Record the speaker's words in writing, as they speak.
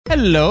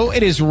Hello,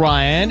 it is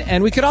Ryan,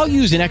 and we could all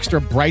use an extra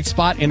bright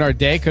spot in our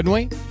day, couldn't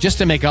we? Just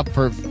to make up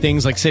for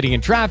things like sitting in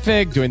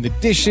traffic, doing the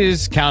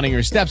dishes, counting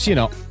your steps, you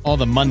know, all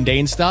the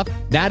mundane stuff.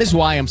 That is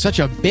why I'm such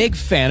a big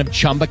fan of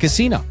Chumba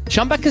Casino.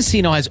 Chumba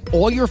Casino has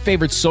all your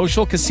favorite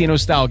social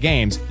casino-style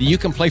games that you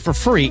can play for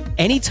free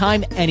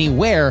anytime,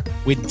 anywhere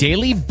with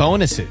daily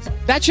bonuses.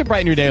 That should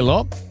brighten your day a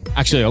little.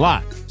 Actually, a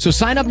lot. So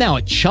sign up now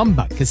at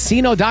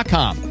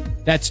ChumbaCasino.com.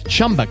 That's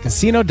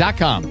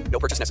ChumbaCasino.com. No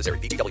purchase necessary.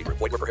 VGW Group.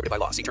 Void where prohibited by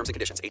law. See terms and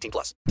conditions.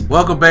 18+.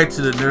 Welcome back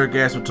to the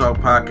Nerdgasm Talk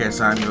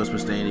Podcast. I'm your host,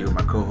 Mr. Andy, with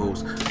my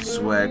co-host,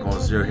 Swag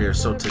on Zero here.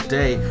 So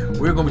today,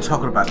 we're going to be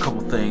talking about a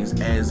couple things,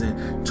 as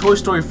in Toy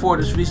Story 4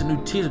 just released a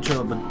new teaser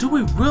trailer, but do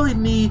we really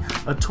need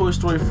a Toy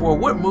Story 4?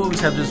 What movies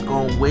have just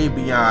gone way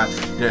beyond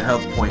their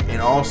health point?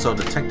 And also,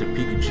 Detective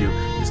Pikachu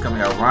is coming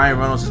out. Ryan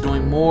Reynolds is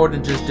doing more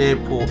than just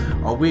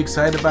Deadpool. Are we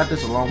excited about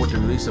this, along with the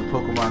release of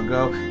Pokemon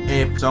Go?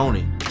 And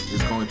Sony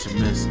is going to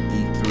miss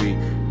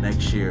E3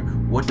 next year.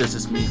 What does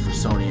this mean for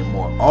Sony and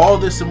more? All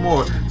this and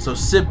more. So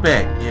sit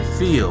back and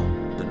feel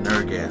the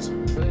Nerdgasm.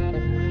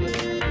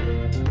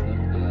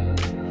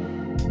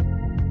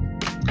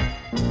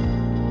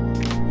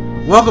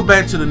 Welcome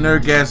back to the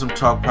Nerdgasm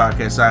Talk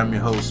Podcast. I'm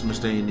your host,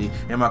 Mr. Andy,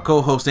 and my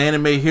co-host,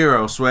 Anime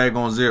Hero, Swag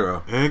on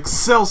Zero.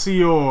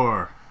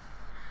 Excelsior!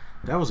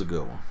 That was a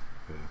good one.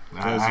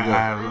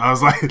 I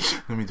was like,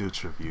 let me do a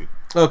tribute.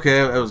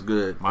 Okay, that was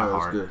good. My that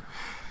heart. was good.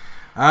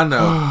 I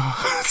know.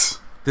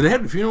 Did they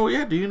have the funeral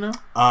yet? Do you know?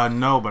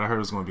 No, but I heard it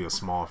was going to be a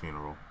small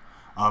funeral.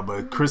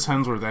 But Chris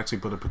Hemsworth actually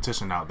put a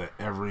petition out that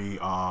everybody's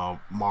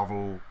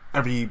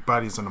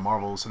in the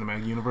Marvel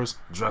Cinematic Universe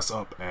dress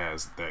up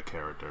as that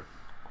character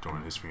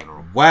during his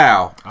funeral.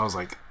 Wow. I was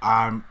like,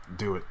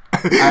 do it.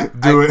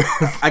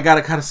 I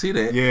gotta kind of see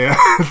that. Yeah,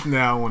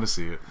 now I want to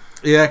see it.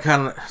 Yeah,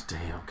 kind of.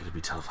 Damn, could it be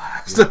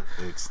televised? Yeah,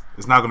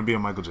 it's not going to be a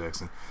Michael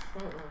Jackson.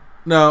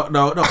 No.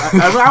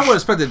 I would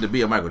expect it to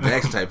be a Michael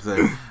Jackson type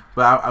thing,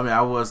 but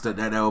I was that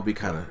would be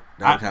kind of.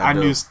 I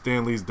knew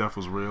Stan Lee's death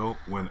was real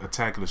when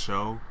Attack of the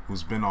Show,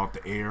 who's been off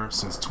the air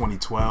since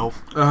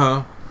 2012,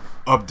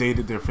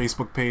 updated their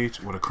Facebook page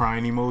with a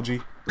crying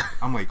emoji.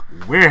 I'm like,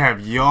 where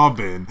have y'all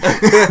been?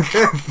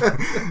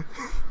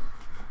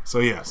 So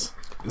yes,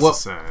 it's a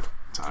sad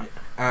time.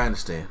 I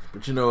understand,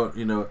 but you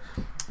know,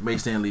 may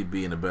Stan Lee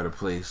be in a better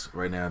place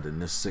right now than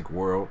this sick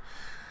world.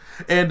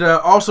 And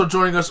also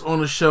joining us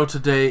on the show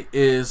today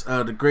is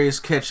the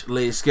Greatest Catch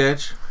Lady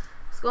Sketch.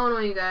 What's going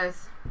on, you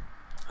guys?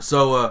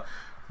 So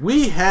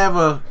we have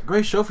a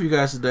great show for you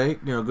guys today.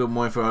 You know, good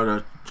morning for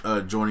all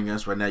the joining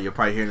us right now. You're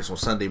probably hearing this on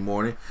Sunday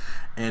morning.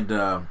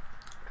 And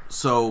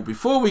so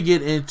before we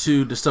get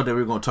into the stuff that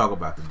we're going to talk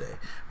about today,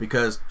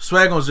 because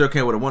Swag on Zero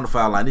came with a wonderful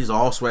outline. These are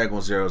all Swag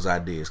on Zero's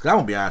ideas. Because I'm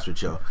going to be honest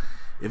with y'all.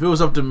 If it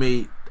was up to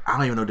me, I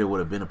don't even know there would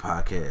have been a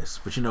podcast.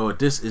 But you know what?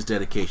 This is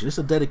dedication. It's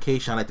a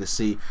dedication I like to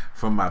see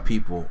from my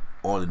people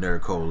on the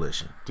Nerd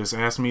Coalition. Just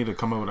ask me to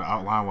come up with an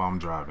outline while I'm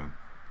driving.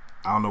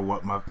 I don't know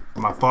what my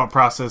thought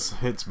process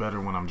hits better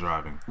when I'm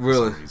driving.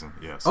 Really? For some reason.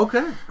 Yes.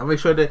 Okay. I'll make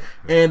sure that.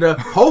 And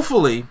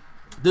hopefully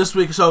this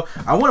week. So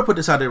I want to put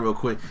this out there real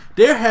quick.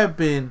 There have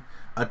been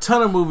a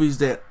ton of movies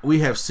that we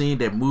have seen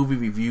that movie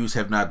reviews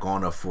have not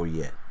gone up for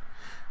yet.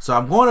 So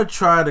I'm going to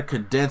try to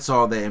condense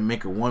all that and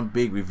make it one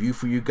big review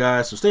for you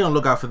guys. So stay on the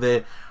lookout for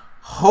that.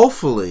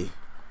 Hopefully,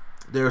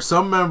 there are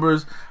some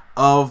members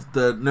of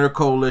the Nerd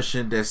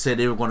Coalition that said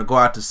they were going to go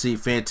out to see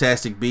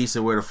Fantastic Beasts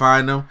and where to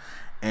find them.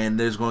 And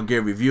they're going to get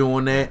a review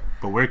on that.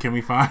 But where can we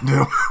find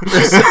them?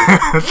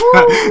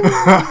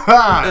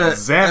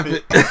 Zap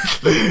it.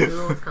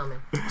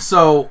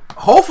 So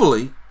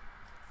hopefully,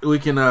 we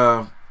can,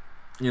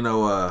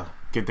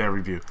 get that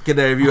review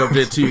up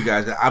there to you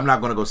guys. I'm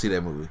not going to go see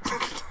that movie.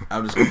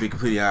 I'm just going to be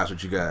completely honest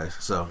with you guys.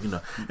 So,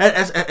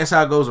 that's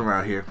how it goes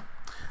around here.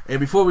 And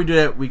before we do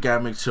that, we got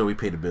to make sure we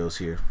pay the bills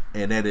here.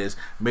 And that is,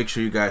 make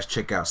sure you guys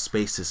check out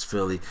Spaces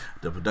Philly,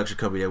 the production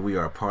company that we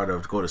are a part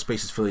of. Go to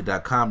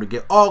spacesphilly.com to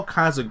get all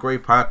kinds of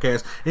great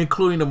podcasts,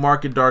 including the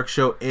Mark and Dark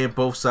Show and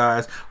Both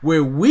Sides,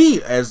 where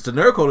we, as the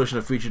Nerd Coalition,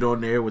 are featured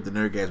on there with the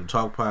Nerdgasm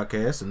Talk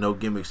Podcast, the No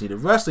Gimmicks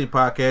Needed Wrestling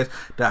Podcast,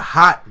 the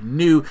hot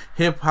new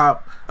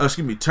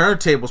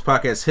Turntables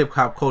Podcast, Hip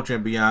Hop Culture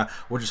and Beyond,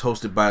 which is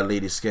hosted by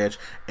Lady Sketch,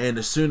 and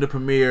the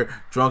soon-to-premiere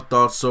Drunk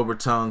Thoughts, Sober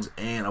Tongues,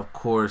 and, of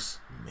course,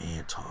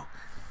 Man Talk.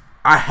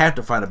 I have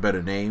to find a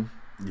better name.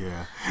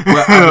 Yeah.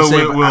 But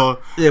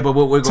we're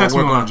going to text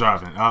me work when on. I'm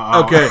driving.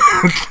 Okay.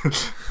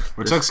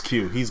 But Chuck's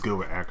cute. He's good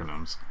with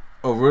acronyms.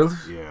 Oh, really?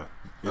 Yeah.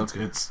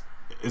 Okay.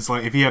 It's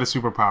like if he had a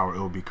superpower,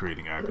 it would be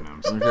creating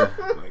acronyms. Okay.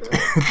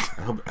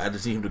 I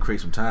just need him to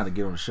create some time to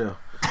get on the show.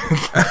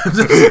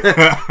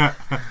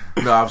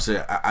 No, I'm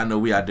saying I know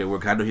we out there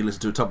working. I know he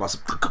listens to it talk about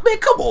some. Man,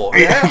 come on,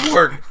 man,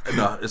 work.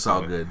 No, it's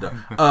all good.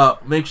 No.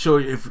 Make sure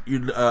if you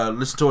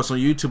listen to us on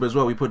YouTube as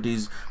well. We put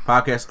these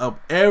podcasts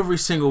up every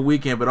single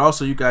weekend, but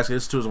also you guys can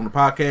listen to us on the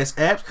podcast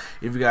apps.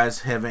 If you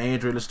guys have an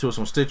Android, listen to us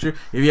on Stitcher.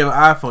 If you have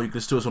an iPhone, you can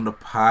listen to us on the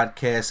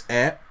podcast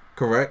app.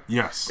 Correct?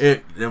 Yes.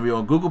 Then we're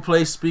on Google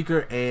Play,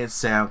 Speaker, and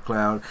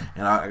SoundCloud.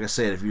 And like I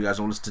said, if you guys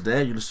don't listen to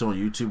that, you listen on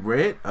YouTube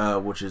Red,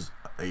 which is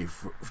a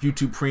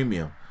YouTube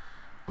Premium.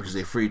 which is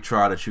a free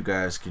trial that you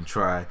guys can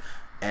try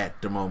at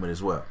the moment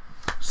as well.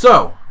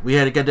 So, we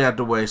had to get that out of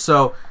the way.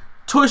 So,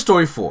 Toy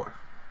Story 4.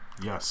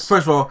 Yes.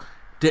 First of all,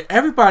 did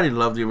everybody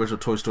love the original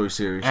Toy Story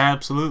series?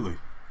 Absolutely.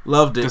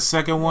 Loved it. The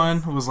second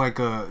one was like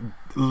a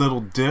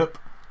little dip,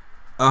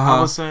 Uh-huh. I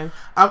would say.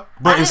 I it's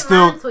didn't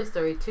still... mind Toy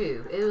Story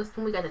 2. It was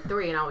when we got to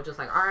 3 and I was just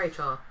like, alright,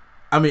 y'all.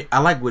 I mean, I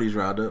like Woody's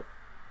Roundup.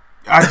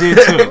 I did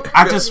too.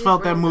 I just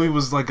felt that movie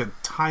was like a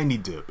tiny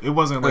dip. It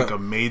wasn't like a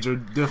major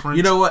difference.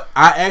 You know what?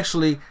 I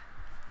actually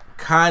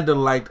kind of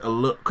liked a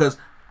little, because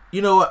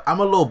you know what?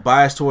 I'm a little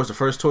biased towards the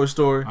first Toy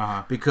Story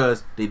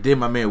because they did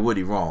my man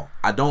Woody wrong.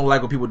 I don't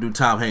like when people do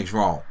Tom Hanks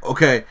wrong.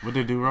 Okay, What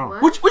did they do wrong?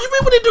 what you mean?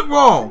 What they do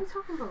wrong? What are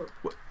you talking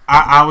about?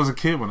 I was a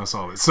kid when I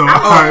saw it, so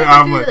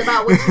I'm I'm like,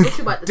 about what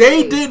you about to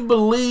They say. didn't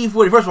believe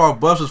Woody. First of all,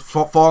 Buzz was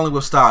falling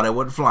with style. That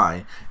wasn't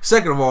flying.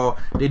 Second of all,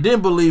 they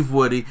didn't believe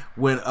Woody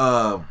when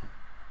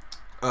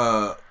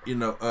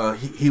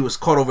he was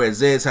caught over at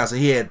Zed's house and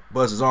he had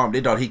Buzz's arm.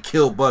 They thought he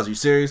killed Buzz. Are you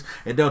serious?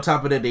 And then on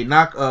top of that,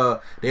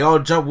 they all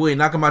jump Woody,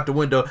 knock him out the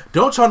window.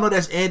 Don't y'all know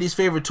that's Andy's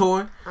favorite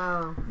toy?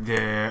 Oh.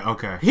 yeah,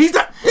 okay. He's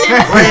not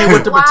playing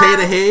with the Why-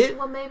 potato head.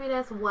 Well, maybe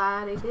that's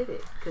why they did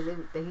it. Because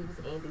he was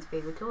Andy's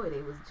favorite toy.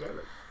 They was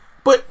jealous.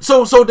 But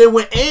so then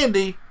when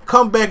Andy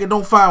come back and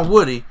don't find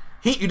Woody,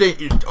 let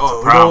me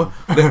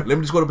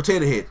just go to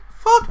potato head.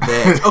 Fuck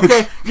that.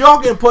 Okay,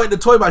 y'all getting put in the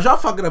toy box. Y'all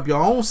fucking up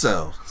your own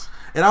selves.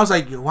 And I was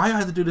like, why y'all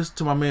have to do this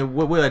to my man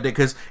Woody like that?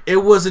 Because it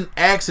was an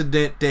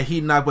accident that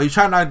he knocked. But he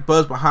tried to knock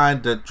Buzz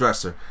behind the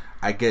dresser.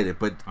 I get it,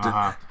 but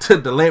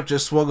the lamp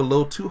just swung a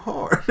little too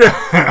hard,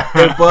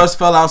 and Buzz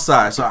fell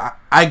outside. So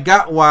I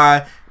got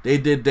why they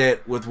did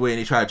that with Woody. And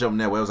he tried to jump in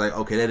that way. I was like,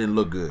 okay, that didn't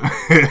look good.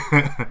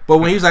 But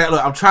when he was like,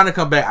 look, I'm trying to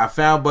come back. I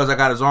found Buzz. I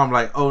got his arm.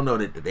 Like, oh no,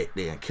 they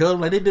didn't kill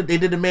him. Like they did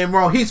the man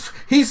wrong.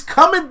 He's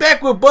coming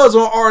back with Buzz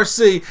on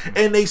RC,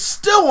 and they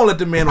still won't let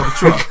the man on the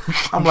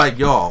truck. I'm like,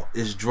 y'all,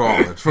 it's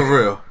drawing for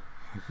real.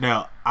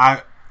 Now,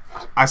 I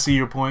see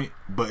your point,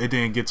 but it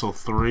didn't get till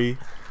 3.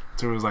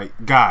 So it was like,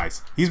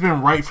 guys, he's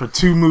been right for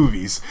 2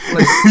 movies.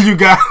 You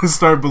gotta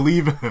start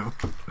believing him.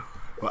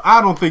 Well,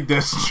 I don't think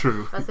that's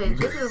true. I said,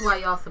 this is why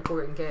y'all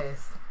supporting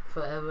Cass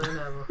forever and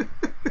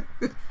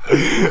ever.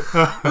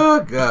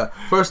 Oh God!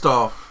 First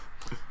off,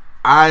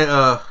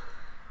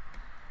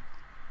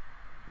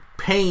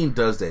 pain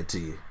does that to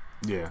you.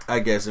 Yeah, I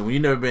guess, and when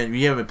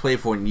you haven't played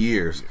for in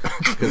years,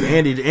 because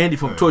Andy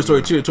from Toy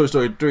Story 2 and Toy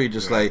Story 3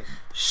 just like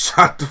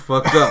shot the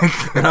fuck up,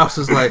 and I was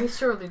just like, He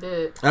surely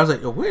did. I was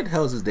like, where the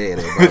hell is his dad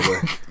at? By the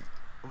way,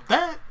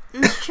 that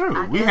is true.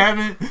 I We guess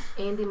haven't.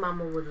 Andy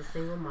mama was a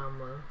single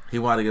mama. he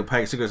wanted to get a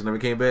pack of cigarettes and never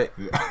came back.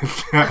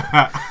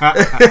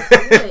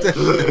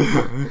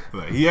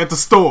 Wait, He at the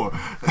store.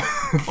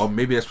 Or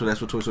maybe that's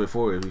what Toy Story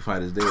 4 is. We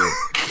find his dad.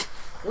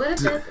 what if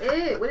that's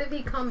it? What if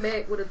he come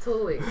back with a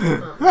toy or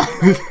something? Like,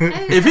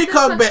 hey, If he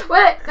come back,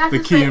 what? Got The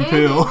this Key for and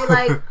Andy? Peele. Be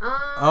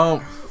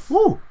like,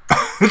 Woo.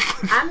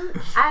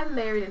 I'm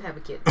married and have a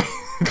kid.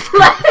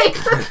 Like,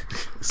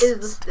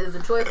 is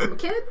the toy from a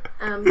kid?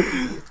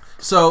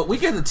 so we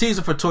get the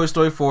teaser for Toy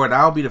Story 4, and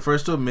I'll be the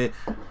first to admit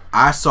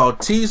I saw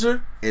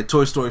teaser and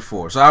Toy Story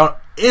 4, so I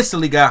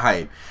instantly got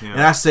hyped. Yeah.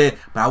 And I said,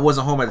 but I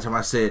wasn't home at the time.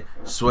 I said,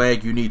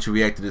 Swag, you need to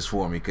react to this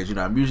for me, because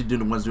I'm usually doing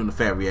the ones doing the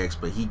fat reacts,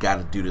 but he got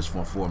to do this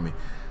one for me.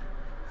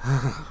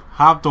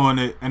 Hopped on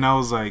it, and I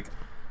was like,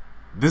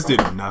 this did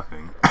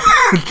nothing.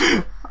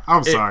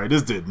 I'm sorry,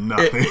 this did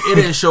nothing. It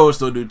didn't show us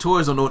though, dude.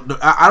 Toys don't know.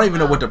 I don't even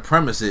know what the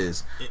premise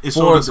is. It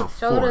showed us a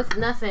Showed fork. us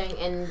nothing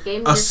and gave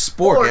me A this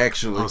sport,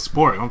 actually. Oh,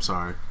 sport. I'm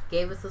sorry.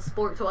 Gave us a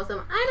sport. Told us,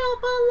 I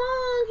don't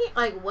belong here.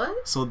 Like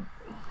what? So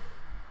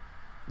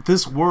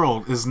this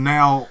world is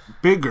now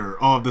bigger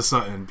all of a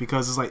sudden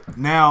because it's like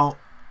now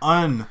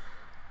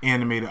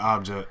unanimated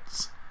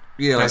objects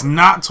Yeah, that's like,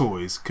 not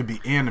toys could be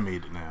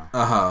animated now.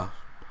 uh-huh.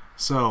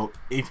 So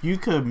if you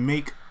could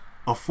make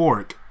a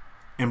fork,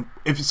 and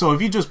if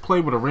you just play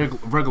with a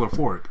regular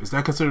fork, is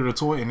that considered a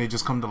toy and they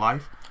just come to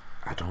life?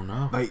 I don't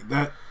know. Like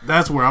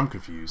that's where I'm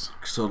confused.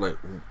 So like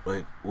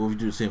what would you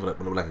do the same with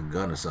like a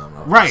gun or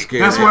something? I'm Right.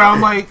 scared. That's where I'm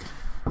like.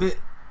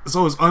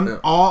 So is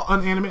all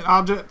unanimated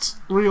objects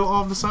real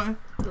all of a sudden?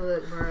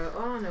 Look, bro.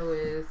 All I know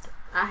is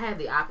I had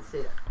the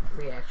opposite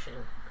reaction.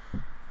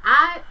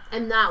 I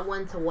am not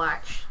one to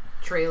watch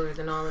trailers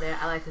and all of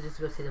that. I like to just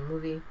go see the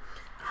movie.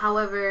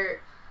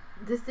 However,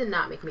 this did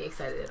not make me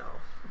excited at all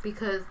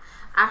because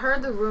I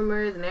heard the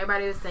rumors and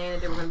everybody was saying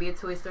that there was going to be a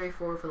Toy Story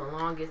 4 for the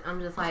longest.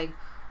 I'm just like,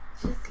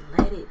 just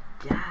let it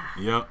die.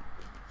 Yep.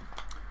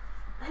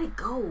 Let it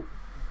go.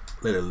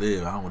 Let it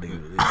live. I don't want to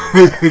give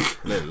it.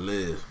 Let it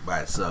live by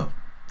itself.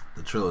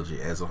 The trilogy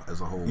as a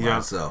whole by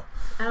itself.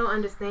 I don't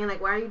understand.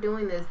 Like, why are you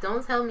doing this?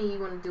 Don't tell me you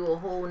want to do a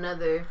whole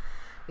nother.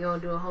 You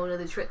want to do a whole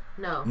other trip?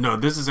 No. No,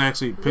 this is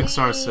actually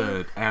Pixar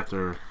said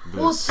after this.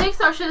 Well,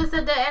 Pixar should have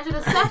said that after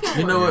the second one.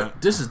 You know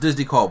what? This is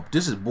Disney called.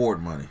 This is board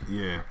money.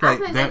 Yeah. I Like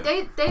think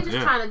that- they just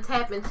trying to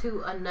tap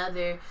into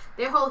another.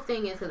 Their whole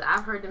thing is because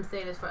I've heard them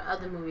say this for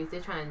other movies.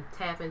 They're trying to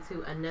tap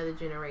into another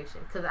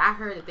generation. Because I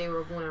heard that they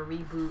were going to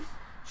reboot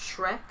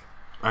Shrek.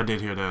 I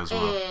did hear that as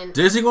well. And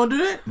Disney gonna do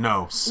that?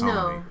 No, Sony.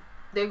 no,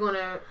 they're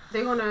gonna.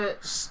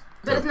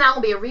 But it's not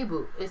gonna be a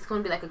reboot. It's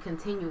gonna be like a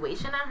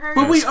continuation. I heard.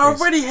 But we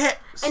already had.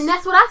 And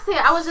that's what I said.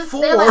 I was just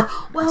they're like,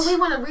 well, we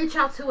want to reach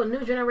out to a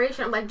new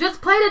generation. I'm like,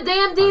 just play the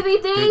damn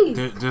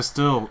DVDs. There's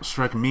still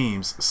Shrek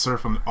memes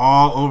surfing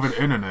all over the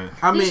internet.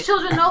 These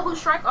children know who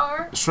Shrek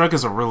are. Shrek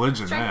is a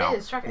religion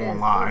Shrek now.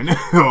 Online,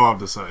 all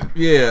of a sudden.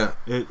 Yeah.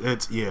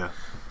 It's yeah.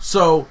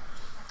 So,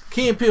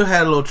 Key and Peele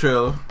had a little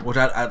trailer, which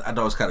I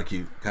thought was kind of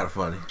cute, kind of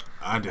funny.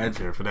 I didn't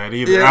care for that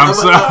either. Yeah, I'm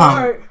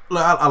sorry.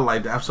 Look, I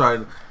like that. I'm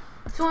sorry.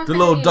 The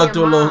little duck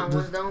to a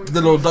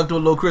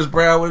little Chris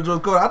Brown when it was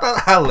going. I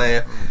thought I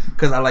laughed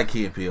because I like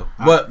Key and Peele,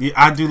 but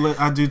I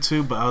do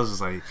too. But I was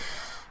just like,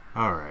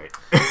 all right.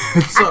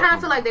 I kind of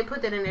feel like they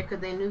put that in there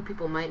because they knew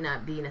people might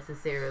not be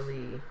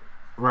necessarily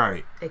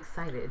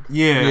excited.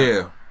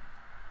 Yeah.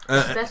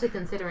 Especially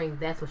considering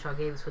that's what y'all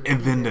gave us for the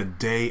And teaser. then the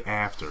day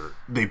after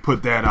they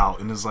put that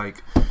out, and it's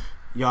like,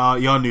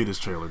 y'all knew this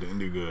trailer didn't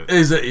do good.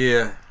 Is it?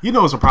 Yeah. You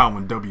know it's a problem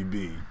when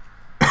WB,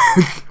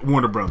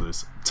 Warner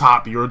Brothers,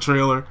 top your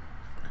trailer.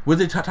 What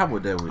did they top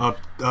with that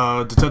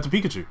with? Detective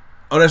Pikachu.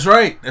 Oh, that's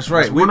right. That's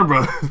right. Warner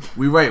Brothers.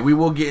 We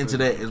will get into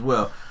that as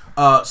well.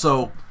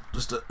 So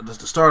just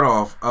to start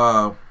off,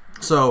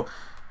 so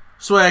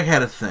Swag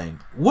had a thing.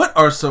 What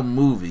are some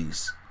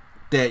movies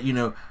that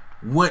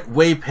went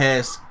way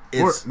past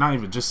its, or not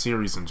even just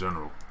series in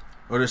general,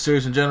 or the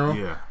series in general?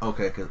 Yeah.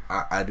 Okay, because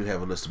I do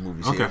have a list of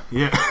movies. Okay.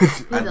 Here. Yeah.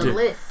 He's a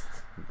list.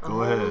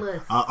 Go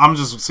ahead. I'm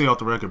just say off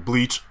the record,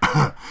 Bleach,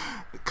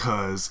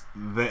 because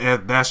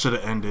that should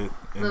have ended,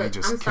 and Look, they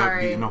just I'm kept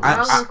sorry. beating over.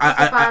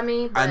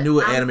 I knew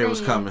an anime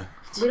was coming.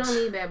 We don't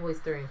need Bad Boys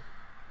 3.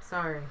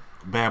 Sorry.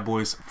 Bad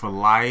Boys for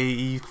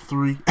Life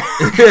 3.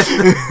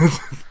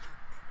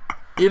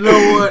 You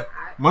know what?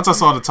 Once I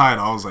saw the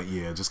title, I was like,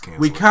 yeah, just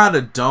cancel. We kind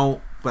of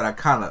don't, but I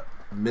kind of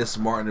miss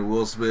Martin and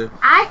Will Smith.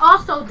 I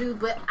also do,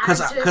 but because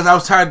I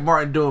was tired of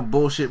Martin doing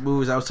bullshit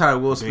movies. I was tired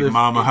of Will Smith. Big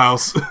Mama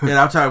House. And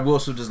I'm tired of Will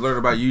Smith just learning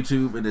about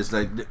YouTube, and it's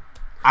like,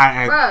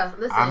 bruh,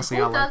 listen, honestly,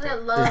 who I like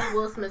doesn't love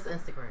Will Smith's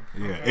Instagram?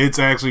 Yeah, okay? it's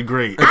actually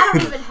great. I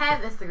don't even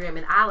have Instagram,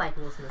 and I like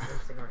Will Smith's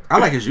Instagram. I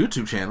like his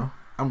YouTube channel.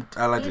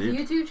 I like the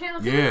YouTube channel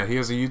too? Yeah, he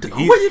has a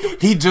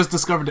YouTube. He just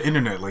discovered the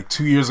internet like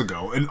 2 years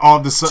ago, and all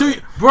of a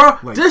sudden, bro,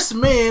 like, this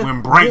man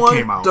when Bright won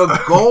came out,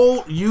 the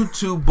gold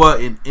YouTube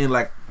button in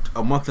like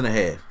a month and a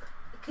half.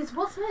 It's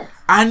Will Smith.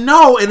 I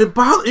know, and it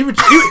bothered.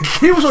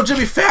 He was on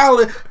Jimmy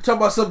Fallon talking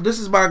about something. This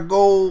is my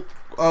gold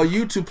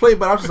YouTube play,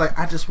 but I was just like,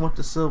 I just want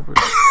the silver.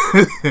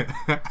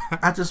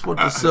 I just want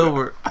the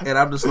silver, and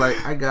I'm just like,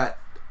 I got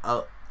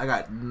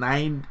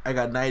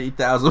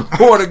 90,000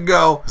 more to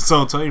go.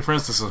 So tell your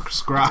friends to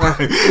subscribe.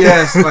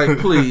 Yes, like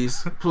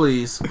please.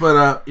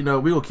 But we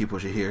gonna keep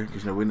pushing here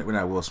because we're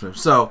not Will Smith.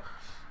 So,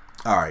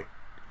 all right,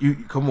 you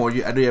come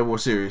on. I know you have more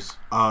serious.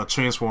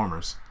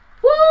 Transformers.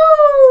 Woo,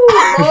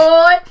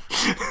 boy!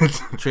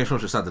 Transformers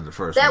should have started the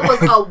first that one.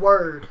 That was a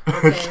word.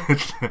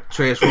 Okay.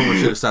 Transformers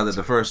should have started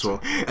the first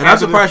one, and I'm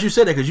surprised you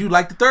said that because you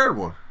liked the third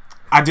one.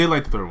 I did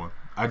like the third one.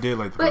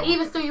 But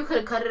even still, you could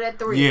have cut it at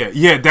 3.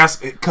 Yeah, that's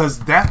because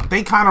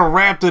they kind of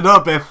wrapped it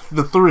up at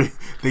the 3.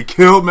 They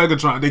killed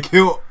Megatron. They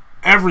killed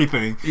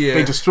everything. Yeah.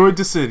 They destroyed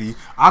the city.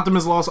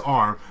 Optimus lost an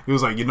arm. It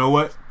was like, you know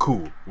what?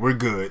 Cool, we're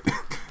good.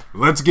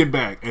 Let's get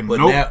back. And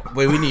but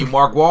we need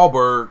Mark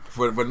Wahlberg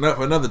for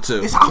another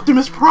 2. It's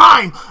Optimus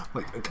Prime.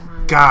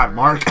 Like, God,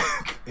 Mark.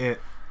 Okay,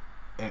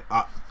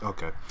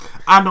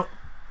 I know.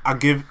 I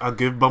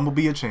give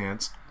Bumblebee a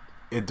chance.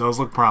 It does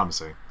look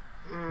promising.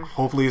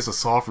 Hopefully, it's a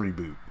soft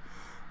reboot.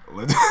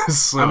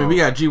 So, I mean, we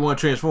got G1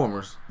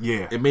 Transformers.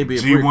 Yeah, it may be a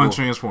G1 prequel.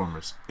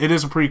 Transformers. It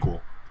is a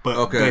prequel,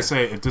 but they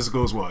say if this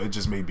goes well, it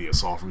just may be a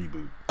soft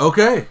reboot.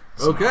 Okay,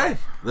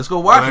 let's go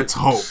watch Let's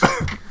hope.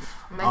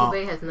 Michael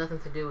Bay has nothing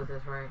to do with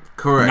this, right?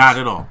 Correct. Not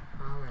at all.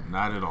 Right.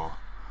 Not at all.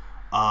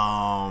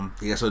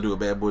 He guess I'll do a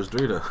Bad Boys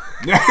 3 though.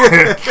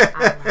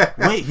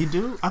 Wait, he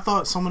do? I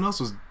thought someone else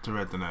was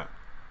directing that.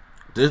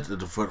 This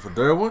for the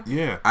third one?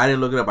 Yeah, I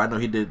didn't look it up. I know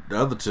he did the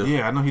other 2.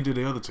 Yeah, I know he did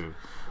the other 2.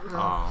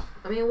 I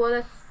mean,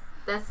 well,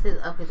 that's his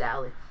up his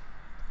alley.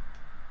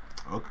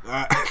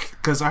 Okay,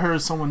 because I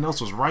heard someone else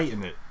was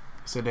writing it.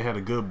 He said they had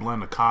a good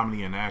blend of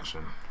comedy and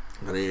action.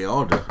 But they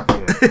all do.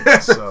 Yeah,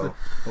 so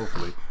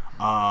hopefully,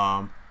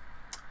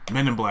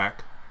 Men in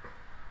Black.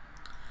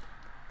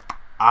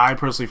 I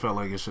personally felt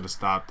like it should have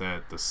stopped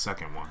at the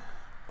second one.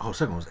 Oh, the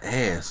second one was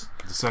ass.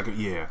 The second,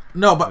 yeah,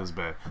 no, but it was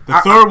bad.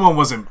 The third one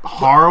wasn't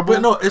horrible.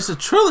 But no, it's a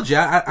trilogy.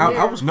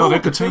 I was no, they're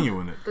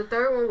continuing it. The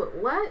third one,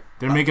 what?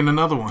 They're making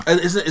another one.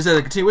 Is that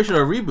a continuation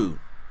or a reboot?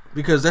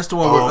 Because that's the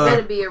one. It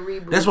better be a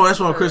reboot. That's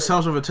one. Chris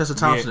Thompson and Tessa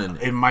Thompson.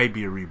 Yeah, it might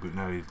be a reboot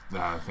now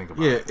that I think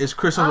about it. Yeah, it's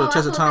Chris Thompson and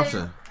Tessa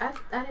Thompson. I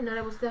didn't know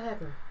that was still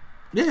happening.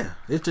 Yeah,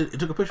 it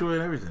took a picture of it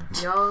and everything.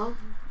 Y'all,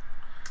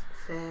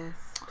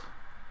 Fast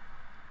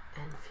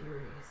and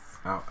Furious.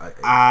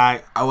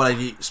 I would like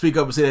you speak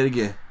up and say that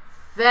again.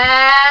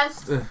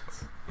 Fast. Yeah,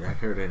 I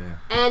heard that now.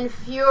 And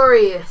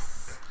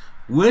Furious.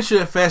 When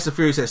should Fast and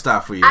Furious have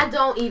stopped for you? I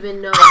don't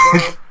even know,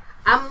 bro.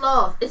 I'm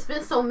lost. It's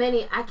been so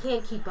many, I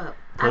can't keep up.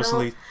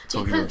 Personally,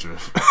 Tokyo because-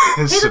 Drift.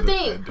 Here's the Should've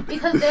thing, ended.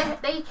 because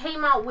they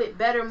came out with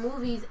better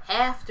movies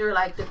after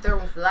like the third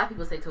one. 'Cause a lot of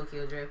people say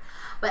Tokyo Drift,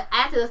 but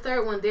after the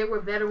third one, there were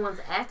better ones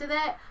after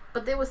that.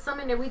 But there was some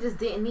in there we just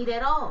didn't need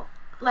at all.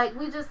 Like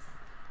we just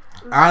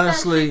let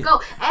Honestly- that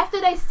shit go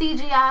after they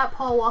CGI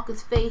Paul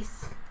Walker's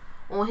face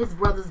on his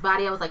brother's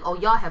body. I was like, oh,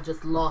 y'all have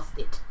just lost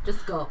it.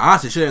 Just go.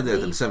 Honestly, should have done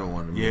the Leave.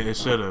 7-1. Yeah, it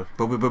should have.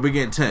 But we're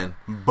getting 10.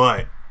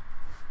 But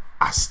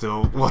I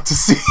still want to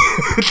see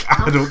it.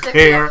 I I'm don't sick of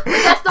care. it. But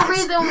that's the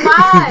reason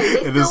why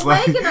they And it's still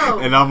like, making them.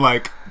 and I'm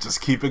like, just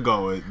keep it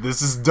going.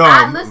 This is I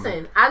dumb.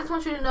 listen. I just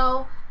want you to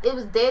know it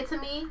was dead to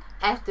me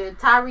after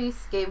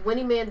Tyrese gave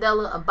Winnie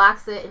Mandela a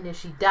box set and then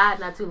she died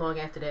not too long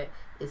after that.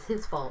 It's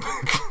his fault.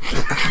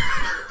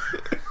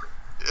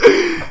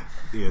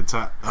 Yeah,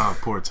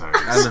 poor I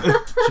Tyrese. know.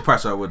 She probably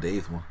started with the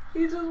 8th one.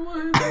 He just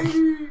wanted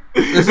baby.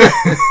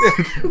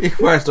 He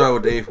probably started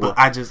with the 8th one. But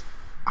I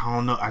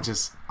don't know.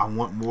 I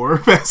want more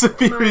Fast and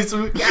Furious,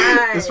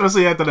 God.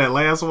 especially after that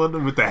last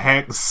one with the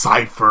hack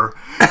Cypher.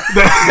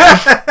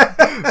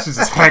 She's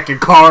just hacking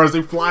cars.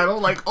 They fly.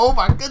 I'm like, oh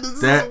my goodness,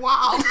 this That- is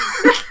wild.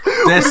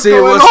 That scene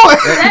going was on?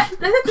 That's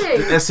the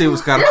thing. that scene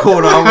was kind of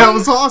cool. That though.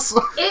 was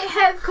awesome. It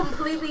has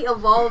completely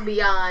evolved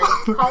beyond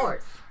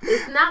cars.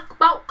 It's not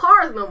about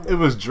cars no It more.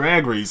 was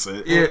drag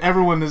racing. Yeah.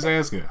 Everyone is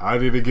asking, how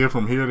did it get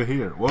from here to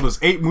here? Well, there's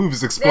 8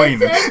 movies That's explaining.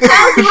 it.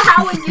 Tells you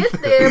how it gets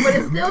there, but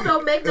it still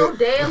don't make no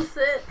damn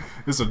sense.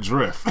 It's a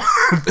drift.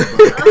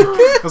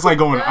 Oh, It's like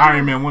going to God.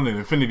 Iron Man 1 and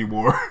Infinity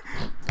War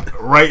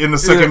right in the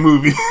second Yeah.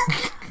 movie.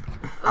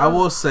 I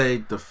will say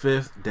the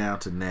 5th down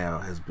to now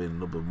has been a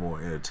little bit more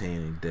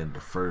entertaining than the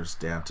 1st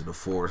down to the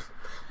 4th.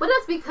 But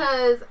that's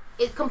because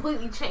it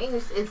completely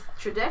changed its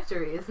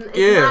trajectory. It's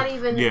Yeah. not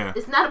even. Yeah.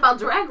 It's not about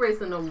drag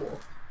racing no more.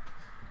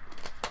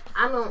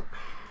 I don't.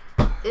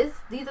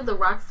 These are the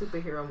Rock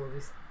superhero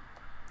movies.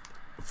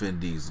 Vin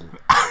Diesel.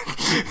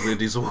 Vin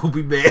Diesel will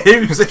be mad.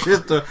 If you say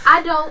it's the-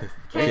 I don't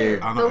care.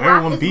 Yeah. I know, The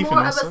everyone Rock is beefing more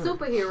on of a set.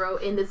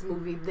 superhero in this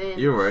movie than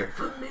You're right.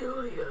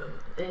 Familia.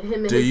 And him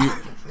and Do his you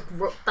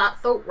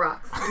throat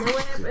rocks. You know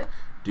what happened?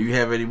 do you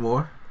have any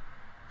more?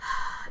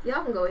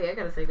 Y'all can go ahead. I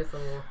gotta think of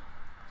some more.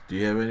 Do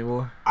you have any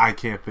more? I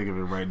can't think of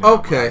it right now.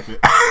 Okay.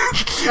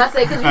 So I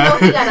say because you know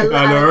he got I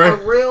know, a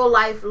right? real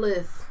life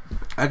list.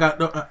 I got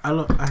no.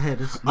 I had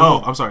this. Oh,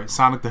 No. I'm sorry.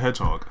 Sonic the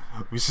Hedgehog.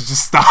 We should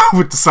just stop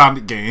with the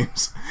Sonic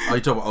games. Oh,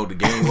 you talking about the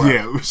game? Right?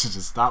 Yeah, we should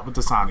just stop with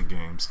the Sonic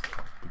games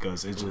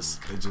because it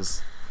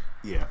just,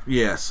 yeah,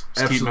 Yes.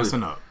 just keep Absolutely.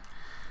 messing up.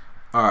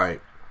 All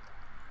right.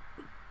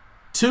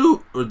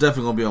 2 are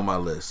definitely gonna be on my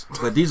list,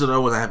 but these are the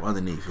ones I have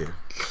underneath here.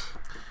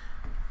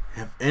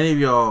 Have any of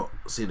y'all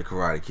seen the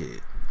Karate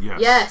Kid? Yes.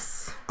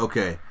 Yes.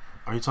 Okay.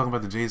 Are you talking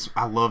about the Jada?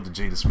 I love the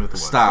Jada Smith one.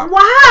 Stop.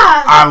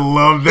 Why? I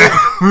love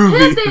that Here's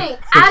movie. the thing.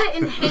 I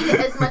didn't hate it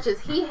as much as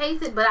he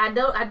hates it, but I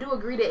do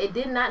agree that it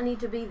did not need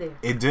to be there.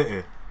 It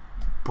didn't.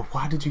 But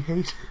why did you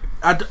hate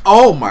it?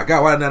 Oh my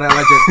God! Why did I like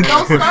that?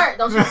 Don't start.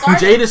 Don't you start.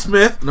 Jada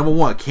Smith, number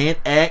 1, can't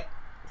act,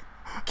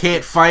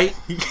 can't fight,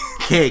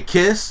 can't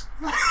kiss,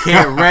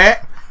 can't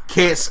rap,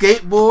 can't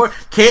skateboard,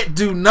 can't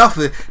do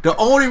nothing. The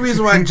only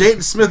reason why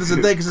Jada Smith is a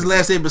thing is his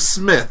last name is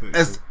Smith.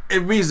 That's a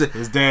reason.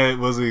 His dad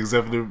was the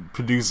executive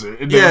producer.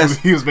 And Yes.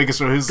 he was making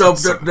sure his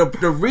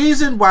The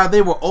reason why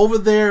they were over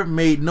there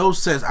made no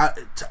sense.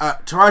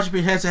 Taraji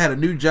P. Henson had a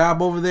new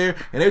job over there,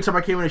 and every time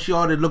I came in, she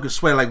all did looking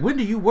sweaty. Like, when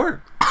do you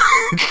work?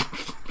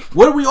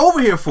 What are we over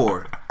here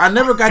for? I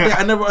never got that.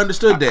 I never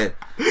understood that.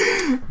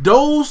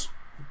 Those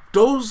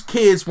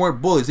kids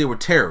weren't bullies; they were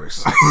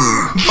terrorists.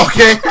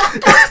 Okay,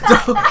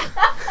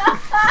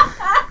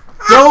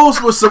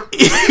 those were some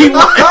evil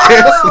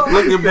ass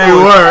looking boys. They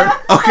were.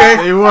 Okay,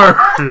 They were.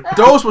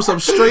 those were some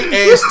straight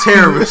ass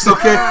terrorists,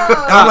 okay? And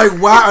I'm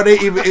like, why are they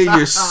even in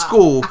your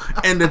school?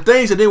 And the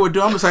things that they were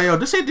doing, I'm just like, yo,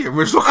 this ain't the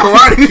original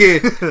Karate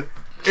Kid.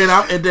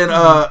 And then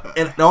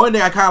the only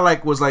thing I kind of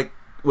like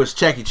was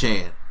Jackie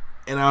Chan,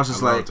 and I was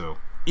just I like, love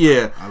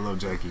yeah, I love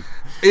Jackie.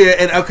 yeah,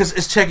 and because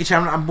it's Jackie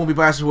Chan, I'm gonna be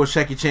biased towards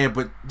Jackie Chan,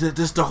 but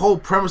just the whole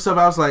premise of it,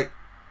 I was like,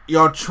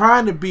 y'all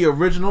trying to be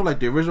original, like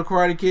the original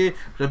Karate Kid,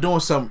 but they're doing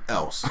something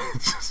else.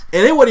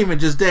 And it wasn't even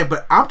just that,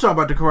 but I'm talking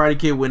about the Karate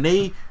Kid when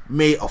they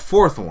made a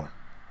 4th one.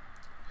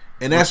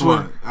 And that's Which when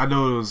one? I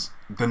know it was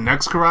the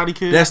next Karate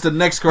Kid. that's the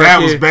next Karate that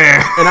Kid. was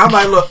bad. And I'm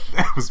like, look,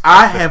 That was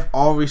I bad. have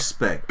all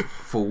respect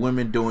for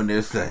women doing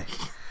their thing.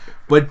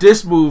 But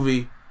this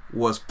movie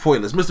was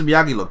pointless. Mr.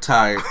 Miyagi looked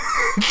tired.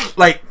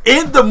 Like,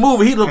 in the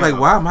movie, he looked like,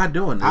 why am I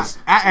doing I this?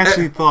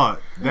 actually thought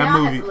that Now I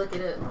have movie. to look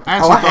it up. I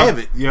actually Oh, I thought, have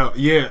it.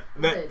 Yeah.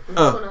 Good.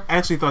 I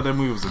actually thought that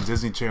movie was a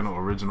Disney Channel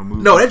original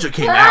movie. No, that just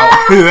came out.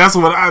 That's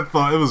what I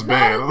thought. It was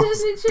bad. Not a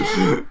Disney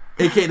Channel.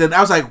 It came, and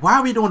I was like, why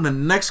are we doing the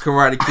next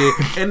Karate Kid?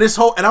 And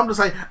I'm just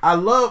like, I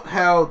love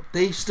how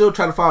they still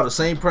try to follow the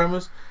same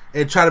premise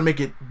and try to make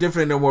it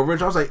different and more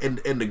original. I was like, and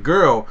the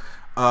girl,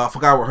 I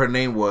forgot what her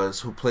name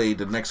was, who played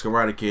the next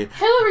Karate Kid.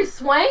 Hilary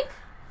Swank.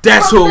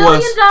 That's From who it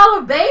was. $1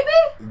 Million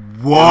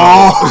Baby.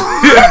 Whoa!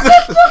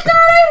 Get the fuck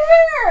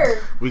out of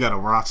here. We gotta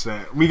watch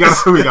that. We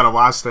gotta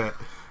watch that.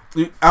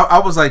 I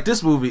was like,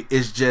 this movie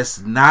is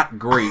just not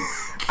great.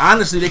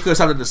 Honestly, they could have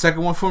stopped at the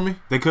second one for me.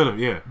 They could have,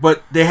 yeah.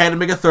 But they had to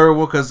make a third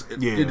one because it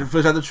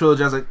finished out the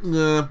trilogy. I was like,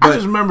 nah. But I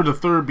just remember the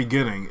third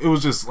beginning. It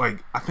was just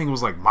like, I think it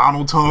was like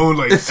monotone.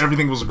 Like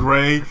everything was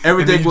gray.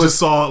 Everything and you was just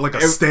saw like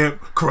a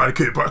stamp Karate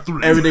Kid Part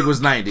 3. Everything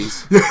was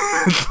 90s.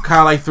 Kind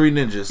of like Three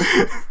Ninjas.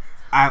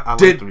 I like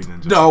Three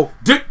Ninjas. No,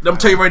 I'm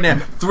telling you right now,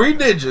 Three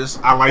Ninjas,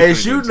 I like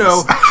as Three you Ninjas.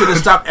 know, should have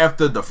stopped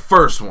after the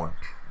first one.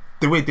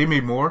 They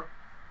made more?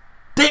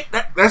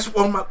 That's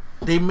one of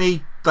they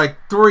made like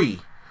 3.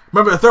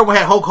 Remember the third one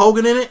had Hulk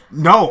Hogan in it?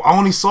 No, I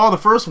only saw the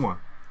first one.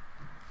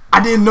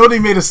 I didn't know they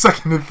made a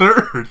second and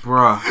third.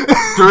 Bruh.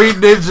 Three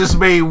Ninjas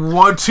made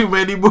one too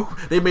many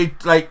movies. They made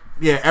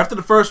after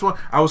the first one,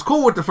 I was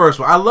cool with the first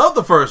one. I love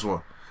the first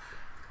one.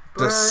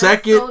 The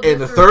second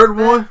and the third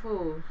one,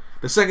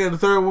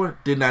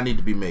 did not need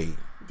to be made.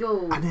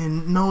 Yo, I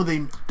didn't know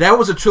they... That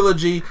was a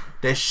trilogy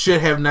that should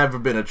have never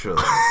been a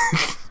trilogy.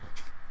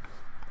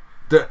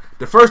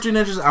 The first Three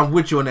Ninjas, I'm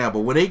with you on that, but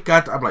when they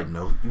got I'm like,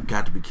 no, you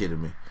got to be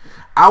kidding me.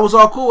 I was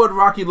all cool with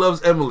Rocky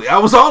Loves Emily. I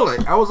was all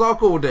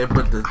cool with that,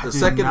 but the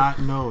second... I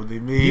did not know they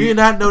made... You did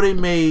not know they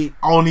made...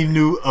 I only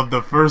knew of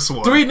the first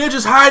one. Three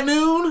Ninjas High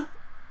Noon?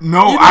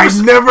 No, I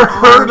never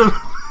heard of...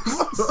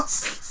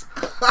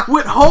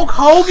 With Hulk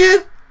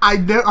Hogan?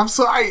 I'm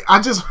sorry.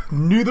 I just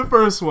knew the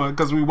first one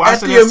because we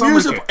watched At it the at summer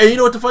amusement. camp. And you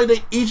know what the funny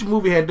thing? Each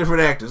movie had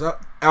different actors. I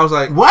was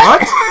like, What?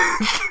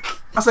 I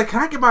was like,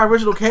 can I get my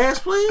original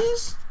cast,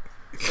 please?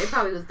 they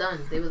probably was done.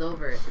 They was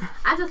over it.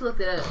 I just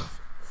looked it up.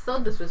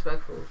 So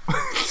disrespectful.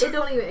 It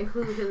don't even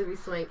include Hilary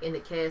Swank in the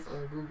cast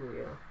on Google,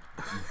 yo.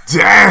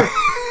 Damn.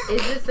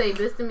 It just say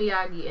Mr.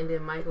 Miyagi and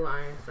then Michael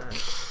Ironside.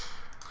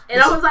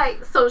 And I was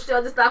like, so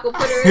she'll just not gonna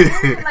put her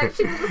in there? Like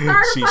she was the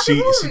star of the fucking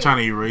movie. She trying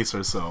to erase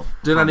herself.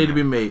 Did not need to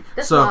be made.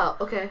 That's so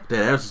wild. Okay.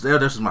 that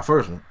was my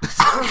first one.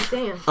 Oh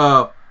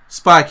damn.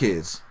 Spy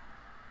Kids.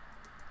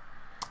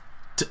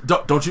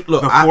 Don't you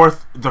look?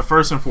 The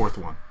first and fourth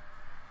one.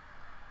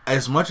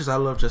 As much as I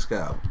love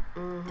Jessica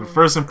Alba, The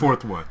first and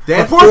fourth one.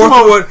 that The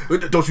fourth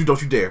one.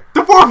 don't you dare.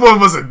 The fourth one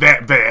wasn't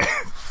that bad.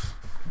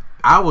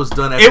 I was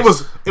done. It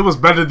was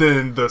better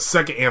than the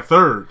second and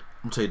third.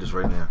 I'm gonna tell you this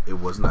right now. It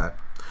was not.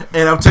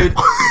 And I'm telling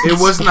you, it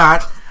was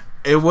not.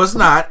 It was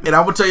not. And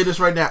I'm gonna tell you this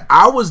right now.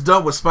 I was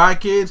done with Spy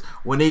Kids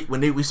when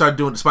we started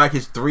doing the Spy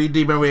Kids 3D.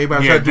 Remember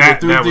everybody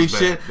started doing the 3D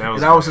shit?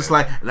 And I was just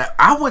like,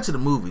 I went to the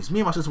movies. Me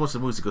and my sister went to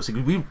the movies to go see.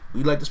 We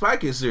like the Spy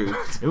Kids series.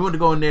 And we wanted to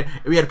go in there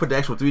and we had to put the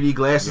actual 3D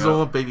glasses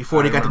on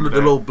before they got the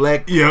little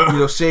black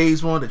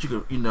shades on that you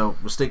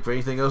could mistake for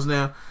anything else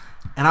now.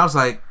 And I was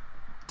like,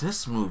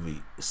 this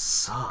movie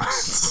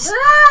sucks.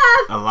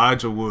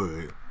 Elijah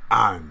Wood.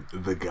 I'm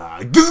the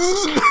guy.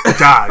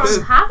 Guys.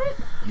 From Hobbit?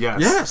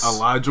 Yes.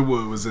 Elijah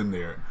Wood was in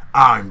there.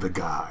 I'm the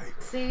guy.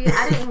 See,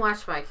 I didn't watch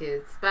Spy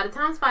Kids. By the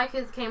time Spy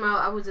Kids came out,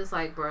 I was just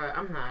like, bruh,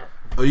 I'm not.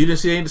 Oh, you didn't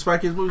see any of the Spy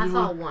Kids movies? I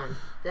saw one.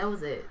 That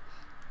was it.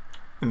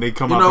 And they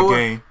come out the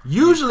game.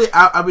 Usually,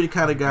 I'll be the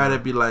kind of guy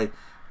that be like,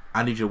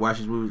 I need you to watch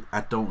these movies.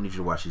 I don't need you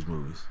to watch these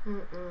movies.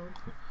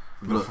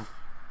 Look,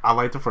 I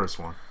like the first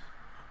one.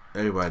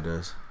 Everybody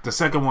does. The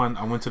second one,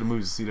 I went to the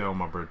movies to see that on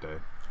my birthday.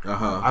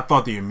 I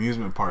thought the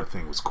amusement park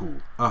thing was cool.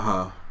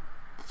 The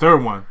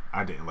third one,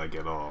 I didn't like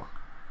at all.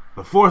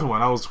 The fourth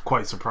one, I was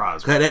quite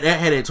surprised. That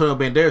had Antonio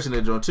Banderas in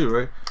that joint too,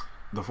 right?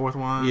 The fourth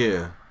one?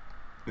 Yeah.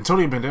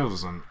 Antonio Banderas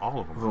was in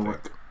all of them, I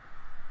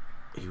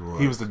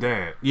think. He was the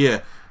dad. Yeah.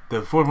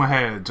 The fourth one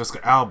had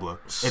Jessica Alba,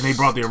 and they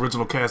brought the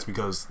original cast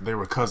because they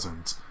were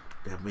cousins.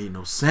 That made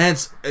no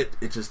sense.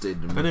 It just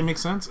didn't. That didn't make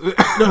sense?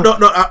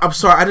 No. I'm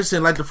sorry. I just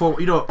didn't like the fourth.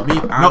 Me,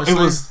 honestly. No, it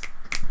was...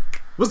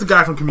 What's the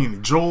guy from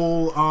Community?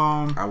 Joel,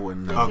 I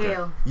wouldn't know.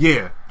 McHale.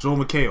 Yeah, Joel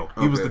McHale.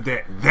 He was the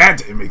dad. That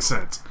didn't make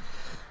sense.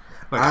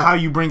 Like, how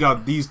you bring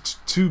out these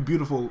two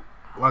beautiful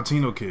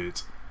Latino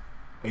kids,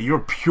 and you're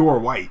pure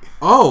white.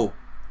 Oh,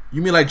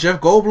 you mean like Jeff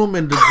Goldblum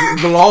in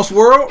the Lost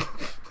World?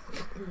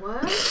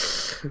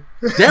 What?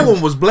 That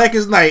one was black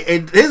as night,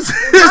 and his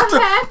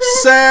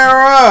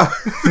Sarah.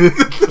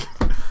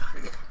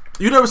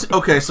 You never see?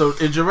 Okay, so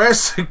in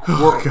Jurassic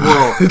World,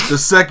 the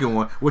second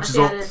one, which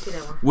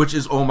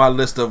is on my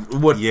list of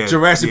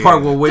Jurassic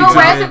Park will wait.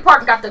 Jurassic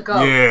Park got to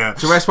go. Yeah,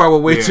 Jurassic Park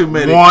will wait too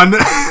many. One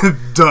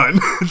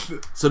done.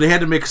 So they had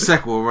to make a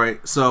sequel,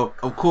 right? So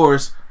of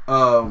course,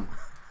 a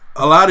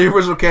lot of the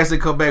original cast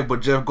didn't come back,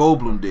 but Jeff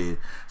Goldblum did.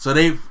 So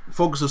they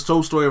focused the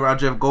whole story around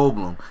Jeff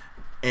Goldblum,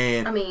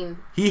 and I mean,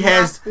 he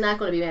has not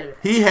going to be mad at it.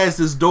 He has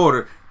this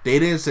daughter. They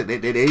didn't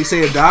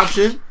say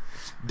adoption.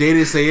 They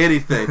didn't say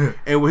anything.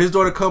 And when his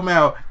daughter come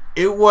out,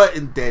 it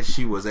wasn't that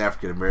she was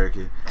African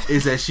American.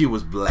 It's that she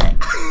was black.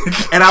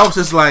 And I was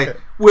just like,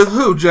 with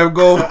who, Jeff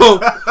Goldblum?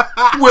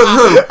 With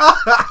who?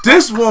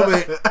 This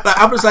woman,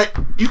 I'm just like,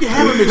 you can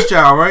have a mixed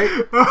child, right?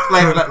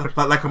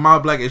 Like her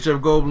mama black and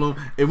Jeff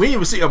Goldblum. And we didn't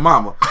even see her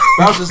mama.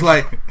 But I was just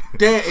like,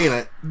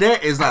 there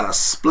is not a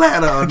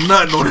splatter or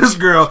nothing on this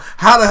girl.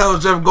 How the hell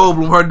is Jeff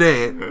Goldblum her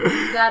dad?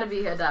 You gotta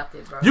be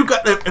adopted, bro. You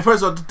got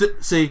first of all,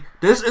 see,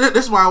 this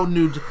is why I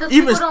knew. Because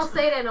people don't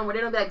say that no more.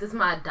 They don't be like, this is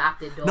my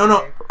adopted daughter.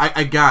 No,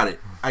 I got it.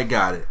 I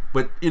got it.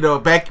 But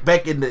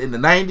back in the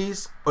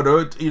 90s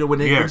or when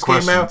they Yeah,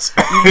 came out,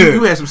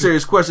 you had some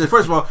serious questions.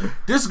 First of all,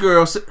 this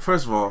girl.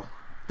 First of all,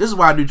 this is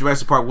why I knew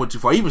Jurassic Park went too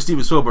far. Even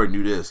Steven Spielberg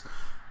knew this.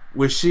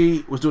 When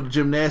she was doing the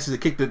gymnastics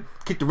and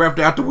kicked the raptor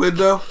out the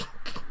window,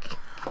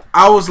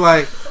 I was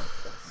like,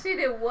 she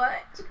did what?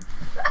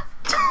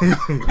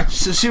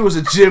 she was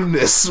a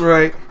gymnast,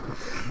 right?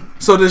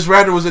 So this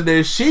raptor was in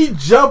there. She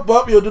jumped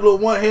up, do the little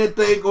one hand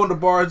thing on the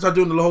bar and start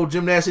doing the whole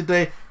gymnastic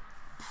thing.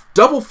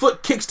 Double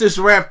foot kicks this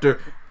raptor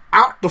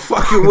out the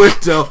fucking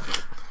window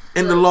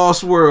in the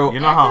Lost World. You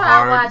know how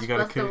hard you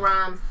gotta kick? kick? Busta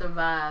Rhymes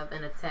survive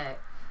an attack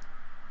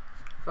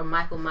from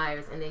Michael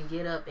Myers and then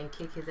get up and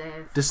kick his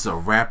ass. This is a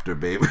raptor,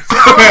 baby.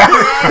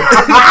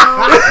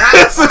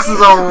 This is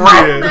a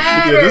raptor.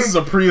 Yeah, this is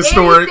a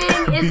prehistoric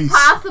Anything is beast.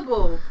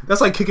 possible.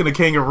 That's like kicking a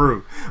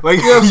kangaroo. Like,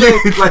 You know what I'm saying?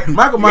 Like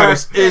Michael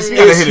Myers is you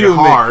gotta hit it human.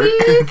 hard.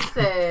 He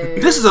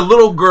said, This is a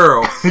little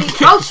girl.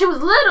 she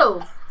was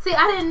little. See,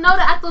 I didn't know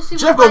that. I thought she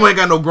was Jeff like, Goldblum ain't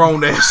got no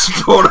grown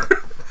ass daughter.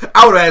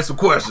 I would have asked some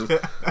questions.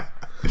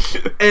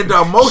 And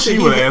the emotion She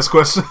would ask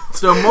questions.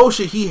 the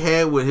emotion he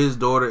had with his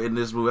daughter in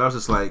this movie, I was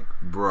just like,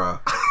 bruh,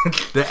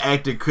 the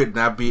actor could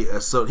not be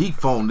he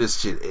phoned this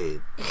shit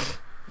in.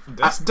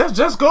 That's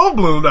just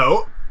Goldblum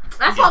though.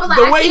 That's why I was like,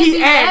 The I way can't he be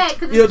mad act-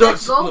 because Yeah,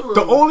 it's Jeff Goldblum.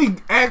 The only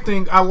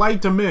acting I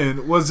liked him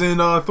in was in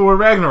Thor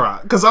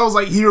Ragnarok because I was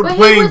like, you're But he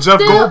playing was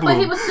Jeff still- Goldblum. But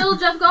he was still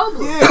Jeff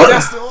Goldblum. Yeah,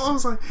 that's the. I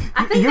was like,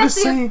 I think you're the that's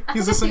the- same. I He's think the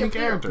that's the same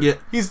appeal. character. Yeah.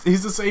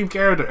 He's the same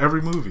character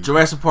every movie.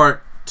 Jurassic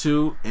Park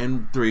 2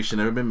 and 3 should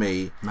never been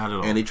made. Not at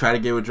all. And they tried to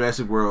get with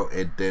Jurassic World,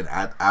 and then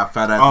I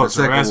found out the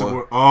second Jurassic one.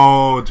 World.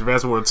 Oh,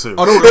 Jurassic World 2.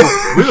 Oh, no.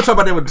 We're gonna talk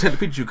about that when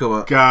the Pikachu come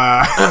up.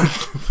 God.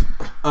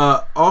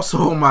 Also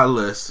on my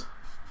list,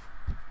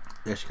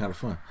 actually kind of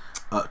fun.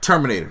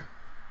 Terminator.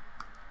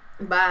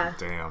 Bye.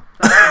 Damn.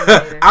 Bye,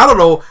 Terminator. I don't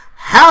know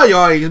how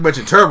y'all ain't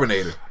mentioned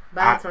Terminator.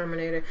 Bye,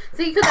 Terminator.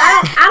 See, because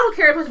I don't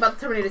care as much about the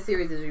Terminator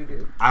series as you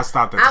do. I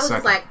stopped at I the was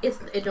second.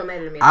 just like, it don't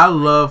matter to me. I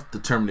love the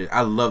Terminator.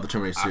 I love the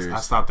Terminator series. I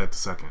stopped at the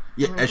second.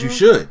 Yeah, as you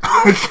should.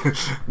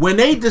 When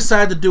they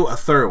decided to do a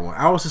third one,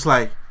 I was just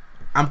like,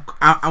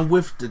 I'm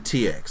with the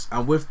TX.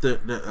 I'm with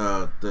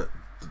the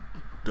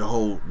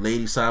whole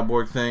lady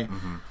cyborg thing.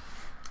 Mm-hmm.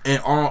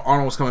 And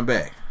Arnold was coming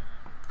back.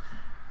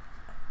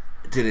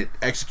 Did it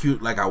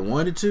execute like I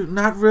wanted to?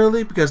 Not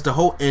really, because the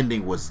whole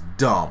ending was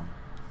dumb.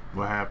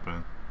 What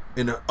happened?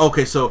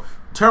 Okay, so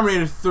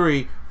Terminator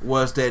 3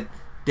 was that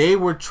they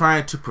were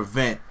trying to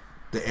prevent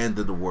the end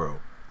of the world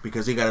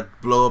because they got to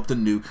blow up the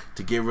nuke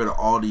to get rid of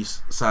all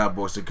these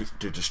cyborgs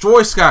to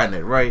destroy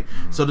Skynet, right?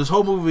 Mm-hmm. So this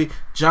whole movie,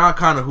 John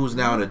Connor, who's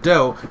now an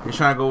adult, is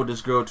trying to go with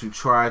this girl to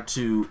try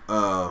to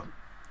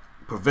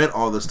prevent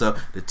all this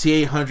stuff. The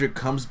T-800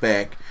 comes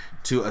back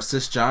to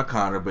assist John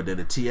Connor, but then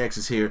the TX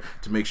is here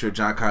to make sure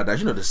John Connor dies.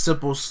 You know, the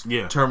simple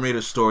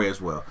Terminator story as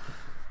well.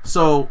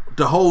 So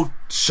the whole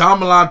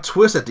Shyamalan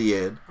twist at the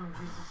end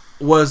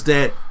was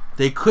that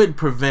they couldn't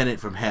prevent it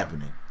from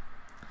happening.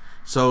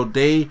 So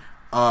they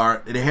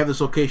have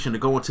this location to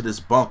go into this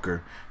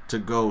bunker to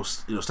go,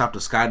 stop the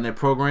Skynet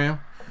program,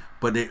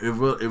 but it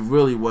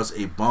really was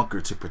a bunker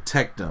to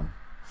protect them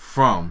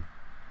from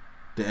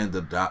the end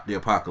of the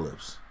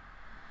apocalypse.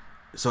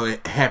 So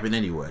it happened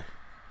anyway.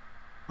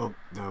 Oh,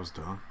 that was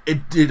dumb.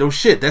 It did. Oh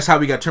shit! That's how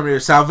we got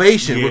Terminator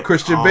Salvation with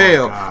Christian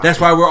Bale. God. That's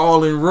why we're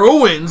all in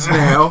ruins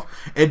now.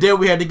 And then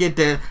we had to get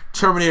that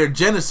Terminator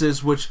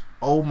Genesis, which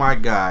oh my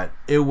god,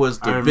 it was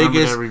the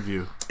biggest. That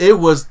review. It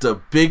was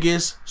the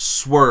biggest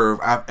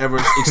swerve I've ever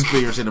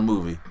experienced in a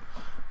movie.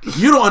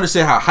 You don't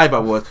understand how hype I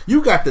was.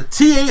 You got the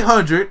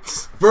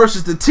T-800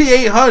 versus the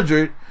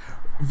T-800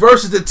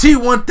 versus the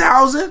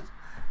T-1000.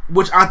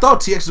 Which I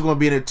thought TX was going to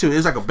be in it too. It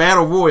was like a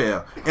battle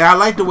royale. And I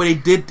liked the way they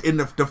did in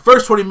the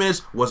first 20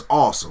 minutes was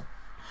awesome.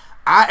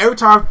 Every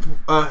time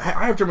I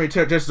have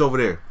Terminator Genesis over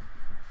there.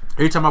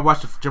 Every time I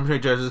watch the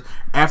Terminator Genesis,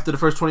 after the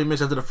first 20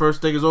 minutes, after the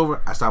first thing is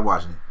over, I stop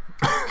watching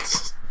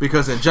it.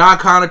 Because then John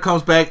Connor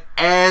comes back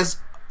as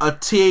a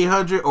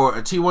T-800 or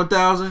a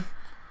T-1000.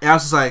 And I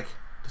was just like,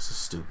 this is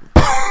stupid.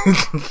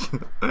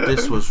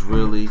 This was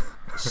really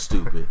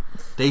stupid.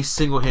 They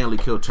single-handedly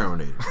killed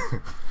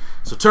Terminator.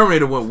 So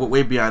Terminator went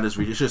way beyond this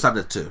reach. It should have stopped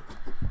at 2.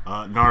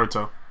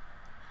 Naruto.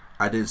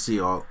 I didn't see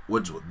all.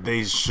 Which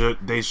They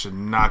should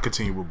not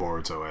continue with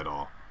Boruto at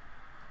all.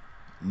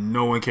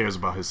 No one cares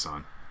about his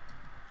son.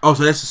 Oh,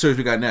 so that's the series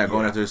we got now,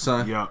 going after his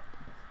son. Yep.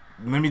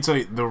 Let me tell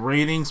you the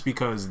ratings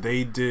because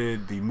they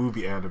did the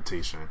movie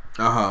adaptation.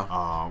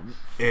 And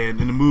in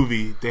the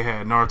movie they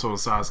had Naruto and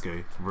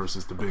Sasuke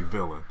versus the big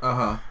villain.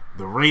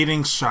 The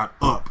ratings shot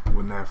up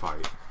when that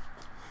fight,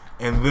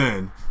 and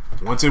then.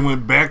 Once it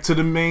went back to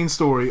the main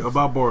story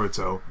about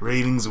Boruto,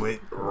 ratings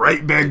went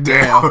right back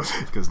down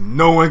because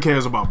no one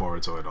cares about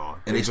Boruto at all.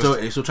 And they still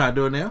trying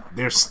to do it now?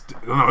 No,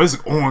 it's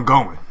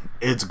ongoing.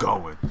 It's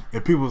going.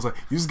 And people was like,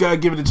 you just gotta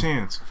give it a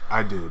chance.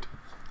 I did.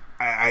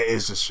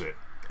 It's just shit.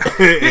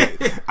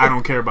 I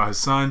don't care about his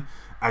son.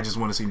 I just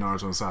want to see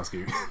Naruto and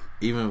Sasuke.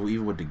 Even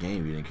with the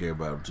game, you didn't care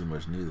about him too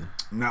much neither.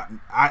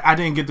 I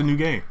didn't get the new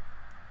game.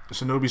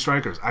 Shinobi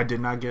Strikers. I did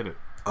not get it.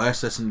 Oh,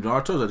 that's in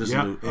Naruto. Or just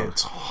yeah, new,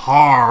 it's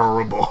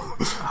horrible.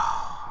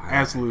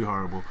 Absolutely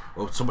horrible.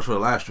 Well, so much for the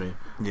live stream.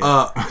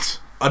 Yeah.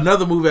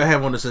 Another movie I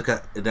have on this, and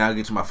then I'll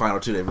get to my final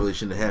two that really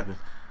shouldn't have happened.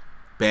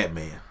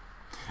 Batman.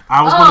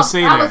 I was going to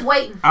say that. I was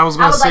waiting. I was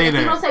going to say like, that.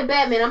 If you don't say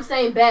Batman, I'm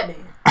saying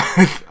Batman.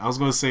 I was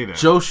going to say that.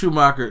 Joe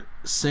Schumacher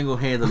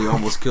single-handedly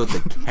almost killed the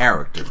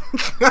character.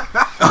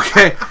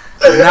 Okay?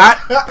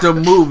 Not the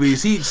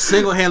movies. He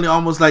single-handedly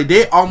almost, like,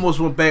 they almost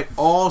went back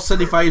all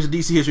 75 years of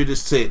DC history,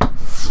 just said,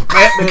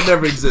 Batman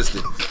never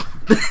existed.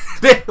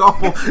 They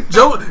almost,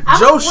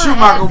 Joe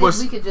Schumacher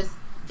was... We could just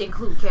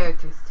include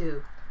characters,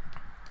 too.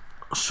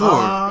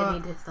 Sure. They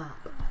need to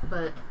stop.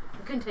 But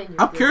continue.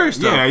 I'm curious,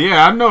 though.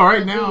 Yeah, I know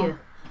right now.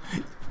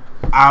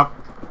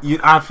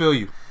 I feel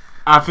you.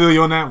 I feel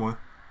you on that one.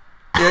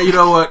 Yeah, you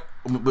know what?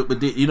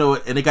 But you know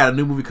what? And they got a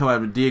new movie coming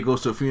out. Dia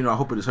goes to a funeral. I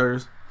hope it is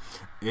hers.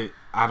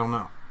 I don't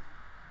know.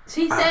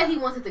 She said he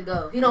wanted to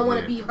go. He don't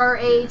want to be her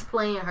age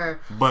playing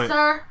her. But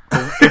sir,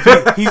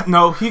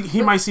 if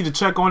he might see the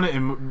check on it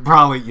and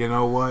probably, you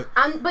know what?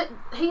 But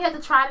he had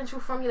the tried and true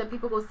formula.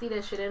 People go see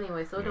that shit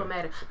anyway, so it don't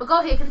matter. But go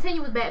ahead,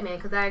 continue with Batman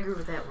because I agree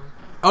with that one.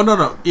 Oh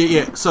no,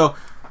 yeah. So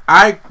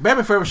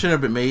Batman Forever shouldn't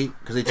have been made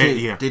because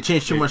they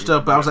changed too much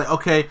stuff. But I was like,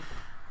 okay,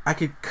 I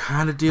could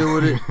kind of deal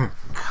with it,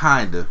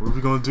 kind of. What are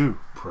we gonna do?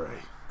 Pray.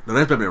 No,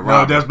 that's Batman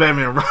Robin. No, that's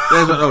Batman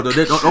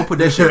Robin. Don't put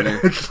that shit in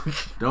there.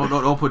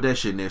 Don't put that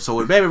shit in there. So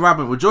with Batman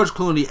Robin, with George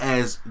Clooney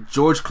as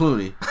George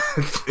Clooney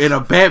in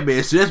a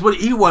Batman, so that's what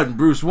he wasn't.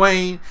 Bruce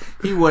Wayne,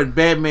 he wasn't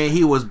Batman.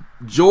 He was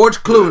George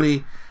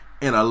Clooney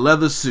in a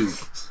leather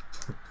suit.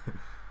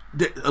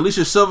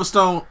 Alicia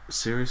Silverstone,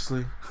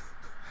 seriously,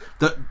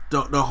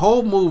 the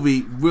whole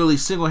movie really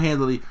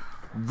single-handedly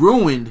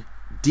ruined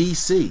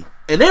DC,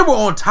 and they were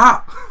on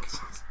top.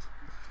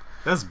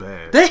 That's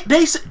bad.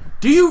 They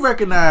do you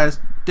recognize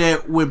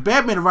that when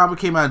Batman and Robin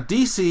came out,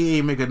 DC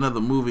ain't make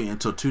another movie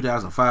until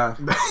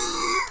 2005?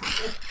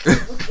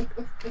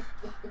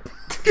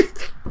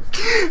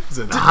 It's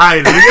in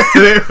hiding.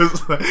 It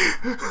was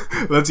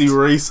like, let's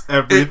erase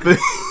everything.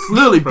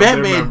 Literally,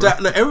 Batman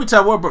died. Like, every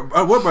time Warner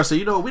Bros. Said,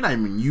 you know, we're not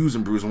even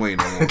using Bruce Wayne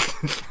no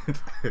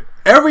more.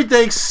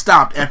 Everything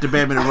stopped after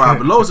Batman and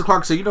Robin. Lois and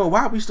Clark said, you know,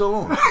 why are we still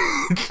on?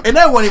 And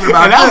that wasn't even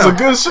about them. That was a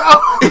good show.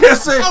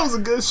 That was a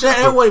good show.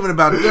 That wasn't even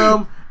about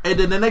them. And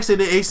then the next day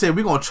they said,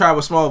 we're going to try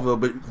with Smallville,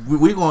 but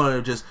we're going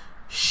to just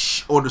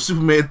on the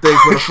Superman thing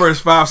for the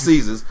first 5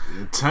 seasons.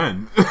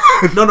 10.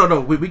 No.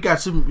 We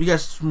got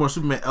more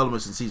Superman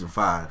elements in season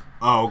 5.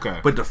 Oh, okay.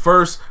 But the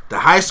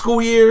high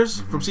school years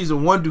from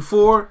season 1 to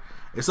 4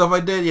 and stuff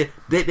like that, yeah,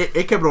 they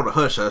kept it on the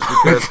hush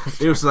because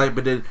it was like.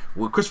 But then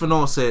when Christopher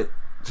Nolan said,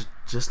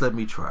 "Just let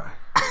me try,"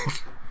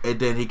 and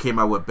then he came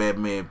out with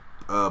Batman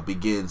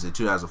Begins in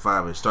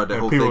 2005 and started that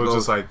whole people thing. People were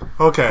just like,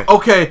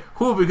 okay,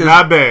 because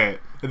not bad.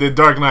 And then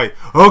Dark Knight,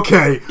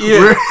 okay,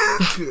 yeah,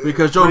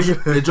 because Joe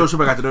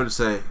Schumacher got the nerve to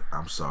say,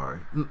 "I'm sorry."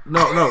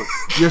 No,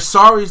 your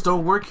sorries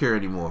don't work here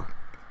anymore.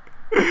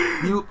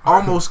 You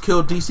almost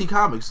killed DC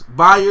Comics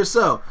by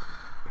yourself,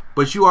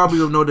 but you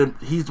already know that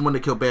he's the one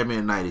that killed Batman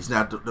in the 90s.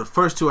 Now, the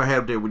first two I had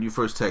up there when you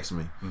first texted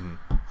me,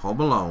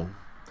 Home Alone.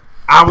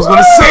 I was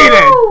gonna say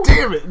that.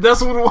 Damn it,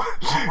 that's what it was.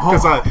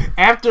 Because I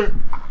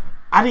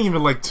didn't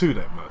even like 2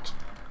 that much.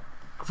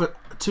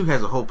 2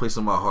 has a whole place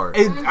in my heart,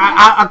 and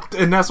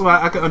and that's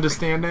why I can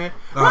understand that.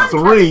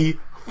 3,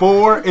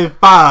 4, and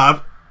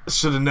 5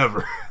 should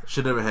never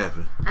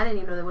happen. I didn't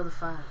even know there was a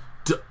 5.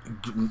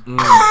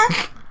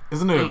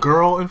 Isn't there a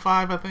girl in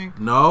 5? I think.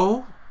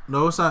 No,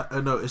 it's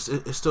not. No, it's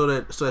still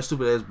that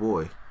stupid ass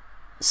boy.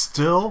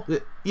 Still,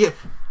 yeah.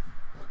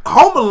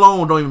 Home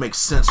Alone don't even make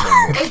sense no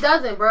more. It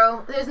doesn't,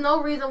 bro. There's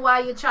no reason why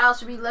your child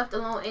should be left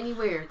alone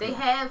anywhere. They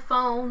have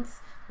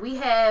phones. We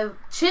have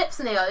chips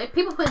now.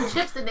 People putting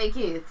chips in their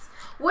kids.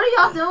 What are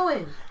y'all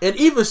doing? And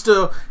even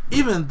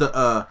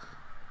the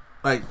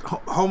like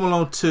Home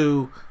Alone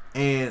 2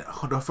 and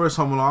the first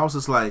Home Alone, I was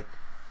just like,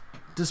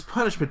 this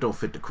punishment don't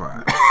fit the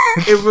crime.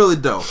 It really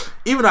don't.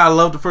 Even though I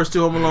love the first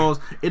 2 Home Alones,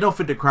 it don't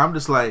fit the crime. I'm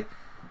just like,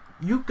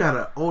 you got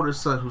an older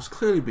son who's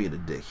clearly being a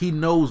dick. He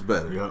knows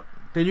better. Yep.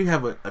 Then you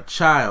have a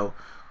child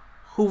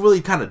who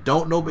really kind of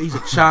don't know, but he's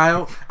a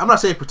child. I'm not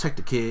saying protect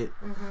the kid,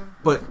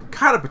 but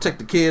kind of protect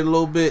the kid a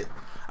little bit.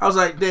 I was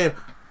like, damn,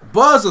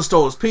 Buzz done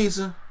stole his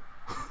pizza.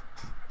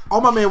 All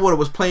my man wanted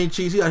was plain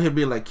cheese. He out here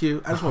being like,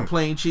 Q, I just want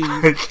plain cheese.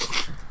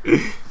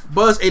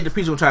 Buzz ate the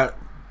pizza and tried,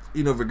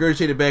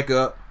 regurgitate it back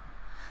up.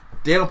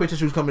 They don't pay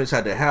attention who's coming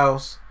inside their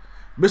house.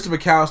 Mr.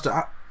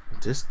 McAllister,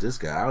 this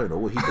guy, I don't know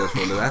what he does for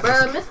a living. Bro,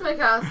 Mr.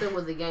 McAllister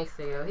was a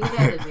gangster, yo. He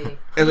had to be.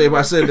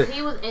 Everybody said that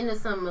he was into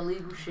some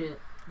illegal shit.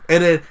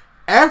 And then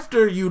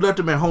after you left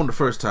him at home the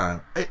first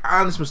time,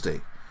 honest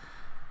mistake.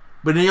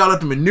 But then y'all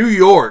left him in New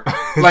York,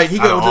 like he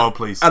got out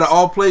of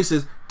all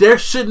places. There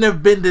shouldn't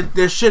have been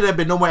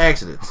no more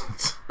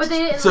accidents. But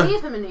they didn't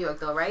leave him in New York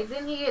though, right?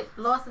 Didn't he get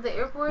lost at the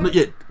airport?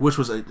 Yeah, which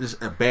was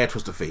a bad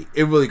twist of fate.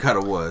 It really kind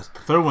of was. The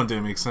third one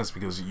didn't make sense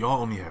because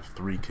y'all only have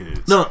 3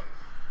 kids. No,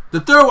 the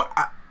third one,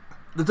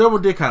 the third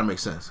one did kind of make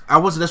sense.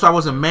 That's why I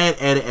wasn't mad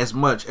at it as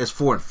much as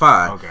 4 and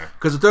 5. Okay.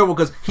 Because the third one,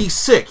 because he's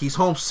sick, he's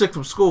homesick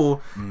from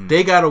school.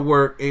 They got to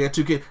work. They got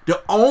 2 kids.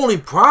 The only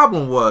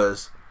problem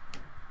was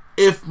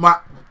if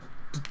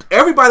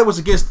everybody was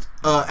against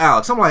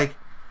Alex. I'm like,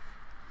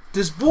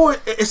 this boy,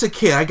 it's a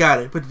kid. I got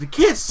it. But the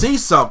kid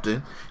sees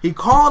something. He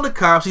calling the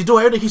cops. He's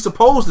doing everything he's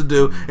supposed to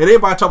do. And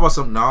everybody talking about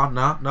something.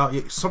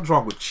 No, something's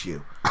wrong with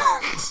you.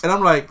 And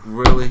I'm like,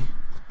 really?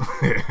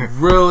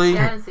 Really?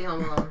 Yeah, I didn't see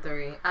Home Alone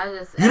 3.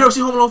 You never see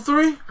Home Alone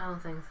 3? I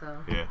don't think so.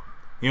 Yeah.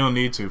 You don't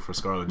need to for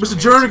Scarlett Mr.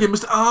 Johansson. Jernigan,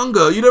 Mr.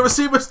 Unger. You never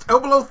see Mr.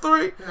 Home Alone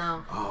 3?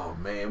 No. Oh,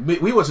 man.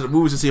 We went to the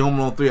movies to see Home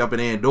Alone 3 up in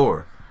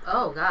Andorra.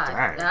 Oh, God.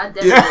 Dang. I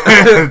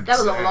definitely, that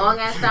was a long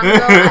ass time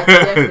ago. I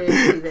definitely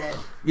didn't see that.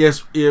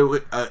 Yes, yeah,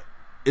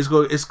 it's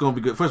going to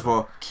be good. First of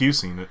all, Q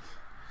seen it.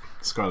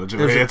 Scarlett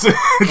Johansson.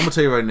 I'm going to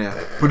tell you right now.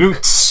 We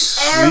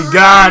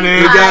got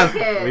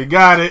it. We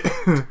got it.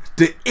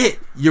 The it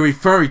you're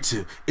referring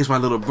to is my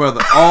little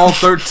brother. All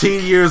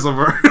 13 years of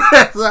her.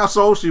 That's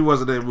how old she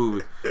was in that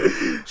movie.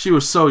 She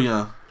was so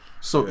young,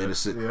 so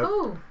innocent. Yep.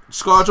 Ooh.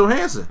 Scarlett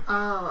Johansson.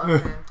 Oh,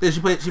 okay. Yeah,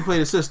 she played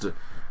his sister.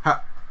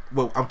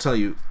 Well, I'm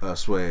telling you,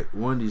 Swag.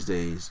 One of these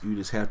days, you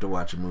just have to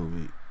watch a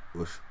movie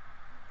with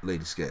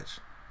Lady Sketch.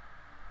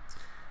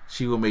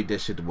 She will make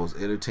that shit the most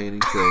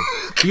entertaining thing.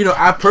 You know,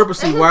 I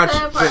purposely watch.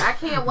 I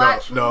can't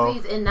watch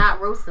movies and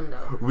not roast them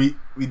though. We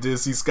did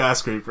see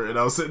Skyscraper, and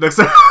I was sitting next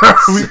to her.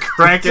 We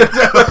cracking up,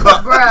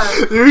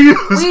 Bruh. We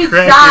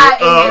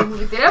died in that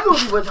movie. That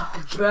movie was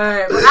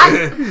bad.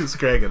 He was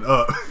cracking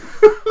up.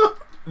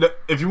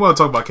 If you want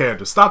to talk about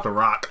characters, stop The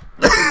Rock.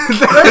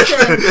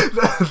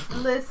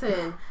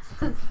 Listen,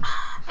 because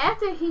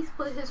after he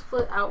put his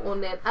foot out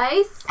on that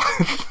ice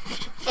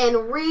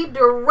and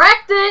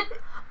redirected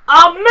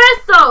a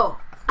missile,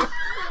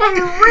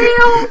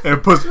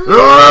 and push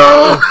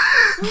missile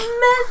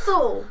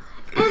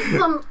and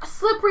some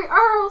slippery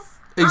earls.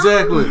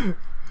 Exactly.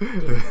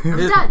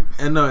 I'm done.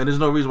 And there's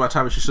no reason why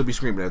Tommy should be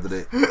screaming after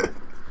that.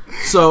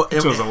 So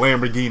it was a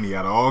Lamborghini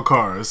out of all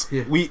cars.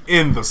 Yeah. We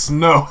in the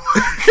snow.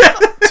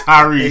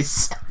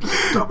 Tyrese,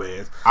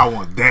 dumbass. I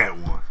want that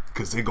one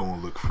because they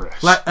gonna look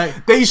fresh.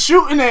 Like they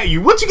shooting at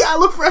you. What you gotta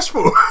look fresh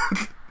for?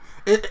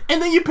 And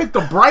then you pick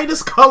the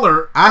brightest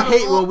color. I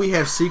hate when we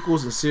have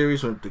sequels and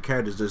series when the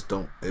characters just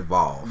don't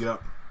evolve.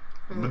 Yep.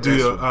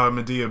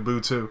 Medea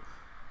Boo too.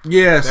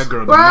 Yes. That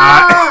girl did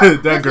not.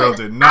 Listen, girl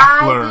did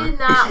not learn. I did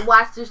not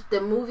watch the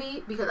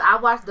movie because I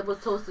watched Double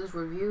Toaster's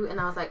review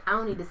and I was like, I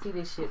don't need to see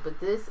this shit, but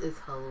this is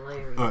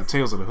hilarious.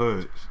 Tales of the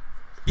Hood.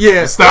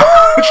 Yeah. Stop.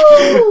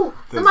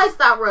 Somebody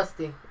stop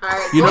Rusty. All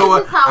right. You know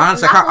what?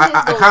 Honestly,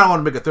 I kind of want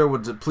to make a third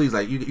one. Please,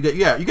 like you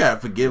gotta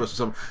forgive us or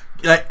something.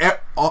 Like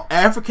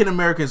African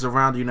Americans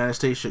around the United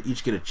States should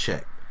each get a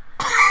check.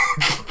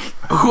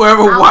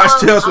 Whoever watched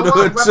Tales from the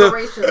Hood too.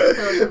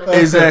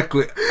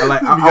 Exactly.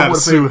 Like I gotta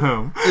sue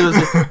him.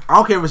 I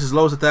don't care if it's as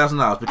low as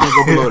 $1,000, but can't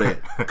go below that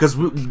because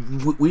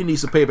we need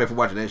some payback for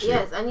watching that shit.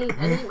 Yes, I need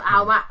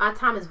my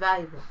time is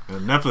valuable.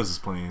 Netflix is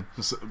playing.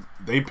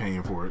 They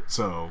paying for it,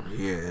 so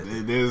yeah.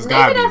 There's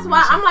maybe that's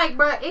why I'm like,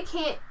 bro, it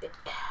can't.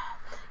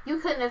 You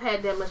couldn't have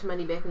had that much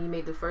money back when you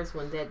made the first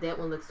one. That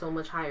one looks so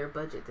much higher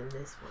budget than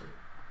this one.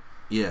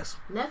 Yes.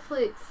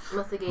 Netflix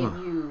must have gave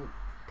you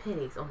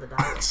pennies on the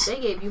dollar. They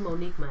gave you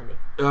Monique money.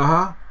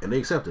 And they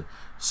accepted.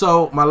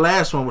 So my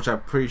last one, which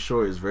I'm pretty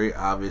sure is very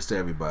obvious to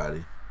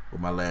everybody,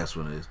 what my last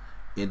one is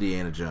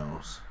Indiana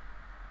Jones.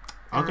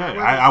 Okay,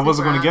 I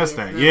wasn't going to guess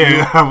that.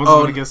 Yeah, I wasn't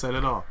going to guess that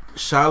at all.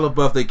 Shia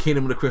LaBeouf, The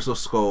Kingdom of the Crystal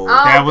Skull.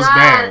 That was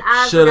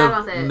bad. Should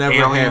have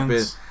never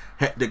happened.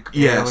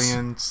 Yes.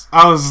 Aliens.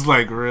 I was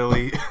like,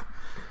 really?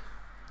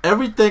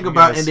 Everything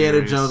about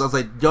Indiana Jones, I was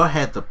like, y'all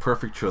had the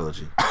perfect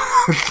trilogy.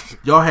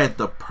 Y'all had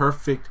the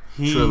perfect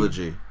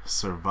trilogy.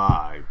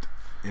 Survived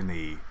in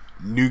a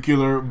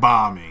nuclear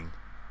bombing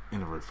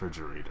in a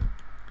refrigerator.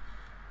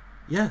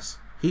 Yes.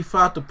 He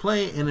fought the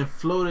plane and then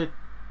floated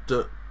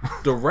the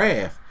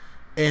raft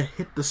and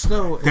hit the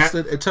snow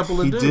at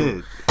Temple of Doom. He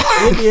did.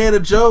 Indiana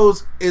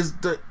Jones is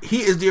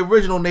the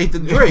original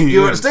Nathan Drake.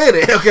 You understand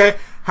it, okay?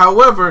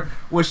 However,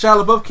 when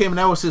Shia LaBeouf came and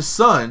that was his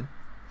son,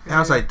 I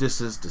was like, this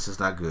is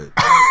not good.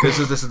 This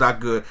is not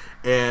good.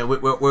 And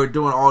we're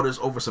doing all this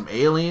over some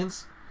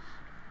aliens.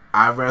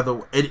 I'd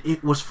rather.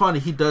 It was funny.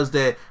 He does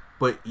that,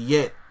 but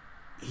yet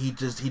he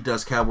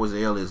does Cowboys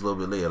and Aliens a little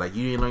bit later. Like,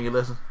 you didn't learn your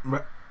lesson.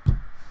 Right.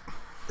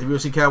 Have you ever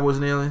seen Cowboys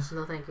and Aliens?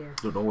 No, thank you.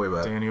 Don't worry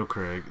about Daniel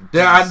Craig.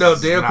 Yeah, I know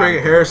Daniel Craig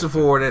and Harrison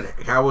Ford and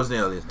Cowboys and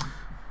Aliens.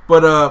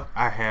 But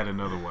I had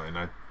another one and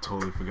I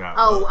totally forgot.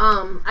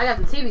 Oh, I got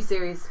some TV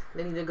series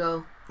that need to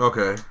go.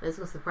 Okay. This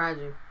will surprise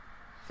you.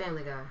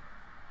 Family Guy.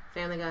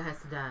 Family Guy has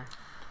to die.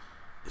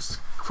 It's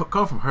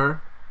come from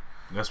her.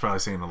 That's probably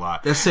saying a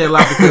lot. That's saying a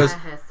lot because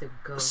has to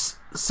go.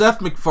 Seth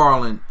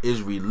MacFarlane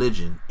is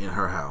religion in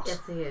her house.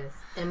 Yes, he is.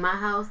 In my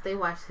house, they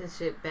watch his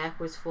shit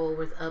backwards,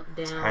 forwards, up,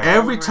 down.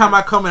 Every time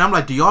I come in, I'm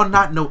like, do y'all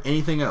not know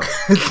anything else?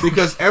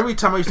 Because every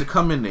time I used to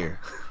come in there,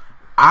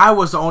 I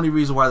was the only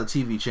reason why the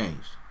TV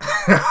changed.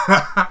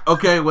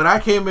 Okay, when I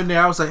came in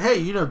there, I was like,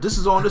 hey, this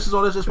is on, let's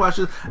just watch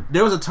this.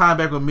 There was a time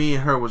back when me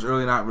and her was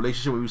early in our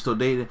relationship, we were still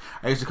dating.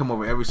 I used to come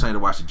over every Sunday to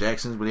watch the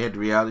Jacksons when they had the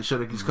reality show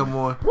that used to come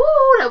on. Woo,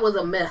 that was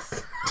a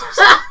mess.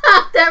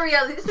 That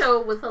reality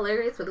show was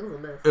hilarious, but it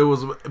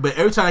was a mess. But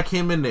every time I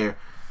came in there,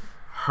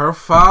 her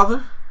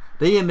father,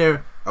 they in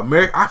there,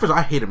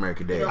 I hate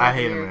American Dad. I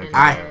hate American Dad.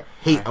 I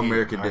hate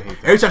American Dad.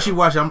 Every time she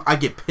watches it, I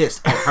get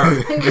pissed at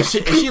her. and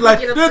she like,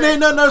 there ain't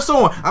nothing else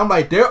on. I'm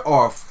like, there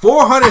are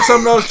 400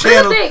 something else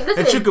channels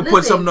that you could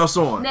put something else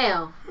on.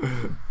 Now,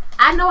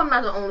 I know I'm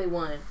not the only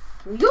one.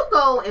 You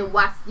go and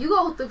watch, you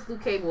go through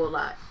cable a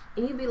lot,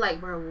 and you be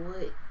like, bro,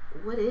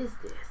 what is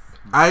this?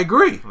 I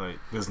agree. Like,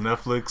 there's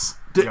Netflix.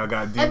 Y'all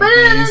got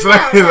DVDs.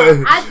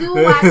 No.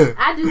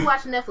 I do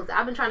watch Netflix.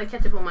 I've been trying to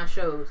catch up on my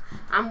shows.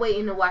 I'm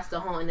waiting to watch The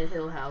Haunting of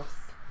Hill House.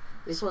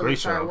 We're supposed to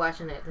start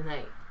watching that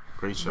tonight.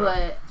 Great show.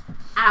 But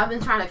I've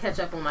been trying to catch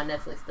up on my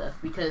Netflix stuff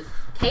because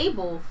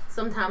cable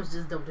sometimes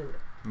just don't do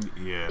it.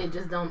 Yeah. It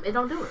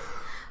don't do it.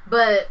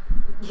 But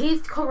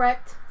he's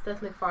correct.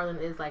 Seth MacFarlane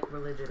is like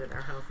religion in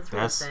our house. It's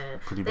really sad.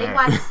 Pretty they bad.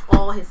 watched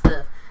all his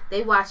stuff.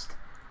 They watched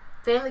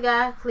Family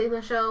Guy,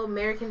 Cleveland Show,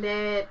 American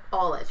Dad,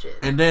 all that shit.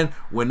 And then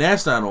when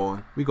that's not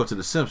on, we go to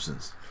The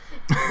Simpsons.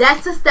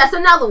 That's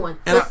another one.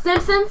 The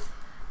Simpsons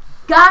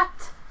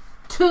got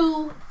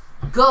to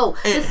go.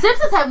 The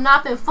Simpsons have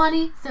not been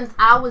funny since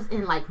I was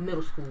in like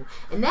middle school,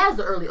 and that's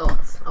the early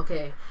aughts.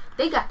 Okay,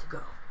 they got to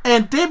go.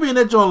 And they be in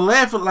that joint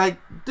laughing like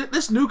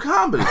this new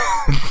comedy.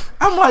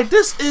 I'm like,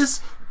 this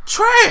is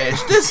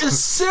trash. This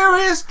is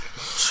serious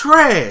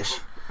trash.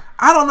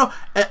 I don't know.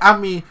 I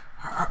mean,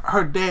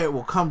 her dad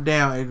will come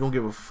down and don't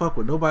give a fuck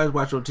what nobody's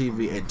watching on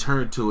TV and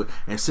turn to it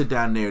and sit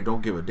down there and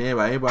don't give a damn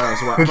about anybody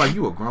else. I'm like,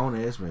 you a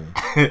grown ass man.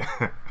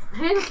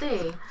 Here's the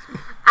thing.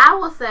 I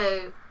will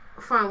say,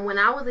 from when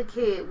I was a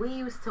kid, we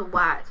used to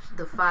watch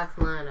the Fox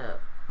lineup.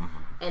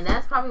 And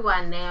that's probably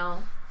why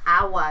now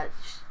I watch,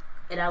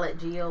 and I let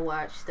Gio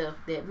watch stuff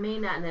that may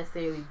not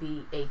necessarily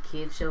be a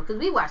kid show. Because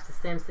we watch The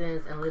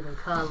Simpsons and Living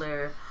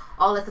Color,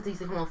 all that stuff that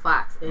used to come on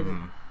Fox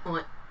in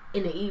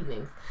the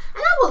evenings.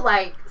 And I was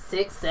like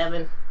 6,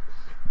 7.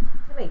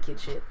 That ain't kid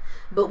shit.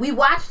 But we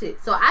watched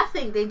it. So I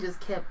think they just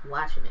kept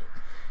watching it.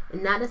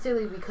 And not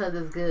necessarily because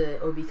it's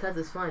good or because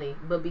it's funny,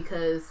 but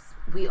because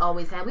we've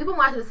been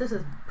watching The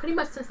Simpsons pretty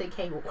much since they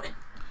came on.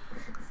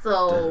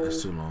 So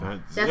that's too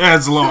long.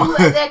 That's long.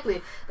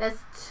 Exactly. That's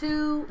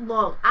too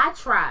long. I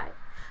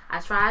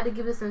tried to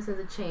give The Simpsons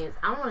a chance.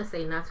 I want to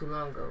say not too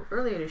long ago,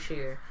 earlier this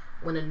year,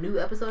 when a new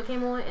episode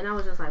came on, and I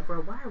was just like,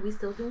 bro, why are we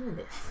still doing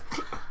this?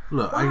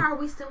 Look, why are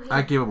we still here?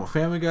 I gave up on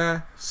Family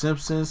Guy,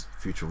 Simpsons,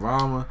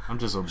 Futurama. I'm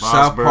just a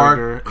South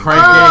Park,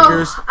 Crank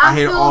Anchors. I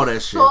hate all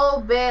that shit.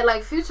 So bad.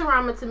 Like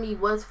Futurama to me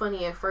was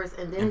funny at first,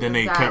 and then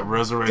they kept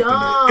resurrecting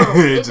dumb.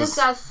 it. It just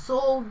got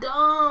so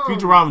dumb.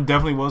 Futurama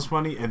definitely was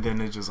funny, and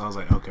then I was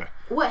like, okay,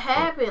 what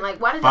happened?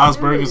 Like, why did Bob's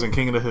y'all do Burgers this? and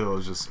King of the Hill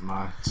is just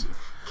my.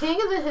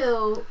 King of the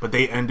Hill. But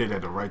they ended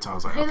at the right time. I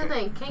was like, here's okay. the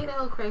thing. King of the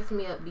Hill cracks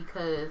me up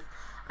because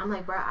I'm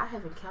like, bro, I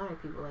have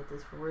encountered people like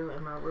this for real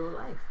in my real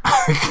life.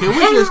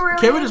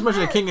 Can we just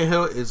mention that King of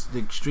Hill is the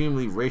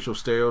extremely racial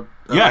stereotype?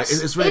 Yes.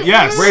 It's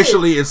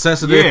racially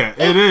insensitive. Yeah,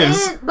 it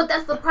is. But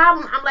that's the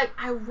problem. I'm like,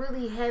 I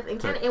really have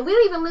encountered, and we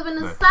don't even live in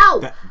the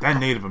South.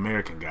 That Native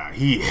American guy,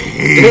 he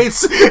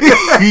hates.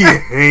 He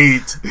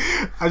hates.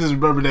 I just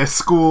remember that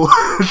school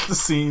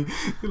scene.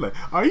 You're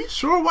like, are you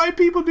sure white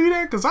people do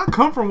that? Because I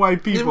come from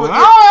white people.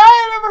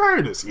 I ain't never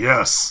heard this.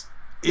 Yes.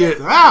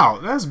 Wow,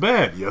 that's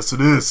bad. Yes, it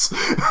is.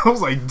 I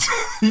was like,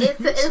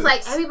 it's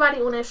like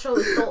everybody on that show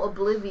is so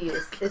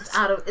oblivious. It's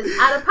out of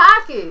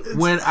pocket.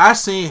 When I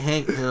seen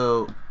Hank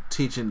Hill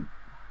teaching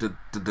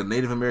the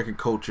Native American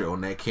culture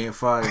on that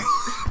campfire,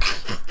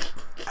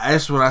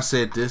 that's when I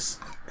said this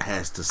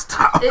has to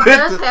stop. It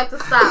does have to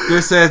stop.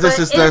 Because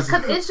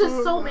it's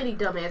just so many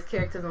dumbass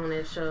characters on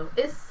that show.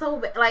 It's so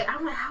bad. Like,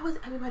 I'm like, how is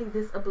everybody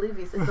this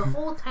oblivious? It's the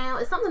whole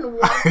town. It's something to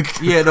watch.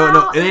 Yeah,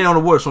 no, it ain't on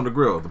the wood. It's on the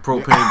grill, the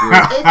propane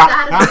grill. It's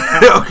gotta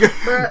be. Okay.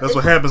 Bro, that's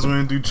what happens when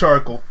you do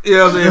charcoal. Yeah, you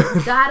know what I'm saying?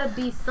 It's gotta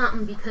be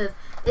something because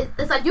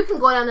it's like you can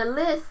go down the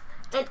list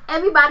and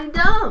everybody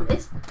dumb.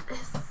 It's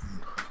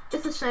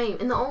a shame.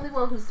 And the only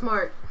one who's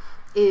smart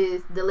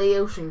is the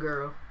Laotian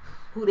girl,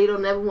 who they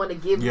don't ever want to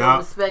give no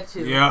respect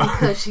to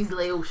because she's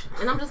Laotian.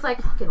 And I'm just like,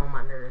 get on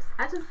my nerves.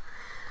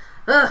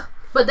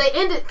 But they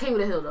ended King of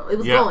the Hill though. It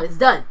was gone. It's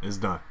done. It's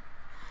done.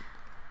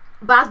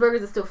 Bob's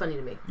Burgers is still funny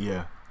to me.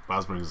 Yeah,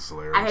 Bob's Burgers is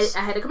hilarious.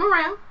 I had to come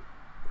around,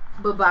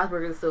 but Bob's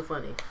Burgers is still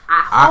funny.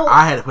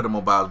 I had to put them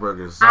on Bob's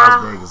Burgers.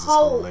 Bob's Burgers is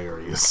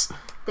hilarious.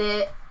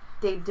 That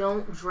they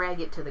don't drag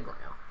it to the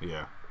ground.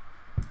 Yeah.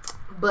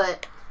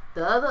 But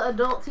the other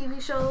adult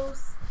TV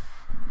shows,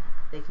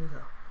 they can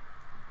go.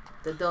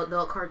 The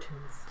adult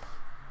cartoons.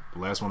 The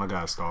last one I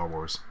got is Star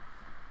Wars.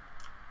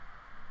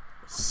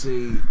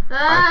 See,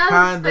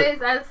 I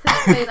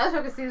was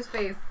trying to see his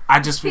face.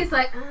 I just he's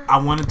like, I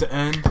want it to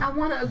end. I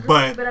want to agree,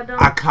 but I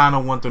don't. I kind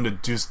of want them to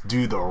just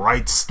do the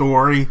right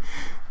story.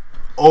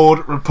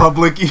 Old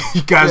Republic,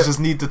 you guys just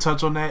need to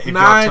touch on that. If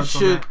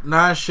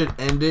 9 should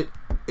end it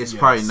It's Yes.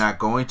 probably not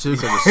going to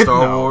because it's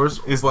Star No, Wars.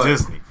 It's but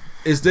Disney.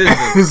 It's Disney.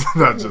 It's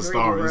not just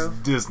Agree, Star Wars. bro. It's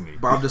Disney.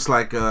 But I'm just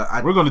like,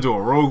 We're gonna do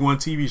a Rogue One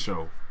TV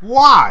show.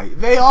 Why?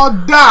 They all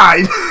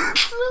died.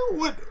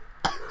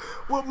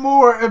 What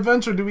more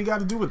adventure do we got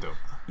to do with them?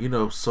 you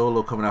know,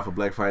 Solo coming out for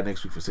Black Friday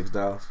next week for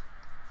 $6.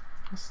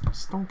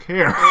 Just don't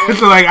care.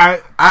 It's like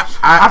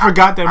I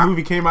forgot that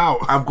movie came out.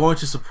 I'm going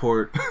to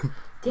support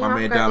Damn, my I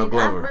man forgot Donald they-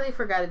 Glover. I really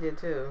forgot it did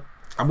too.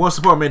 I'm going to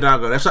support my man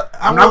Donald Glover.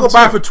 I'm I not going will to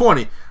buy it too. for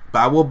 $20, but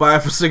I will buy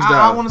it for $6.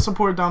 I want to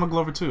support Donald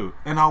Glover too,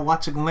 and I'll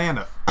watch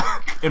Atlanta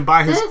and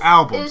buy his This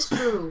albums, is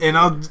true. and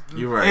I'll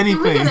You're right.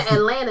 Dude, we anything. get an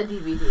Atlanta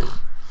DVD.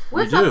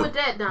 What's We up do. with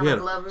that, Donald Yeah,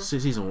 Glover?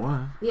 season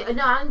 1. Yeah,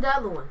 no, I need the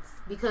other ones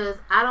because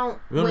I don't.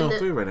 We only when on the-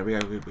 3 right now. We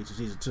got to wait to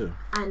season 2.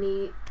 I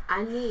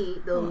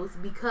need those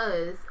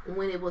because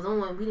when it was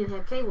on, we didn't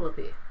have cable up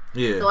here,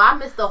 Yeah. so I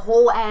missed the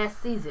whole ass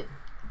season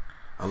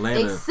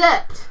Atlanta.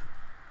 except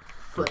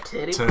for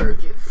Teddy Teddy.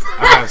 Perkins. I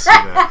gotta see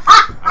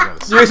that. I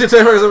gotta see You ain't seen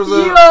Ted Perkins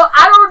episode? Yo,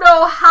 I don't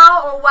know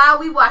how or why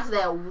we watched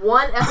that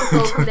one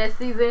episode from that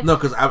season. No,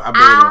 because I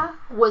I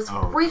was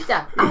Oh. freaked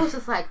out. I was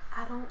just like,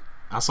 I don't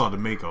I saw the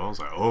makeup. I was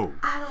like, oh.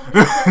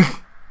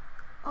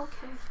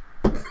 Okay.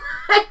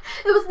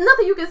 It was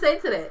nothing you can say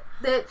to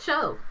that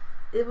show.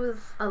 It was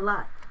a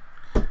lot.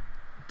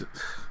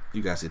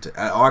 You guys see.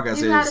 All I gotta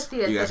say gotta is see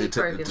that you guys see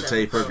Teddy the Perkins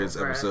Teddy episode, Perkins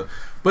bruh. episode.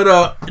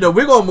 But you know,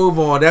 we're gonna move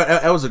on.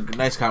 That was a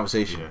nice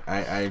conversation. Yeah.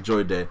 I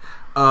enjoyed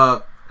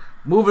that.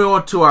 Moving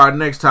on to our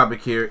next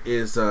topic here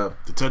is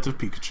Detective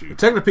Pikachu.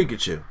 Detective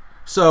Pikachu.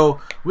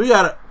 So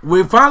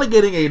we're finally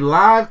getting a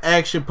live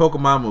action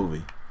Pokemon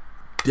movie.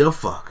 The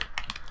fuck.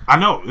 I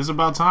know it's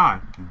about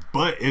time,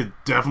 but it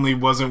definitely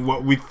wasn't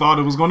what we thought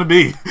it was going to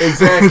be.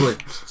 Exactly.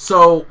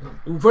 So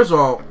first of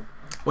all,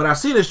 when I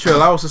see this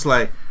trailer, I was just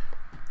like,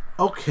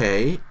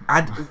 okay,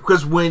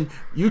 because when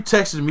you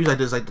texted me like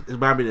this, like it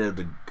reminded me of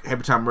the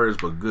Happy Time Murders,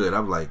 but good.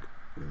 I'm like,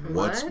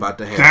 what's What? about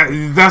to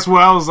happen? That's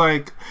what I was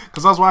like,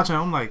 because I was watching.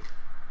 I'm like,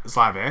 it's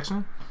live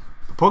action.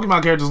 The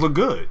Pokemon characters look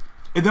good,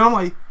 and then I'm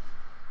like,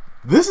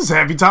 this is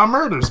Happy Time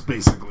Murders,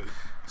 basically.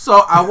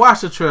 So I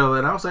watched the trailer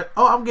and I was like,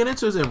 oh, I'm getting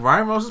into it. And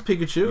Ryan Reynolds is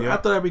Pikachu. Yeah. I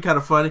thought that'd be kind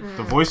of funny.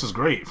 The voice is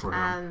great for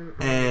him.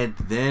 And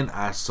then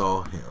I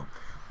saw him.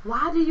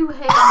 Why do you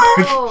hate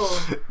Marvel?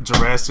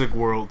 Jurassic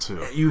World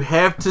 2. You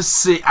have to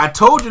see. I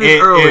told you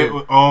this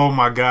earlier. Oh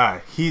my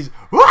god, he's He's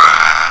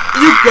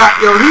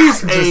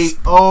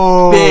a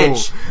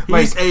bitch.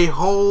 Like, He's a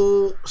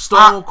whole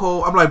stone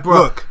cold. I'm like,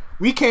 bro. look,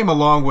 we came a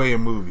long way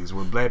in movies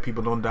when black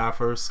people don't die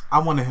first. I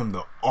wanted him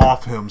to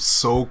off him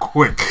so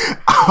quick.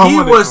 He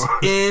was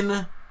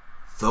in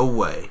the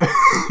way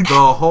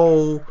the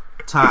whole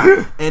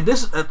time. And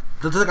this,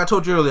 just like I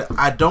told you earlier,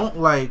 I don't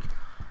like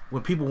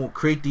when people will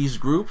create these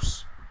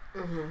groups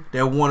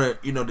that want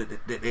to, you know,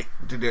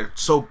 they're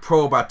so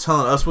pro about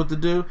telling us what to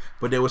do,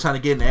 but they were trying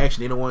to get into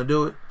action. They don't want to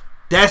do it.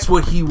 That's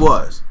what he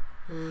was.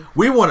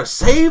 We want to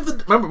save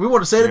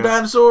the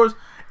dinosaurs,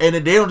 and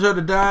if they don't tell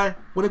to die,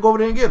 when they go over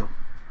there and get them.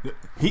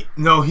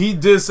 He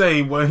did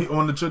say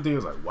on the trip. He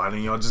was like, "Why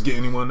didn't y'all just get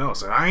anyone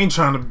else?" I ain't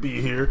trying to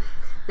be here.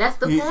 That's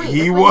the point.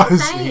 He That's what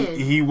was he's saying.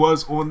 he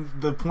was on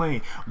the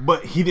plane,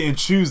 but he didn't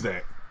choose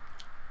that.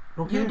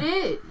 You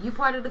did. You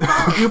part of the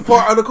cause. You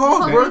part of the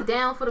cause, You bro. supposed to be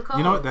down for the cause.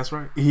 You know what? That's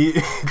right. He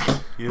is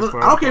Look,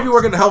 part I don't of care if the you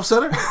work in the health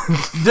center.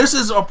 This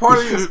is a part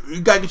of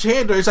you gotta get your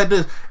hand dirty. It's like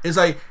this. It's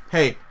like,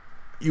 hey,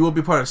 you will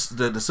be part of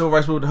the civil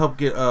rights movement to help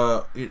get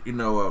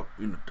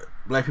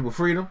black people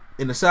freedom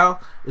in the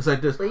South. It's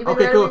like this. Well, you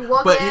Okay, better cool. be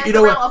walking But ass you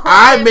know what? around across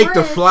I that make the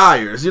bridge.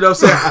 flyers. You know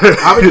what I'm saying?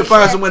 I make the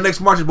flyers and when next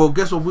March. But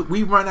guess what?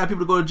 We right now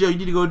people to go to jail. You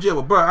need to go to jail.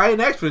 But bro, I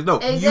ain't asked for this. No,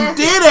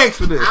 Exactly. you did ask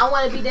for this. I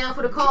want to be down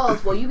for the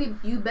cause. Well,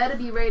 you better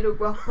be ready to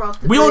walk across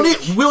the We don't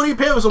bridge. need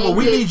payments anymore. And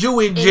We get- need you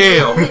in and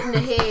jail. get hit in the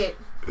head.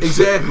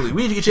 Exactly.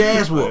 We need to get your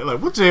ass whooped.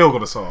 Like, what jail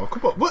gonna solve?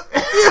 Come on, what?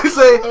 You know what I'm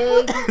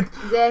saying?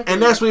 Exactly.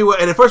 And that's what he was.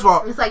 And then first of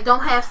all, It's like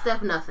don't half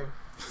step nothing.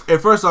 and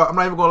first off, I'm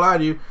not even gonna lie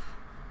to you.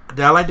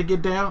 Did I like to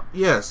get down?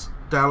 Yes.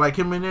 Did I like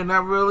him in there?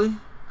 Not really.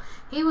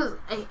 He was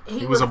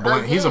He's a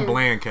again,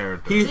 bland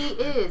character. He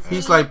is.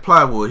 He's like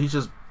plywood. He's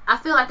just I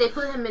feel like they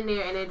put him in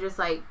there and they just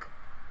like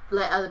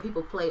let other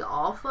people play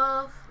off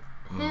of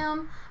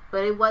him,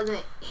 but it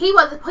wasn't. He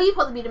was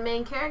supposed to be the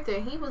main character,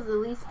 and he was the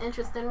least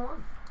interesting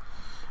one.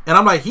 and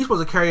I'm like, he's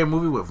supposed to carry a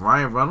movie with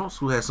Ryan Reynolds,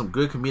 who has some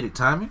good comedic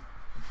timing,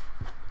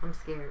 I'm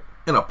scared.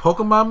 in a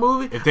Pokemon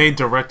movie. If they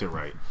direct it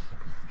right.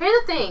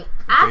 Here's the thing: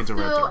 I They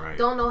direct still it right.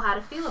 don't know how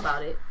to feel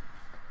about it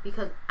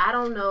because I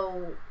don't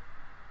know.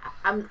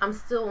 I'm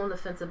still on the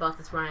fence about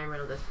this Ryan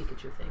Reynolds as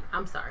Pikachu thing.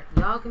 I'm sorry,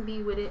 y'all can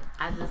be with it.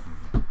 I just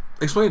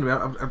Explain to me.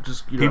 I'm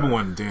just People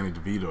wanted Danny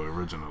DeVito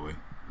originally.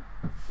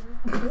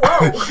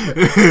 whoa.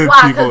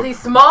 Why? Because he's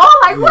small?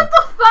 Like what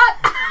the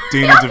fuck?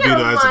 Danny Y'all get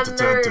DeVito on as my a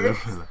detective.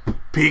 nerves.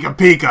 Pika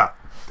Pika.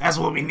 That's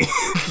what we need.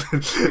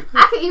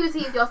 I could even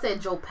see if y'all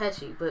said Joe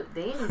Pesci, but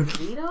Danny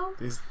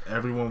DeVito.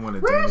 Everyone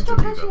wanted Where Danny is Joe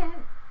Pesci DeVito. at?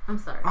 I'm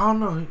sorry. I don't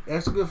know.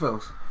 Ask the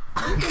Goodfellas.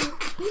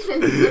 He's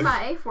been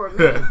MIA for a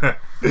minute.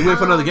 We wait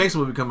for another gangster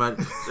movie to come out.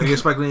 I guess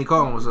Spike Lee ain't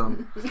calling or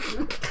something. You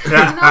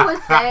know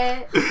what's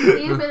sad?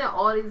 He's been in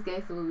all these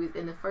gangster movies,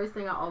 and the first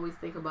thing I always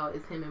think about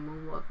is him and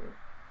Moonwalker.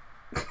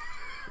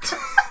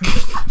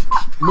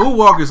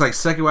 Moonwalker is like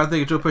second when I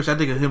think of Joe Pesci. I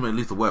think of him and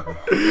Lethal Weapon. Nah,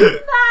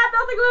 I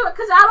don't think of it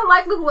because I don't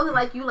like Lethal Weapon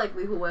like you like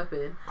Lethal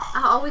Weapon.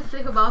 I always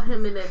think about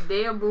him in that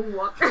damn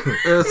Moonwalker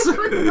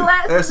with the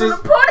glasses and the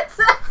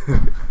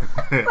ponytail.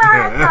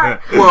 sorry.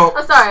 Well,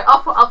 I'm sorry.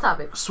 Off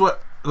topic.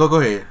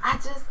 Go ahead.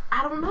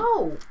 I don't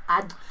know.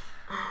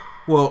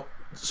 Well,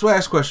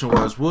 Swag's question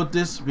was, will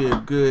this be a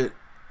good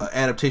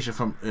adaptation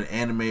from an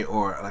anime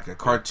or like a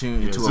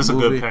cartoon into a movie? Is this a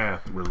good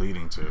path we're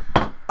leading to?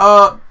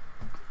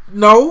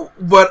 No,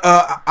 but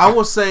I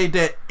will say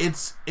that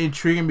it's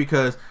intriguing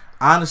because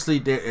honestly,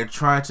 they're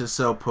trying to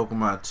sell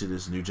Pokemon to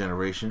this new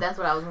generation. That's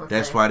what I was going to say.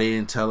 That's why they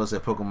didn't tell us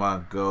that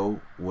Pokemon Go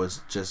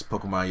was just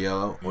Pokemon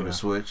Yellow on the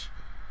Switch.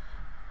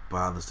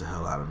 Bothers the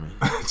hell out of me.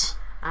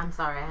 I'm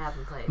sorry, I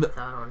haven't played, so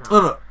I don't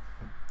know. No.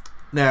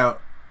 Now,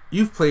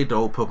 you've played the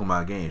old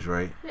Pokemon games,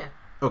 right? Yeah.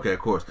 Okay, of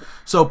course.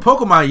 So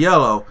Pokemon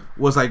Yellow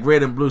was like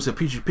Red and Blue, so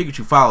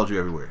Pikachu followed you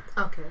everywhere.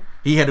 Okay.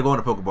 He had to go in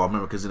the Pokeball,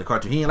 remember, because in the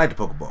cartoon, he didn't like the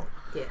Pokeball.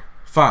 Yeah.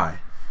 Fine.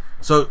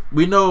 So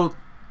we know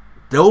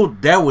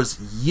that was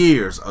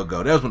years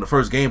ago. That was when the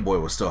first Game Boy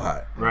was still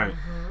hot. Right.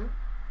 Mm-hmm.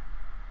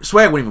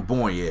 Swag wasn't even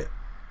born yet.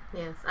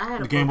 Yes, I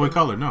had the Game Boy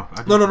Color. No.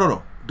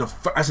 No.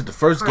 I said the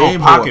first Game Game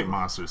Boy. Pocket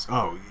Monsters.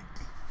 Oh.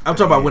 I'm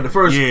talking about when the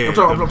first. Yeah, I'm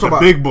talking the about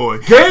big boy.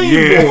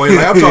 Game Boy.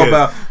 Like, I'm talking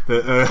about.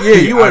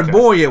 You weren't okay.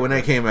 born yet when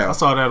that came out. I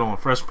saw that on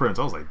Fresh Prince.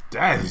 I was like,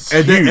 that is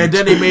and huge.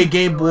 then they made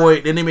Game Boy.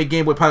 Then they made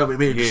Game Boy Pocket.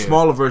 They made a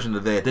smaller version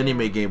of that. Then they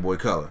made Game Boy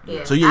Color.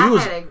 Yeah. So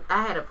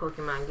I had a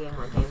Pokemon game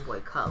on Game Boy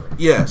Color.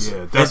 Yes.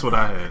 Yeah, that's what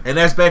I had. And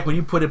that's back when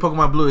you put in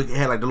Pokemon Blue. It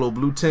had like the little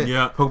blue tint.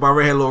 Yeah. Pokemon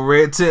Red had a little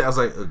red tint. I was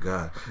like, oh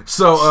god.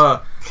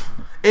 So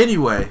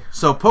anyway,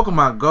 so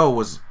Pokemon Go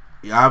was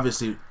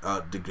obviously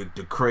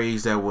the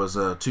craze that was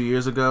 2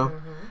 years ago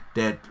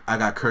that I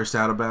got cursed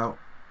out about,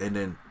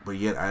 but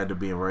yet I ended up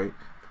being right.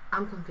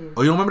 I'm confused.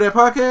 Oh, you don't remember that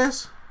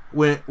podcast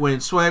when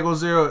Swag on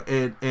Zero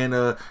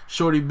and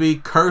Shorty B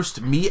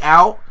cursed me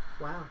out?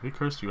 Wow. He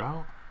cursed you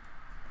out?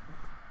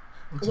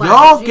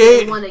 Y'all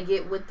want to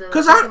get with the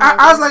because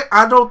I was like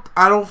I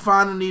don't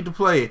find the need to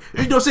play it.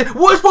 You know, say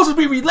well, it's supposed to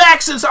be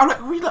relaxing. So I'm like,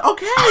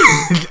 okay.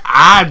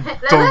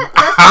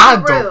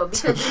 That's real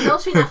because you know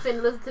she's not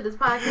finna listen to this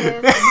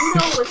podcast. You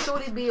know what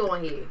Shorty be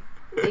on here.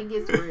 It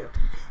gets real.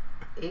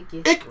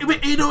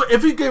 You know,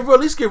 if you get real,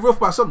 at least get real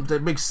about something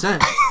that makes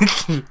sense.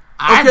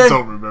 I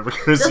don't remember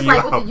cursing you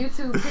out. Just like with the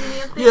YouTube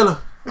premium thing. Yeah.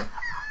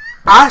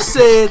 I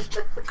said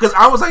because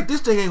I was like,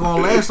 this thing ain't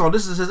gonna last long.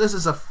 This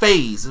is a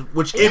phase,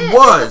 which it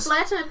was. It's a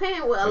flash in the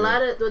pan with a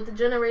lot of with the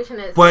generation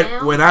that's But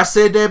now. when I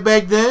said that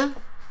back then,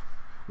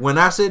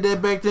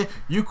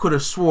 you could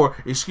have swore.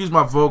 Excuse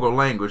my vulgar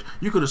language.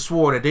 You could have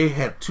swore that they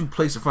had two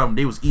plates in front of them.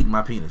 They was eating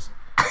my penis.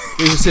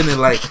 They was sitting there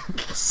like,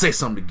 say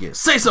something again.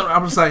 Say something. I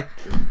was like,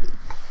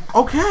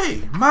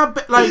 okay,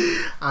 like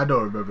I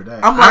don't remember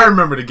that. I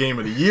remember the Game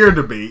of the Year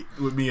debate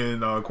with me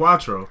and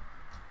Quattro.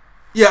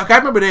 Yeah, I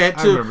remember that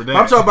too.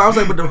 I'm talking about. I was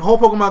like, but the whole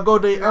Pokemon Go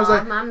day. I was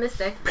like, I missed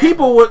that.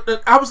 People would.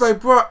 I was like,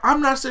 bro,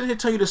 I'm not sitting here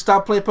telling you to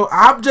stop playing Pokemon.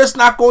 I'm just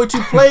not going to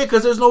play it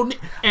because there's no need.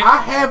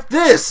 I have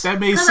this. That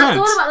made sense. I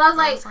was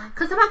like,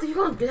 because sometimes you're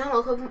going to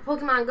download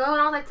Pokemon Go,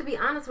 and I was like, to be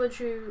honest with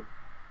you,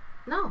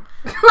 no.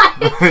 Like,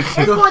 it's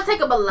going to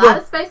take up a lot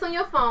of space on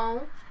your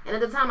phone. And at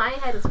the time, I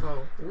ain't had this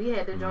phone. We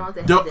had the drones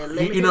that had that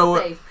limited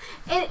space.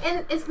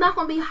 And it's not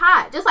going to be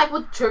hot. Just like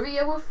with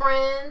Trivia with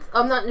Friends.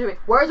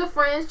 Words with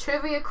Friends,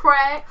 Trivia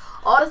Crack.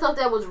 All the stuff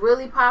that was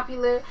really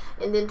popular.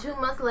 And then 2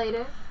 months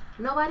later,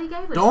 nobody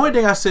gave it. The only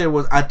thing I said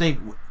was, I think,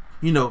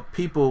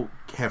 people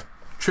have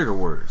trigger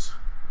words.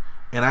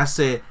 And I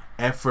said,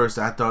 at first,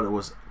 I thought it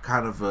was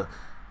kind of a,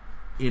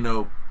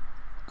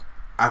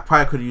 I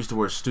probably could have used the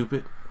word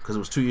stupid. Because it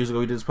was 2 years ago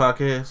we did this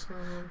podcast,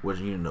 which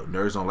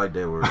nerds don't like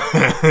that word.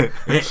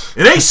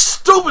 it ain't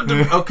stupid to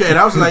me. Okay, and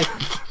I was like,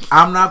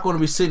 I'm not going to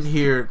be sitting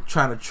here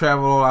trying to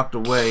travel all out the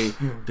way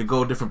to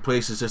go different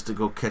places just to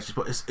go catch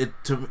it.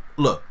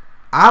 Look,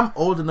 I'm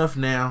old enough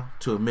now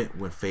to admit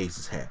when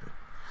phases happen.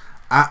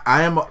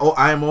 I am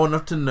old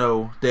enough to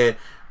know that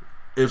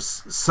if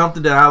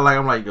something that I like,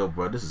 I'm like, yo,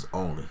 bro, this is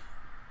only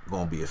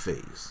going to be a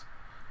phase.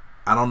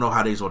 I don't know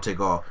how they's going to take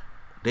off.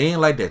 They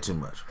ain't like that too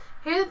much.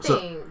 Here's the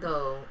thing,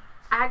 though.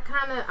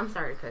 I'm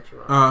sorry to cut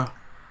you off.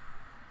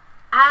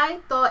 I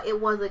thought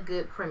it was a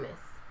good premise.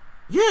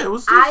 Yeah, it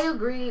was. I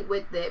agreed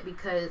with that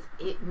because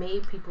it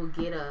made people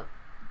get up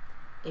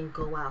and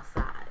go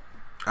outside.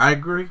 I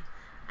agree.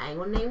 I ain't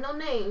gonna name no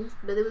names,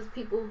 but it was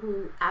people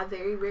who I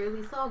very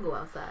rarely saw go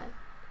outside,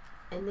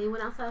 and they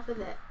went outside for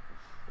that.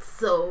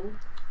 So,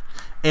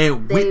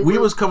 and we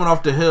was coming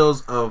off the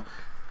hills of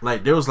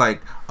there was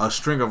a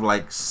string of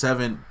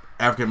 7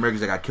 African Americans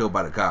that got killed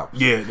by the cops.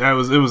 Yeah, it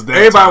was that.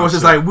 Everybody was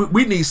just like,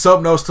 we need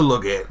something else to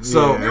look at.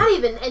 So not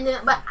even,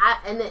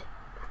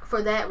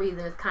 for that reason,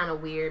 it's kind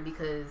of weird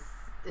because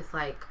it's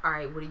like, all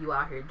right, what are you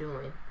out here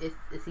doing?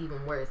 It's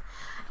even worse.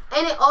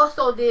 And it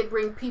also did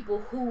bring people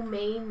who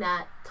may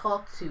not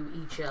talk to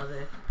each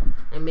other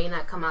and may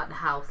not come out the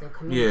house and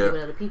communicate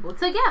with other people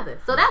together.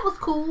 So that was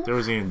cool. There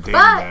was even dating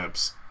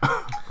apps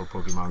for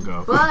Pokemon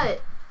Go.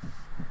 But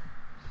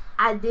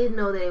I did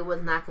know that it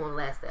was not going to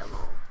last that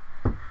long.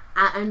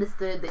 I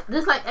understood that,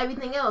 just like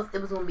everything else,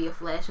 it was going to be a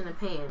flash in the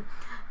pan.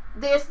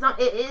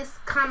 It is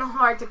kind of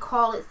hard to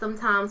call it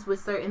sometimes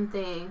with certain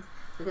things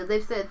because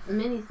they've said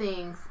many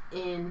things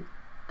in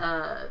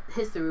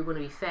history were going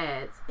to be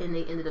fads, and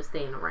they ended up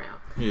staying around.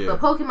 Yeah. But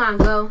Pokemon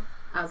Go,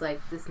 I was like,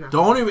 this is not.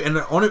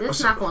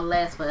 This not going to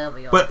last forever,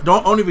 y'all. But the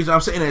only reason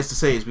I'm saying that is to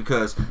say is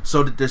because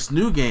this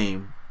new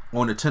game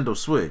on Nintendo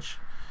Switch,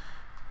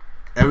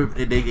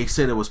 they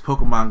said it was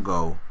Pokemon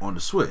Go on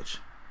the Switch.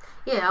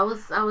 Yeah, I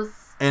was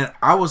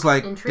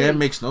like, intrigued. That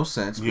makes no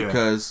sense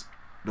because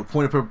the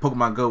point of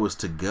Pokemon Go is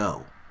to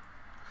go.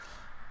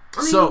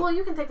 I mean, well,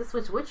 you can take the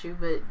Switch with you,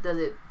 but does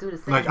it do the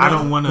same? Like, I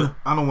don't want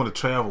to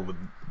travel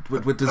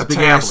with this big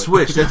ass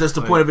Switch. That's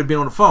the point of it being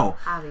on the phone.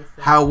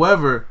 Obviously.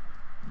 However,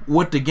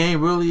 what the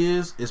game really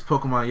is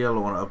Pokemon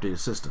Yellow on an updated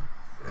system.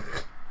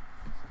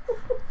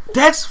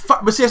 That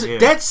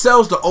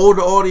sells the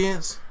older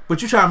audience,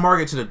 but you try to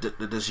market to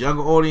this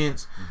younger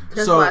audience.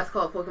 That's why it's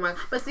called Pokemon.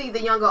 But see,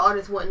 the younger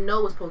audience wouldn't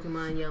know it's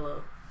Pokemon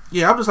Yellow.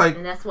 Yeah, I'm just like,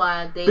 and that's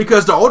why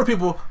because the older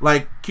people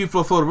like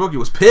Q-Flow the Rookie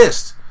was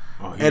pissed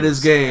at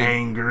this game,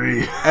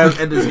 angry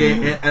at this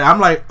game, and I'm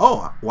like,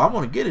 oh, well, I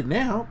want to get it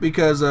now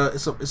because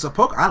it's a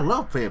Pokemon. I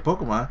love playing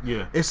Pokemon.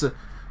 Yeah,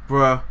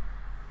 bruh.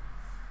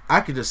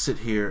 I could just sit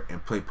here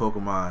and play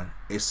Pokemon.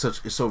 It's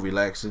so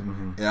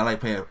relaxing, and I like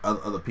playing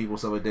other people and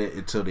stuff like that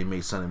until they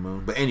made Sun and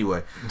Moon. But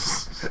anyway,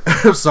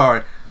 I'm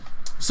sorry.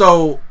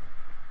 So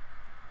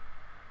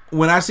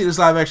when I see this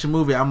live action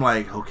movie, I'm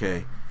like,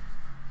 okay.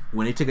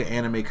 When they take an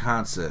anime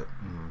concept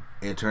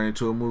and turn it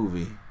into a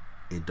movie,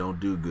 it don't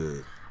do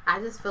good.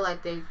 I just feel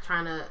like they're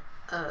trying to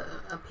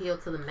appeal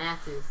to the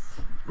masses.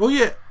 Oh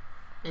yeah,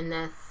 and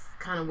that's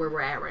kind of where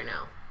we're at right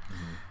now.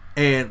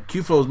 And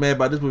Q-Flow's mad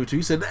about this movie too.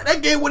 He said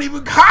that game wasn't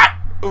even hot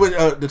with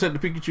the Detective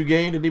Pikachu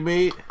game that they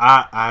made.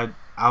 I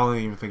don't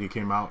even think it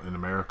came out in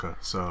America,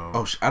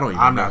 so I don't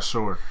even. I'm not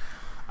sure.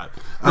 I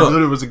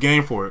literally was a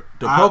game for it.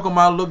 The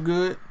Pokemon look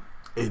good.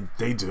 They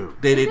do.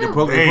 The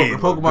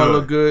Pokemon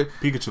look good.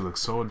 Pikachu looks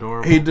so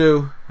adorable. He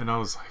do. And I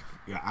was like,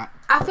 yeah.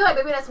 I feel like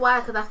maybe that's why,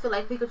 because I feel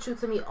like Pikachu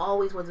to me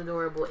always was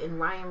adorable, and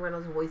Ryan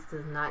Reynolds' voice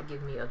does not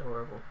give me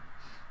adorable.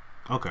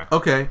 Okay.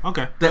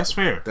 That's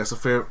fair. That's a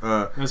fair.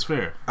 That's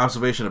fair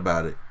observation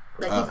about it.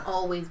 Like he's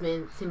always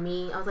been to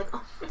me. I was like,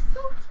 oh, you're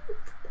so cute.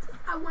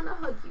 I want to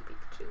hug you,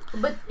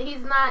 Pikachu. But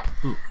he's not.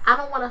 I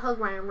don't want to hug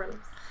Ryan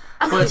Reynolds.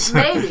 I mean,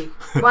 maybe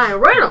Ryan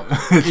Reynolds.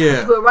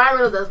 Yeah. But Ryan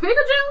Reynolds does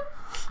Pikachu.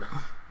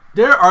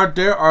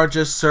 There are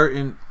just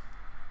certain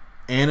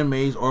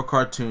animes or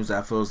cartoons that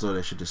I feel as though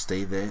they should just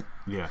stay there.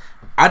 Yeah.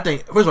 I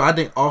think first of all, I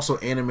think also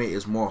anime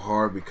is more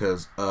hard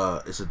because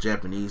it's a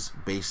Japanese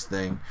based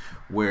thing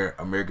where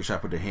Americans try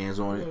to put their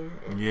hands on it.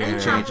 Yeah.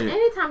 And change it.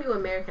 Anytime you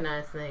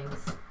Americanize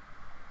things,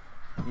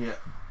 yeah,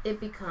 it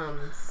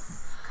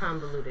becomes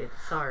convoluted.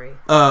 Sorry.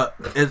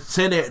 And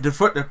saying that the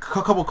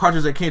couple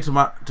cartoons that came to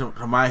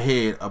my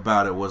head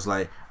about it was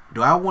like,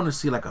 do I want to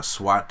see like a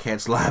SWAT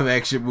Cats live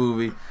action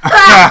movie?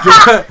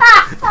 Honestly,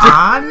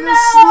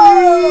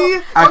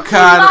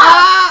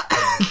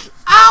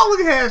 I'll look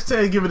at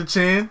hashtag give it a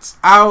chance.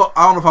 I don't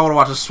know if I want to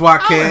watch a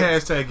SWAT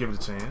Cats. Hashtag give it a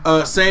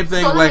chance. Same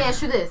thing. So let me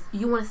ask you this: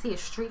 you want to see a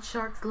Street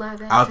Sharks live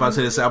action? I was about to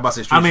say this. I was about to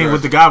say Street Sharks. Sharks.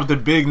 With the guy with the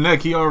big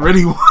neck, he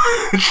already won.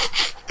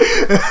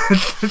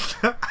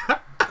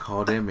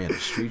 Call that man a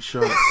Street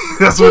Shark.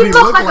 That's what he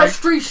looked like. A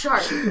Street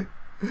Shark.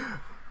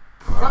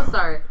 I'm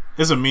sorry.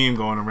 There's a meme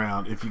going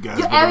around if you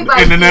guys been on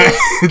the internet.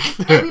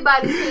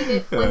 Everybody's seen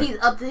it when he's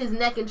up to his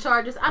neck in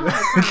charges. I don't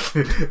have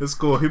time. It's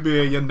cool. He'll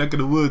be in your neck of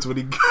the woods when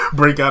he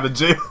break out of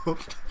jail.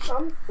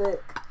 I'm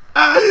sick.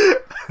 My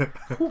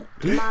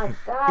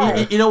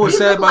God. You know what's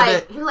sad about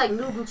that? He like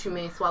new Gucci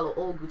Mane swallow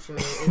old Gucci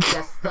Mane and he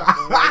got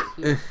stuck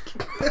in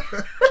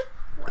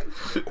right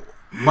here.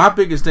 My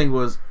biggest thing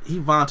was he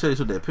voluntarily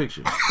took that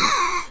picture. I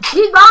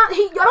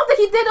don't think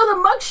he did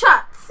on the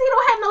mugshot. See, he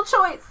don't have no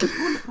choice.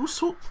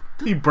 Who's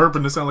he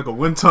burping to sound like a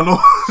wind tunnel.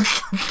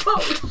 Oh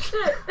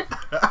shit!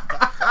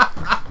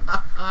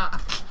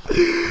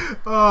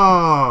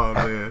 Oh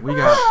man, we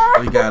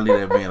gotta leave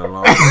that man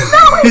alone.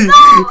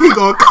 He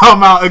gonna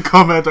come out and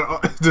come at the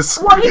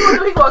what he gonna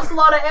do? He gonna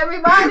slaughter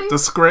everybody? The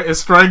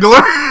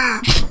strangler.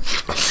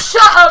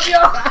 Shut up, yo.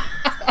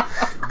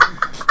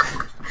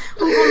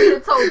 Who gonna be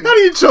the Toby? How do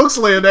you choke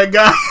slam that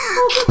guy?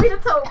 Who gonna be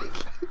the Toby?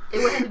 It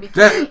would have to be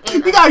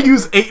you gotta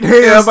use 8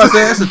 hands. Yeah, I'm about to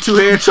say that's a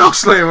 2-hand choke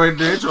slam right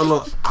there. It's a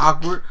little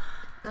awkward.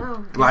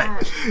 Oh, God. Like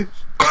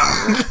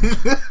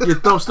your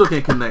thumb still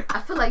can't connect.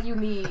 I feel like you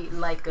need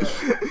like a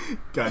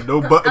got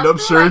no button up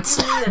shirts.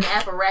 Like you need an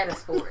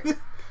apparatus for it.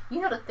 You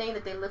know the thing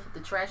that they lift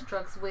the trash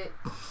trucks with,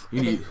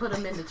 and they put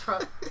them in the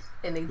trunk.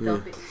 and they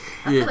dump it.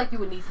 I feel like you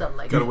would need something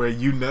like Gotta that. wear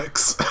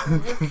U-necks.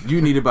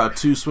 You need about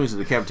 2 swings to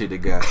decapitate the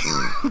guy.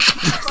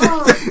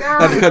 Oh, Have to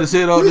God. cut his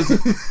head off.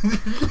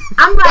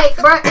 I'm like,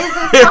 bro, is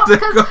it so?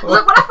 Because look,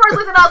 when I first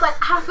looked at it, I was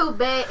like, I feel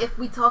bad if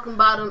we talking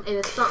about him and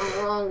there's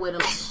something wrong with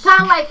him.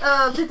 Kind of like,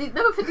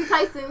 remember 50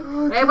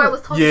 Tyson? Everybody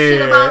was talking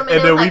shit about him,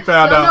 and then we like,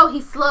 found out. No,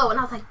 he's slow, and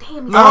I was like,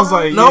 damn, he's slow. I was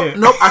like, yeah.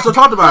 Nope. I still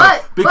talked about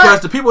it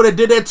because the people that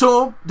did that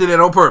to him did it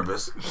on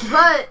purpose.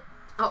 But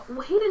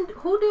he didn't.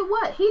 Who did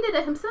what? He did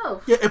it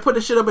himself. Yeah, and put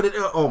the shit up in it.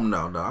 Oh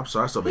no, I'm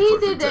sorry. I still He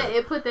did that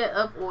and put that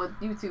up on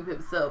YouTube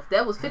himself.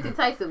 That was 50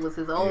 Tyson was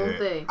his own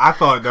thing. I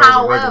thought that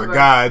was a regular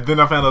guy. Then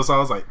I found out, so I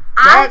was like,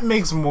 that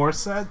makes more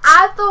sense.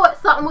 I thought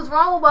something was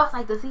wrong with him. I was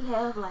like, does he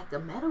have like a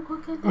medical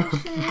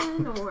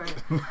condition or?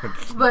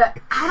 But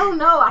I don't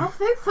know. I don't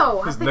think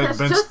so. I think that's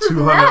just his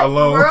neck,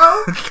 alone.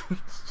 bro.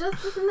 It's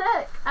just his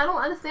neck. I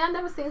don't understand. I've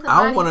never seen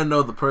somebody. I want to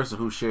know the person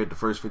who shared the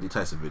first 50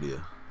 Tyson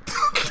video.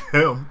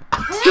 Him.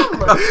 Out.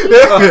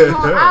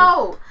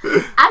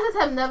 I just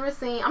have never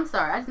seen. I'm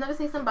sorry. I just never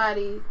seen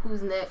somebody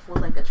whose neck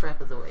was like a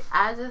trapezoid.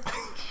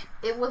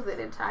 It was an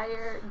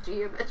entire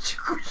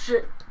geometrical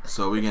shit.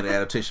 So we get an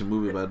adaptation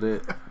movie about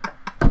that.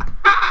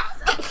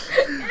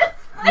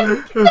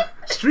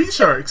 Street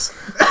Sharks.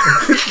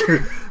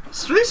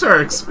 Street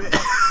Sharks.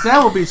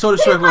 That would be so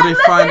disrespectful. They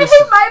find this.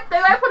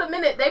 They might put a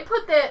minute. They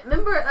put that.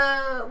 Remember,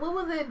 what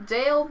was it?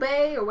 Jail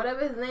Bay or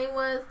whatever his name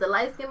was, the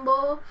light skin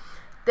bull.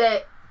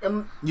 That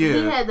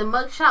he had the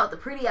mug shot with the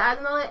pretty eyes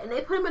and all that, and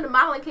they put him in the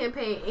modeling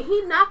campaign, and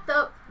he knocked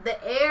up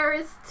the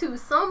heirs to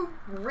some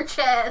rich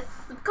ass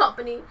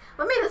company,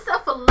 but made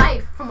himself for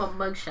life from a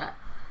mugshot.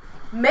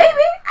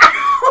 Maybe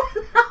I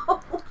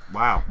don't know.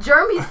 Wow.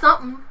 Jeremy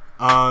something.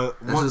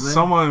 Once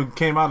someone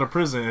came out of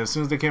prison, as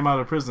soon as they came out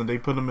of prison, they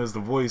put him as the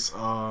voice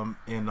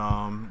in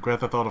Grand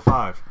Theft Auto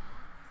 5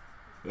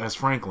 as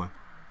Franklin.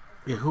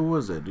 Yeah, who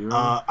was that? Do you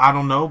remember? I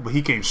don't know, but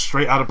he came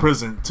straight out of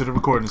prison to the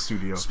recording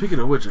studio. Speaking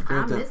of which, what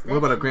about a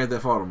shit. Grand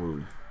Theft Auto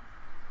movie?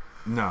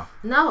 No.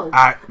 No.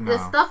 The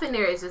stuff in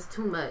there is just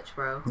too much,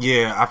 bro.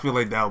 Yeah, I feel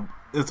like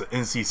it's an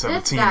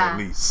NC-17 at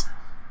least.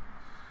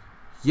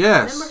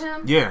 Yes. Remember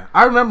him? Yeah,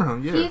 I remember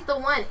him. Yeah, he's the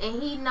one,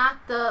 and he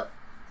knocked up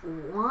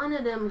one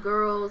of them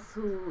girls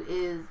who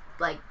is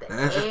like the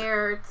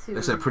heir to.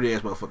 That's that pretty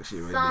ass motherfucker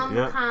shit right some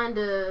there. kind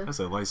of. That's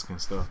that light skin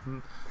stuff.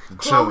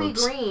 Chloe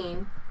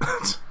Green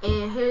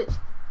and his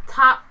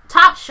Top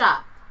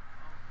Shop.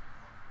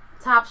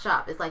 Top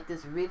Shop is like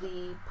this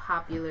really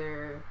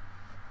popular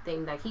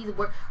thing. Like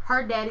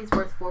her daddy's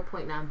worth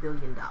 $4.9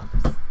 billion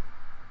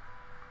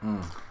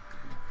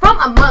from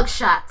a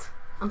mugshot.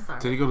 I'm sorry.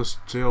 Did he go to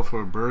jail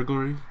for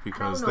burglary?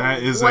 Because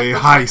that is what a the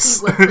heist.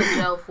 He went to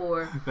jail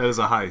for. That is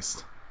a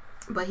heist.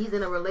 But he's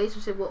in a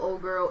relationship with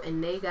old girl,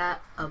 and they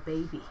got a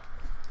baby,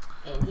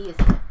 and he is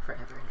set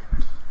forever and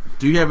ever.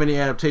 Do you have any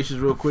adaptations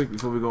real quick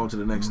before we go on to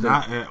the next step?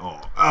 Not at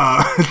all.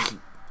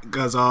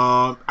 Because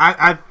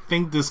I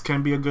think this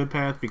can be a good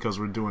path because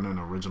we're doing an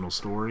original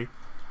story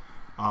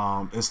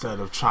instead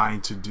of trying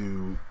to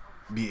do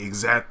the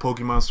exact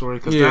Pokemon story,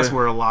 because that's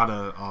where a lot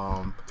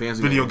of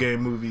video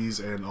game movies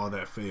and all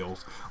that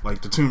fails.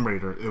 Like the Tomb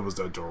Raider, it was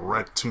a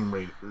direct Tomb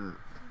Raider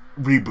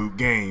reboot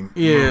game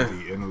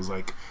movie, and it was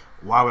like,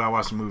 why would I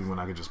watch the movie when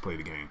I could just play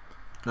the game?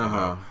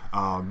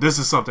 This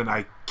is something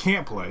I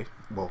can't play,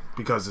 well,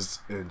 because it's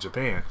in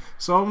Japan.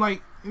 So I'm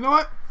like, you know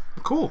what?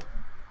 Cool.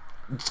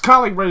 It's kind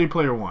of like Ready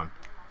Player One.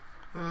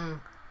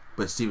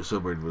 But Steven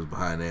Spielberg was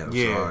behind that. I'm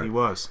sorry. He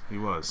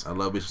was. I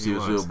love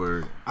Steven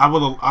Spielberg. I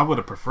would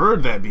have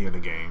preferred that being a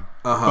game.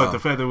 But the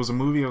fact that it was a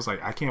movie, I was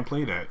like, I can't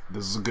play that.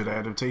 This is a good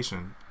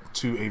adaptation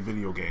to a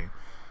video game.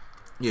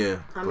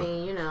 Yeah. I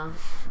mean, you know,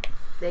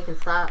 they can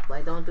stop.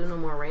 Like, don't do no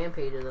more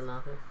rampages or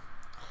nothing.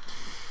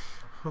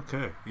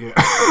 Okay. Yeah.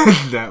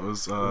 That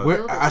was.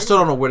 I still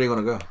don't know where they're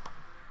gonna go.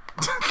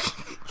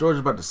 Georgia's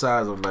about the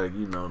size of, like,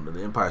 you know,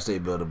 the Empire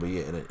State Building, but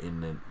yeah,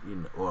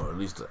 or at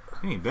least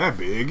ain't that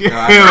big.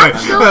 I'm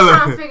still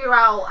trying to figure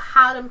out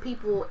how them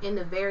people in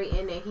the very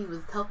end that he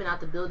was helping out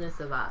the building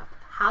survive.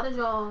 How did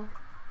y'all?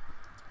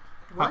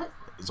 What?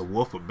 It's a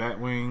wolf with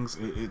bat wings.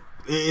 It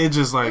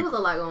just like it was a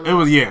lot going on. It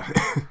was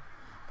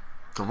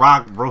The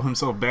Rock wrote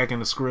himself back in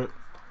the script.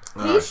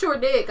 He sure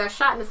did. Got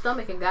shot in the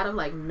stomach and got him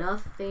like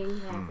nothing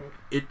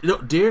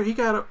happened. Dare he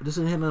got this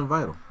didn't have nothing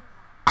vital.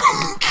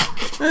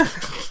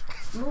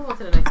 Move on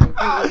to the next thing,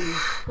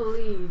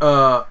 please.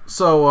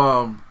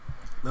 So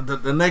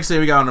the next thing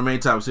we got on the main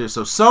topics here.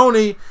 So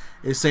Sony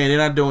is saying they're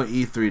not doing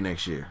E3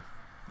 next year.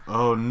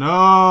 Oh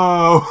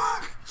no!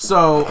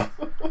 So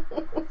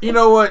you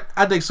know what?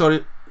 I think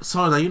Sony's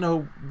like, you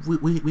know,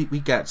 we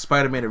got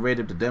Spider-Man and Red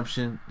Dead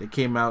Redemption that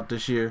came out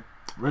this year.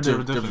 Red Dead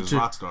Redemption is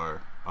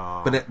Rockstar.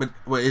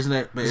 But isn't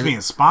it? It's being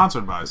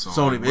sponsored by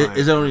Sony.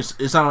 Is it only?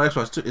 It's not on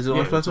Xbox too. Is it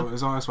on Xbox too?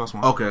 It's on Xbox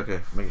One.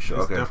 Okay, making sure.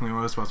 It's okay, definitely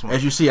on Xbox One.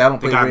 As you see, I don't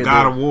play. They got Red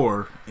God Dead. of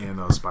War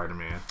and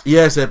Spider-Man.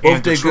 Yes, that both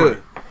and did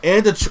Detroit. good.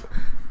 And Detroit.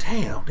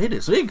 Damn, they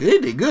did. So they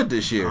did good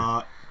this year.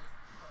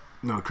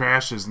 No,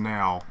 Crash is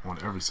now on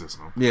every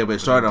system. Yeah, but it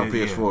started on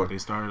PS4. Yeah, they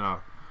started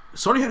out.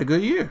 Sony had a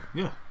good year.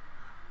 Yeah.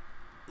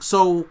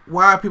 So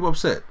why are people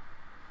upset?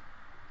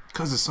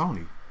 Because it's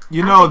Sony.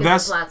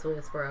 Plot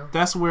twist, bro.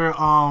 That's where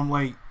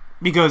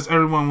because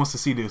everyone wants to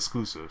see the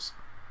exclusives.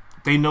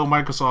 They know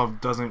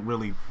Microsoft doesn't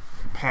really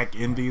pack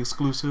in the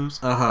exclusives.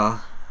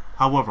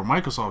 However,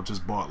 Microsoft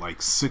just bought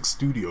like 6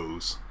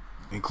 studios,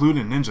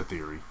 including Ninja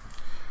Theory.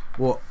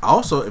 Well,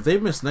 also, if they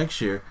miss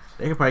next year,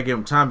 they can probably give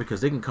them time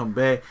because they can come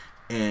back.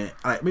 And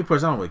me personally,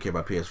 I don't really care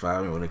about PS5.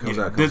 I mean, when it comes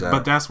out, it comes out.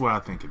 But that's what I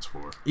think it's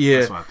for. Yeah,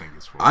 that's what I think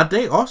it's for. I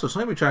think also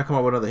Sony be trying to come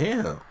up with another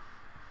handheld.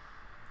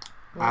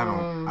 I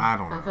don't know.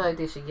 I feel like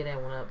they should get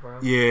that one up, bro.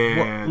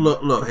 Yeah. Well,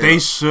 look. They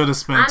should have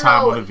spent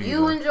time on the Vita.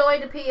 You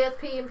enjoyed the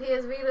PSP and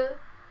PS Vita.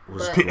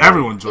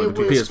 Everyone enjoyed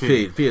the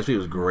PSP. PSP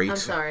was great. I'm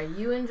sorry,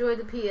 you enjoyed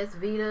the PS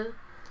Vita,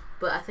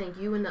 but I think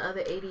you and the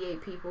other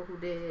 88 people who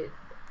did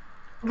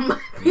might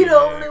be the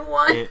only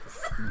ones.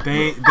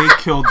 They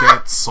killed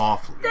that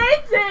softly.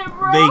 They did,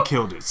 bro. They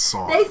killed it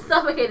softly. They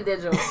suffocated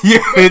that joint. Yeah.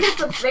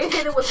 They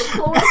hit it with the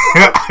floor.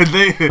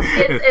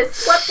 It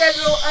swept that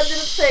joint under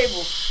the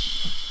table.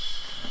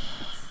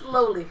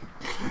 Slowly.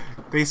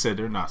 They said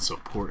they're not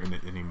supporting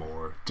it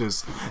anymore.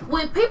 Just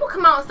when people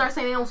come out and start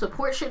saying they don't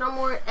support shit no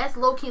more, that's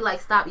low key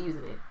like stop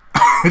using it.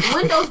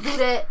 Windows do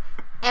that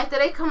after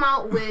they come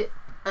out with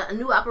a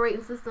new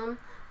operating system.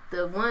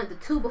 The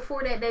 2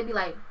 before that, they be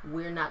like,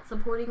 we're not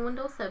supporting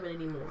Windows 7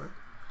 anymore.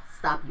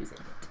 Stop using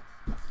it.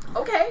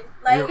 Okay,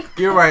 like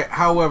you're right.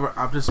 However,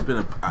 I've just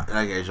been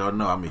as y'all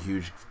know, I'm a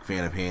huge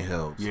fan of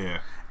handhelds.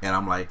 Yeah, and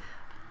I'm like,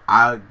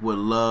 I would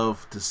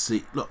love to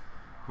see. Look,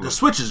 the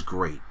Switch is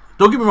great.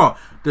 Don't get me wrong.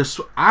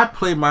 I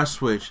play my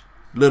Switch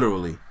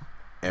literally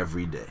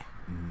every day.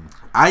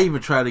 I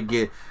even try to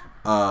get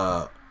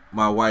my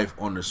wife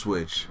on the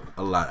Switch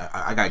a lot.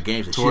 I got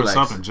games that she likes.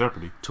 Tore us up in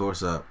Jeopardy. Tore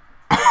us up.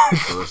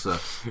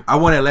 I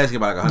won that last game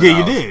by like $100. Yeah,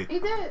 you did. You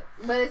did,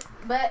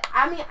 but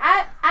I mean,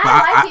 I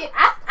like it.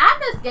 I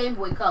miss Game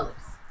Boy Colors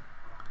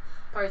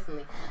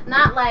personally.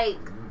 Not like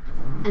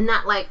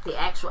the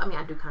actual. I mean,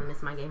 I do kind of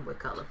miss my Game Boy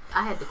Color.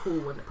 I had the cool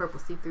one, the purple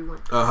see-through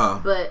one.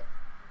 But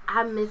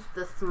I miss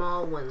the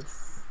small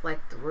ones, like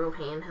the real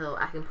handheld.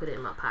 I can put it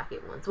in my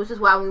pocket ones, which is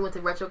why when we went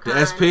to RetroCon,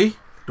 the SP,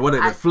 the one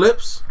that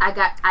flips. I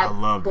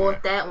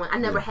bought that one. I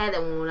never had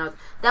that one when I was.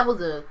 That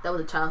was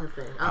a childhood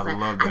thing. I was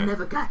like, I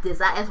never got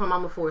this. I asked my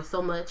mama for it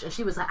so much, and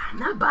she was like, I'm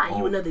not buying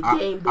you another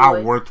Game Boy.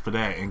 I worked for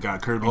that and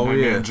got Kirby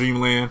Nightmare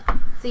Dreamland.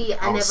 See,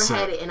 I never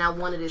had it, and I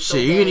wanted it so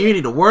bad. You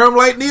need a worm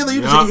light neither.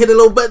 You just hit a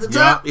little button at the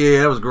top. Yeah,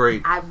 that was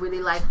great. I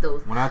really like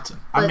those. When but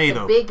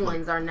the big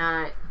ones are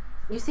not.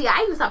 You see,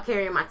 I even stopped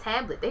carrying my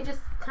tablet. They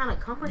just kind of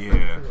cumbersome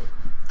to me.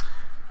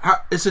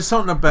 It's just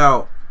something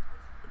about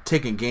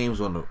taking games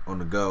on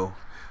the go.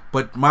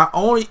 But my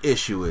only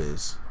issue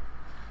is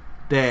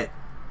that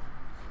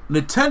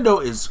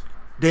Nintendo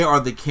they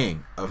are the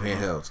king of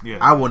handhelds. Yeah.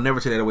 I will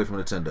never take that away from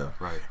Nintendo.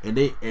 Right.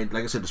 And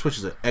like I said, the Switch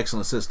is an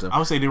excellent system. I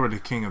would say they were the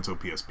king until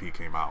PSP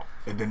came out,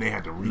 and then they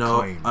had to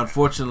reclaim. No,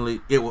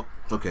 unfortunately, it will.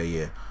 Okay,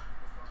 yeah.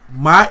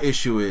 My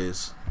issue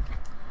is,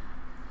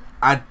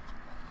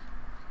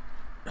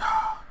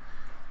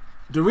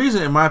 the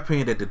reason, in my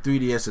opinion, that the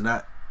 3DS did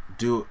not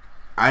do.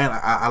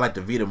 I like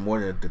the Vita more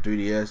than the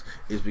 3DS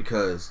is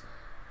because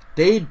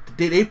they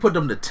put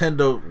them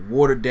Nintendo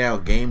watered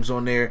down games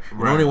on there.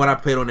 Right. The only one I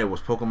played on there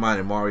was Pokemon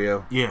and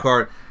Mario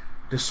Kart.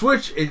 The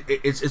Switch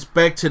it's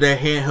back to that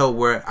handheld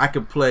where I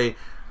can play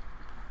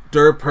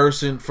first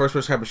person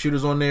type of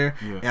shooters on there,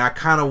 and I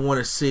kind of want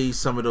to see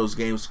some of those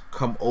games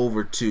come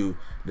over to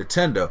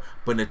Nintendo,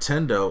 but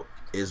Nintendo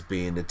is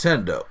being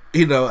Nintendo.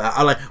 You know,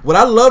 I like what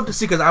I love to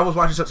see because I was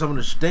watching some of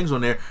the things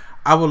on there.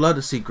 I would love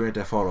to see Grand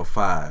Theft Auto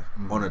 5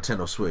 on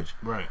Nintendo Switch.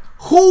 Right?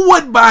 Who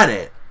would buy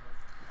that?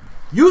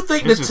 You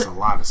think it's just a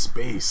lot of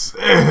space.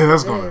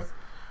 That's gonna.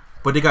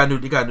 But they got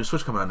a new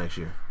Switch coming out next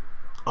year.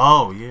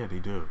 Oh yeah, they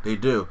do. They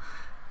do.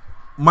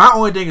 My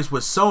only thing is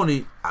with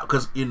Sony,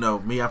 because you know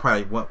me, I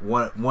probably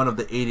one of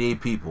the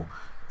 88 people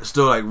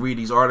still like read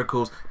these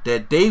articles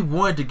that they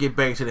wanted to get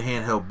back into the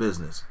handheld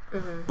business,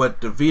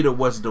 but the Vita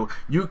wasn't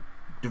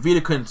the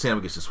Vita couldn't stand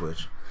against the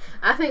Switch.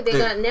 I think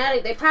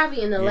they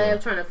probably in the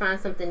lab trying to find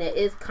something that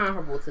is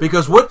comparable to.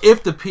 Because what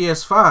if the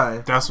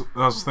PS5? That's what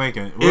I was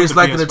thinking. It's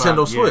like the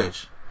Nintendo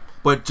Switch,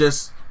 but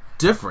just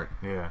different.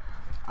 Yeah,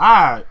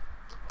 I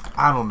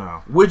don't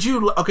know. Would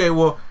you? Okay,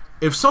 well,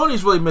 if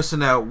Sony's really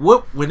missing out,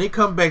 when they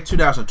come back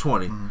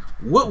 2020,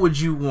 what would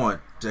you want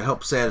to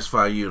help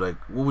satisfy you? Like,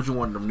 what would you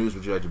want them news?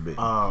 Would you like to be?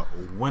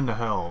 When the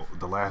hell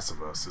The Last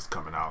of Us is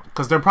coming out?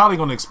 Because they're probably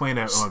going to explain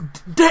that.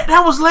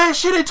 That was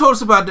last year. They told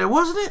us about that,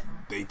 wasn't it?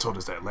 They told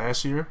us that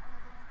last year.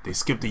 They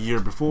skipped the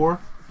year before,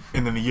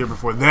 and then the year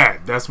before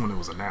that's when it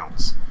was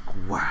announced.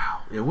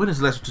 Wow. Yeah, when is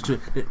the last?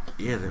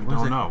 Yeah, we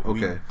don't know.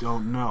 Okay, we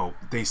don't know.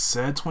 They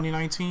said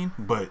 2019,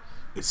 but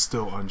it's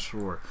still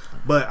unsure.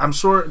 But I'm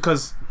sure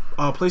because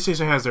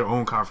PlayStation has their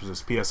own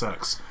conferences,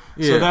 PSX.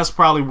 Yeah. So that's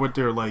probably what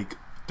they're like.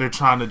 They're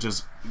trying to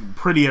just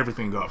pretty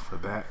everything up for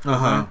that.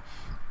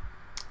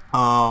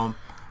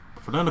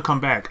 For them to come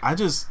back,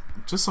 just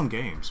some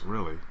games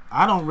really.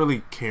 I don't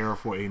really care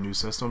for a new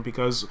system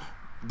because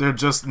they're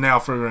just now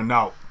figuring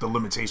out the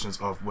limitations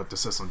of what the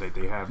system that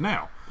they have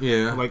now.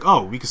 Yeah. Like,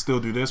 oh, we can still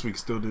do this, we can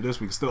still do this,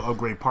 we can still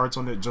upgrade parts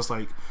on it, just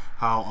like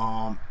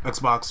how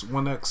Xbox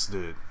One X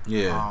did.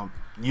 Yeah.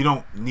 You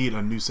don't need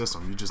a new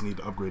system. You just need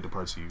to upgrade the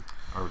parts you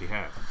already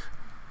have.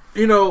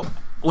 You know,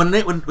 when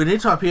they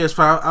talk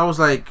PS5, I was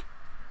like,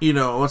 you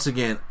know, once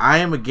again, I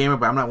am a gamer,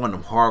 but I'm not one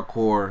of them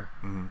hardcore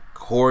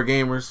core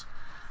gamers.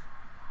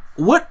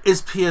 What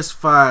is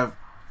PS5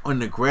 on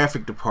the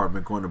graphic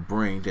department going to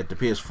bring that the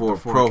PS4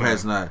 Pro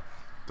has not?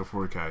 The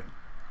 4K.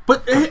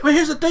 But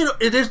here's the thing: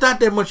 there's not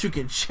that much you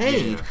can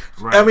change. Yeah,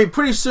 right. I mean,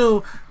 pretty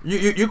soon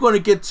you're going to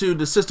get to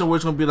the system where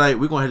it's going to be like,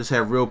 we're going to just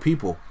have real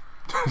people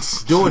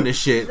doing this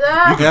shit.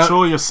 You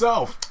control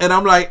yourself. And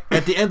I'm like,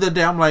 at the end of the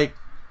day, I'm like,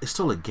 it's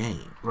still a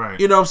game, right?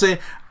 You know what I'm saying?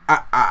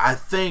 I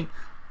think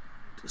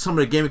some of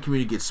the gaming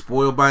community gets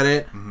spoiled by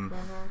that, and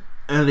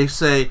they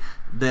say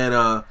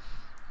that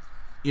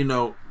you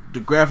know, the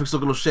graphics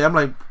look a little shit. I'm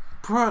like,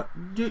 bro,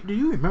 do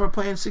you remember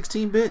playing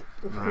 16-bit?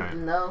 Right.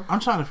 No.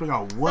 I'm trying to figure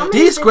out what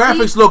These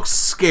graphics look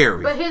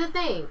scary. But here's the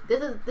thing.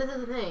 This is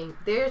the thing.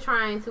 They're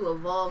trying to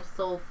evolve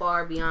so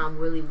far beyond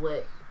really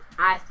what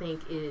I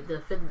think is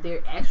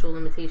their actual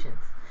limitations.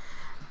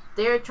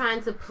 They're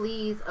trying to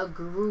please a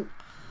group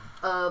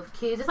of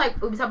kids, just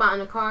like we talked about in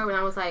the car when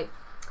I was like,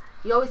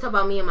 you always talk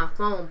about me and my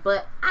phone,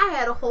 but I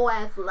had a whole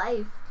ass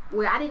life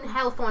where I didn't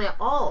have a phone at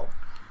all.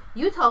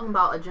 You talking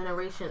about a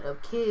generation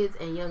of kids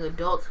and young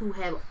adults who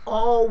have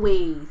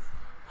always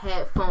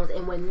had phones,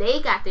 and when they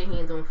got their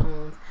hands on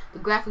phones, the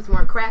graphics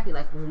weren't crappy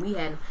like when we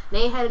had them. They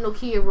ain't had a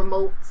Nokia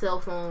remote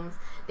cell phones.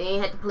 They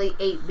ain't had to play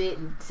 8-bit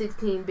and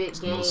 16-bit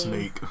games. No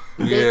Snake.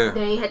 Yeah.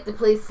 They ain't had to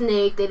play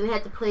Snake. They didn't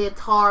have to play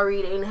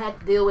Atari. They didn't have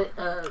to deal with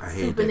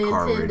Super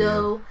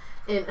Nintendo.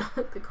 And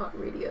the car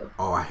radio.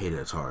 Oh, I hated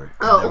Atari.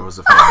 Oh. That was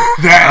a fan.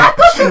 that.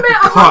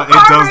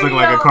 It does look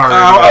like a car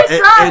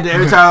radio. And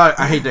every time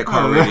I hate that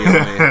car radio,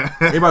 man.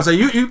 Everybody say,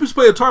 you just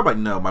play Atari? I'm like,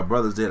 no, my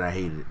brothers did. I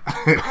hated it.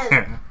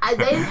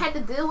 They didn't have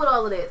to deal with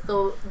all of that.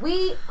 So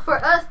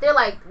for us,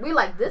 we're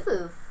like, this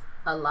is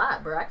a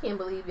lot, bro. I can't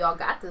believe y'all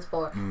got this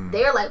far.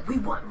 They're like, we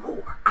want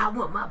more. I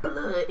want my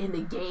blood in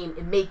the game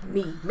and make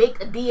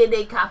a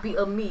DNA copy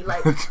of me.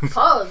 Like,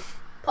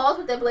 pause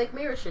with that Black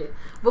Mirror shit.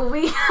 But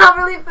I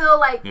really feel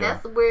like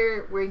that's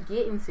where we're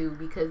getting to,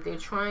 because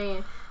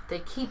they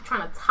keep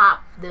trying to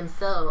top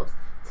themselves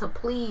to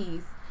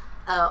please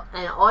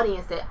an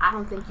audience that I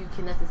don't think you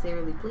can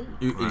necessarily please.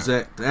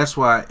 Exactly. That's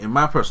why, in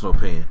my personal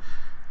opinion,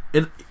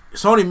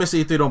 Sony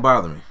missing E3 don't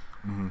bother me.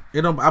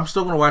 I'm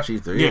still gonna watch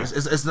E3.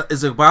 Yeah.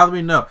 Does it bother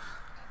me? No.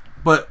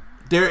 But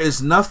there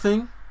is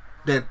nothing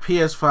that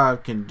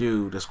PS5 can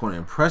do that's going to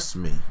impress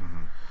me,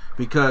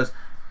 because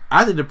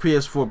I think the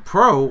PS4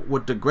 Pro,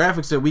 with the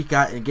graphics that we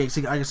got in games,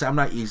 like I said, I'm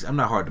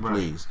not hard to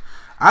please.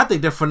 I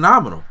think they're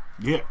phenomenal.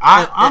 Yeah,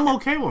 I'm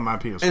okay with my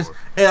PS4.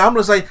 And I'm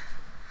just like,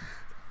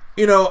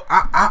 you know,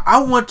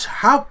 I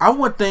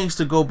want things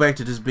to go back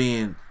to just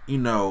being, you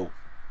know,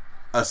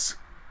 a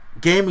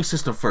gaming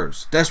system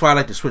first. That's why I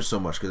like the Switch so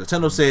much, because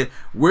Nintendo said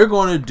we're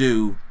going to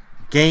do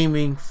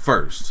gaming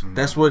first.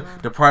 That's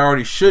what the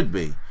priority should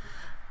be.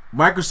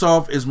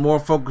 Microsoft is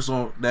more focused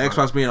on the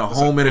Xbox being a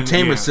home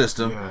entertainment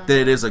system than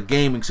it is a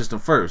gaming system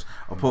first,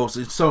 opposed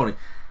to Sony.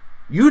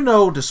 You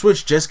know, the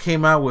Switch just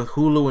came out with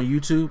Hulu and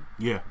YouTube.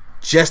 Yeah.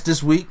 Just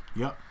this week.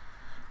 Yep.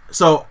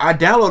 So I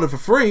downloaded it for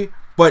free,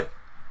 but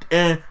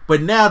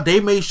now they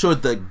made sure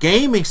the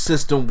gaming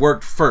system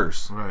worked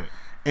first. Right.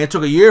 And it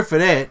took a year for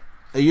that,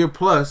 a year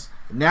plus.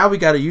 Now we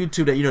got a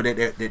YouTube that, you know,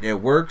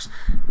 that works.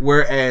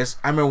 Whereas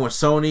I remember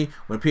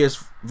when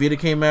PS Vita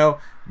came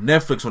out,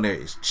 Netflix on there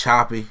is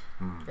choppy.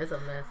 It's a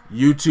mess.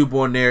 YouTube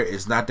on there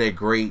is not that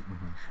great.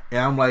 And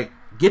I'm like,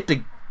 get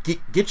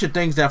your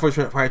things down first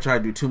before I try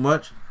to do too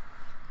much.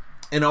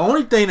 And the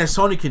only thing that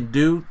Sony can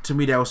do to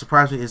me that would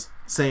surprise me is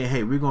saying,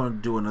 hey, we're going to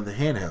do another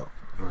handheld.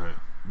 Right.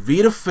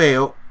 Vita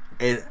failed,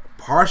 and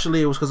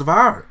partially it was because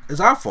of it's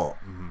our fault.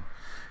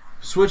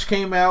 Switch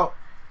came out.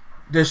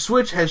 The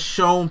Switch has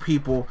shown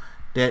people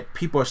that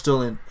people are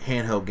still in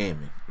handheld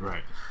gaming.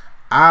 Right.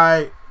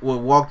 I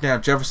would walk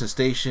down Jefferson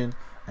Station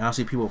and I'll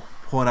see people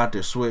pulling out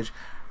their Switch.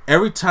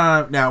 Every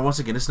time, now once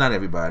again, it's not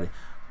everybody,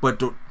 but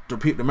the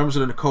members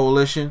of the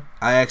coalition,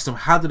 I asked them,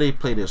 how do they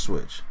play their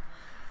Switch?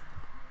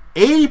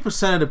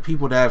 80% of the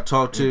people that I've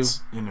talked to,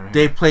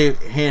 they play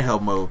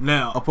handheld mode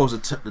now,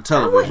 opposed to the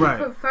television.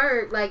 I would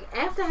prefer, like,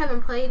 after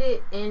having played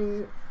it,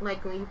 and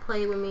like when you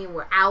play with me and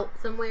we're out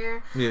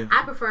somewhere,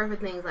 I prefer for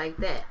things like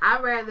that.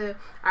 I'd rather,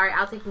 all right,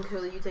 I'll take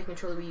controller, you take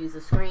controller, we use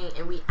the screen,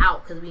 and we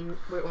out because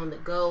we're on the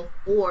go,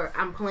 or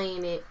I'm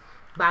playing it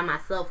by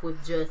myself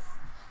with just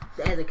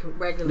as a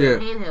regular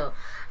handheld.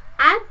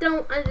 I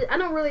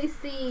don't really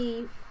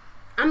see.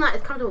 I'm not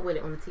as comfortable with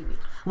it on the TV.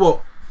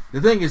 Well, the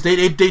thing is,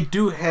 they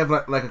do have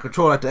like a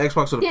controller like the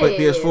Xbox or the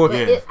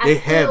PS4. They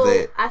have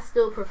that. I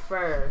still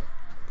prefer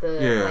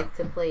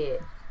to play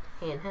it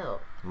handheld.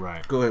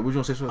 Right. Go ahead. Would you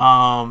want to say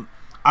something?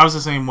 I was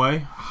the same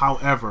way.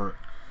 However,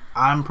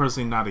 I'm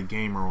personally not a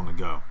gamer on the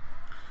go.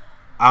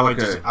 I like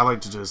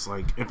to just,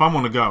 like, if I'm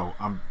on the go,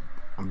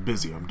 I'm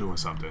busy, I'm doing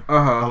something.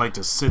 Uh-huh. I like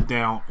to sit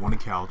down on the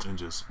couch and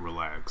just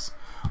relax.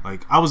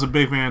 Like, I was a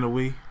big fan of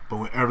Wii, but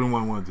when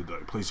everyone wanted to,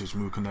 like, PlayStation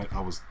Move Connect,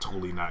 I was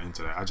totally not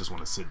into that. I just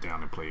want to sit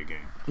down and play a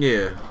game.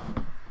 Yeah.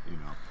 You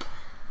know.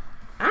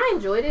 I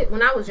enjoyed it.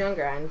 When I was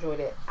younger, I enjoyed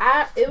it.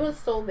 It was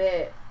so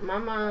bad. My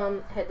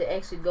mom had to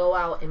actually go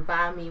out and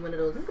buy me one of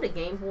those, remember the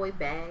Game Boy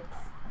bags?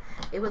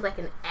 It was like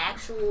an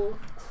actual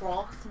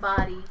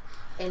crossbody,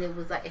 and it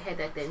was like, it had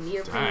like that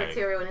neoprene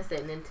material, and it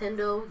said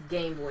Nintendo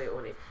Game Boy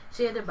on it.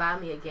 She had to buy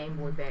me a Game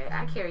Boy bag.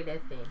 I carried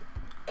that thing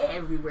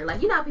everywhere.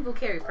 Like, you know how people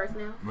carry purse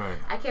now? Right.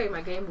 I carried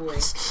my Game Boy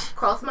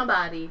across my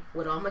body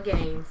with all my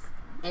games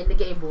and the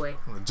Game Boy.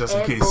 Just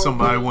in case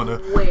somebody wanna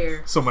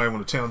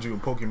challenge you in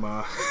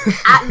Pokemon.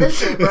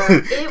 Listen, bro.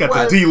 Got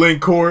the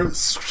D-Link cord.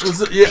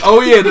 Yeah.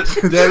 Oh yeah,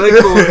 that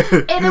Link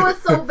cord. And it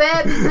was so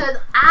bad because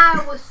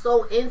I was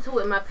so into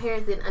it. My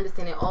parents didn't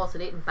understand it all, so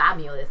they didn't buy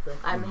me all that stuff.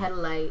 I had a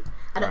light.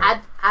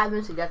 I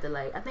eventually got the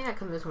light. I think I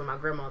convinced one of my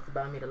grandmas to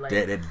buy me the light.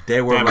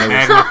 They were like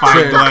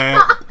magnifying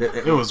glass.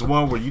 It was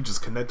one where you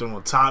just connected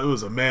on top. It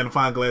was a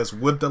magnifying glass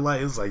with the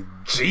light. It was like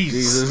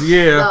Jesus.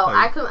 Yeah. So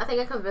I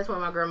think I convinced one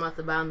of my grandmas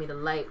to buy me the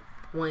light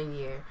one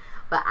year.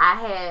 But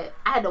I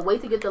had to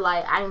wait to get the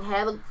light. I didn't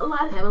have a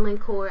lot. I didn't have a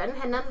link cord. I didn't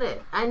have none of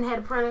that. I didn't have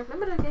a printer.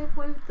 Remember that Game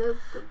Boy with the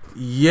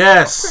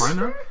yes.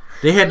 Printer?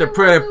 They had to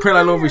print like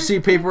little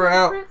receipt paper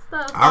out.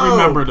 I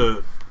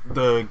remember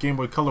the Game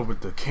Boy Color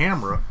with the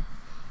camera.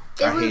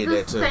 It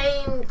was the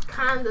same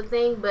kind of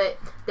thing, but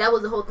that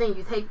was the whole thing.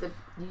 You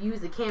use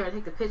the camera,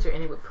 take the picture,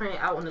 and it would print it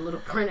out on the little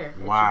printer.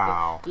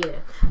 Wow. Yeah.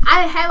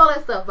 I didn't have all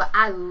that stuff, but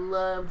I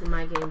loved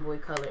my Game Boy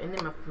Color. And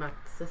then my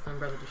sister and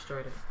brother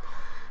destroyed it.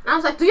 And I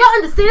was like, do y'all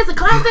understand it's a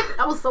classic?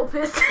 I was so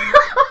pissed.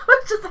 I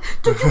was just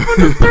like, do you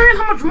understand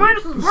how much money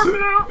this is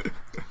working out?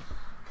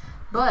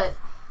 But,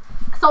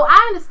 so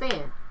I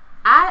understand.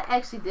 I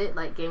actually did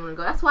like Game &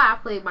 Go. That's why I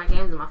played my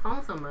games on my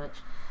phone so much.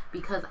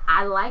 Because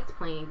I liked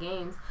playing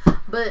games.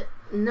 But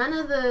none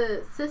of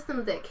the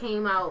systems that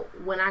came out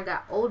when I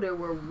got older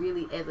were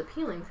really as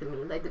appealing to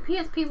me. Like, the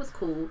PSP was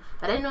cool.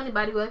 But I didn't know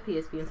anybody who had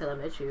PSP until I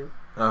met you.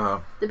 Uh-huh.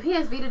 The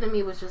PS Vita to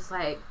me was just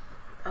like,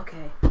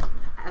 okay,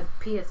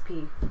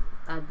 PSP,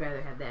 I'd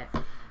rather have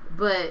that.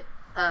 But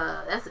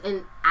that's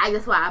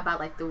why I buy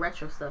like the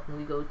retro stuff when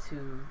we go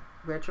to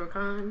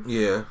RetroCons.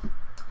 Yeah.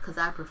 Because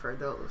I prefer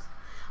those.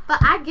 But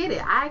I get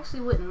it. I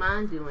actually wouldn't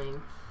mind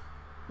doing,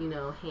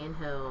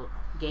 handheld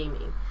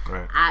gaming.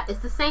 Right. It's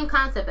the same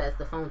concept as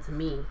the phone to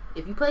me.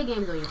 If you play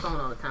games on your phone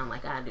all the time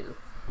like I do,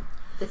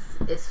 it's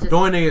just... The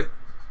only thing,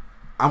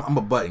 I'm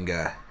a button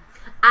guy.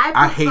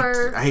 I hate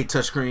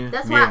touchscreen.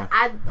 That's why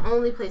I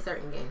only play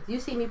certain games. You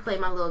see me play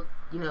my little,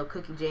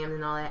 cookie jams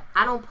and all that.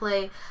 I don't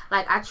play,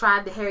 like, I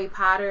tried the Harry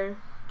Potter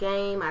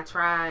game. I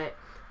tried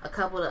a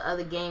couple of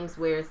other games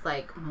where it's,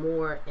 like,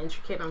 more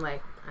intricate. I'm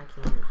like, I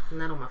can't. I'm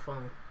not on my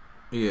phone.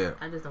 Yeah.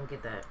 I just don't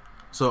get that.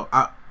 So,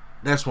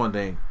 that's one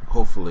thing,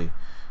 hopefully,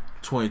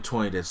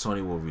 2020 that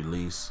Sony will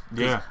release.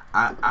 Yeah.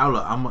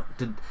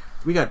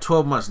 We got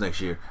 12 months next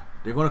year.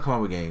 They're going to come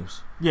out with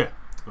games. Yeah.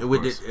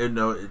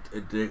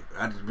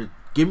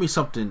 Give me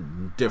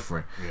something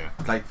different. Yeah.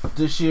 Like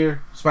this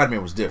year,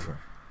 Spider-Man was different.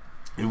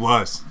 It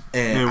was.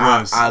 And it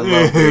was. I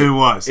loved it. It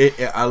was.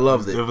 I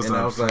loved it. It was and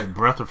I was like,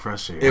 breath of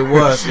fresh air. It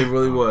was. It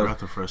really was.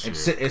 Breath of fresh air.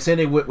 And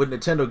saying with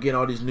Nintendo getting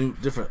all these new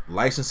different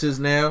licenses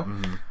now,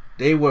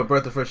 they were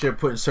breath of fresh air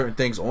putting certain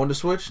things on the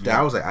Switch that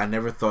I was like, I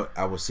never thought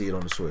I would see it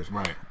on the Switch.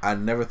 Right. I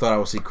never thought I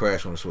would see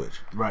Crash on the Switch.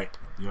 Right.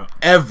 Yeah.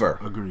 Ever.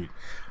 Agreed.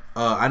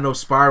 I know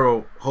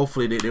Spyro.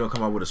 Hopefully they don't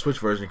come out with a Switch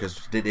version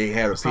because they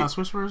had it's not a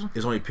Switch version.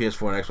 It's only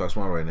PS4 and Xbox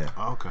One right now.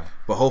 Oh, okay.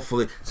 But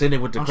hopefully, same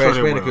thing with the Crash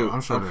Bandicoot.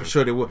 I'm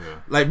sure they will. Yeah.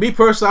 Like me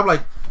personally, I'm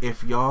like,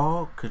 if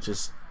y'all could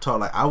just talk.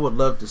 Like I would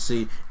love to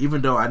see,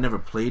 even though I never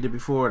played it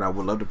before, and I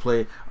would love to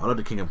play it. I love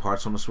the Kingdom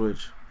Hearts on the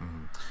Switch.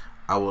 Mm-hmm.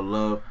 I would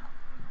love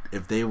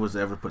if they was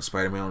to ever put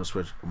Spider-Man on the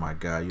Switch. Oh my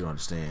God, you don't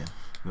understand.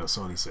 No,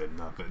 Sony said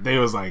nothing. They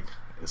was like,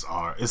 it's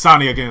R.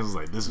 Insomniac Games was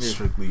like, this is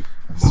strictly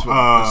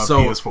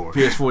PS4.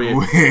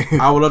 PS4,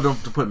 yeah. I would love them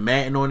to put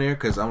Madden on there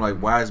because I'm like,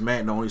 why is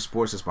Madden the only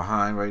sports that's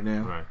behind right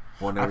now?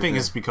 Right. I think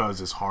it's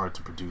because it's hard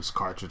to produce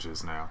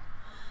cartridges now.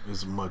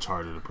 It's much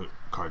harder to put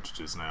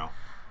cartridges now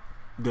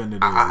than it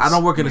is. I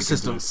don't work in the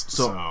system, disc,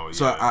 so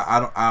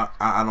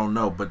I don't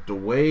know. But the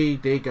way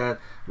they got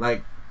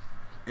like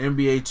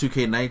NBA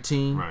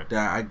 2K19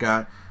 that I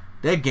got,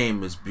 that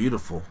game is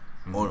beautiful.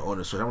 On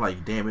the Switch, I'm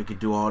like, damn, it can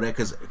do all that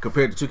because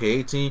compared to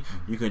 2K18,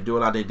 you can do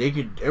it out there. They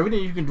can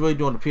everything you can really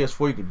do on the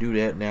PS4, you can do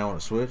that now on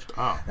the Switch.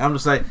 And I'm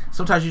just like,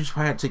 sometimes you just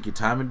probably have to take your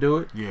time and do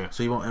it. Yeah.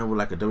 So you won't end up with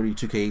like a WWE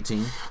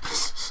 2K18.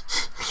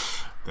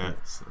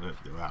 That's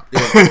wow.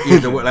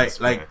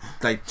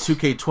 like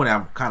 2K20.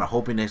 I'm kind of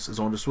hoping this is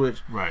on the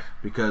Switch, right?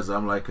 Because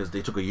because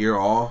they took a year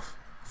off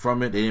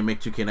from it. They didn't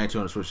make 2K19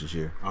 on the Switch this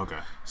year. Okay.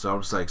 So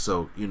I'm just like,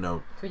 So you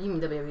mean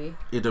WWE?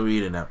 Yeah, WWE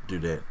didn't have to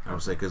do that. I'm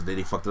saying because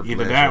they fucked up.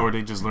 Either that or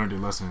they just learned their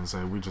lesson and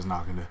said, we're just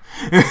not gonna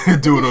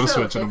do it on the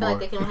Switch anymore.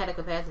 They feel like they don't have the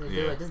capacity to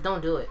do it. Just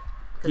don't do it.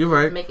 You're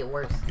right. Make it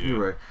worse.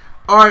 You're right.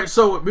 All right,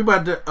 so we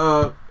about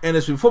to end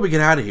this. Before we get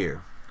out of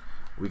here,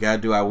 we gotta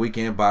do our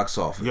weekend box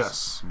office.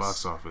 Yes,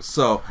 box office.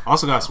 So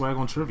also got swag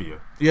on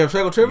trivia. you have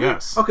swag on trivia?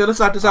 Yes. Okay, let's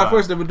knock this out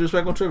first. Then we do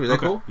swag on trivia. Is that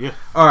Okay, cool? yeah.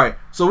 All right.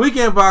 So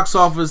weekend box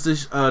office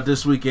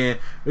this weekend.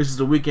 This is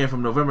the weekend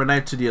from November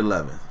 9th to the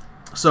 11th.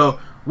 So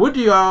what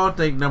do y'all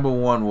think number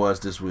one was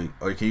this week?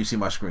 Or can you see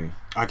my screen?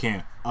 I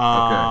can't.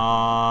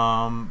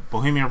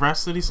 Bohemian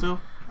Rhapsody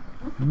still?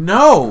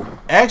 No,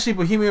 actually,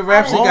 Bohemian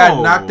Rhapsody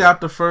got knocked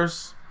out the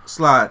first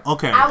slot.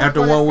 Okay. I was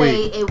After gonna 1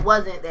 say week. it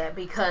wasn't that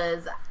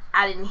because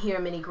I didn't hear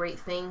many great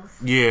things.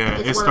 Yeah,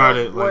 It's it one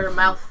started of those word like of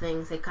mouth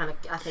things. They kind of,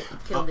 I think,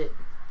 killed it.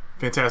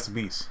 Fantastic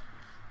Beasts.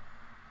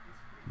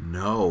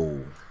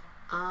 No,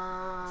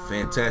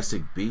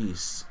 Fantastic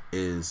Beasts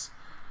is.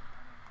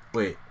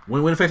 Wait,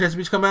 when did Fantastic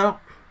Beasts come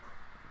out?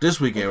 This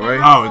weekend, right?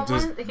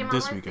 They came out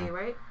this Wednesday, weekend.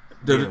 right?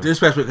 This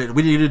past weekend.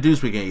 We didn't do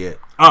this weekend yet.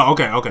 Oh,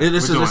 okay.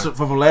 This is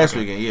from last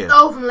weekend. Yeah.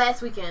 Oh, from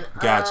last weekend.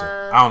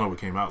 Gotcha. I don't know what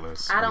came out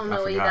last. I don't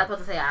know week. either. I was about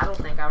to say I don't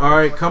think I. All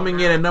right, coming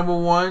in at number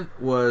one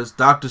was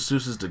Dr.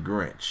 Seuss's The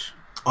Grinch.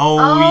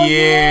 Oh,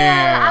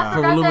 yeah. I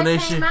From forgot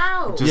Illumination. that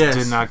came out. Just Yes.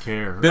 did not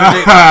care.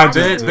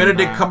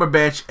 Benedict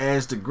Cumberbatch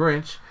as the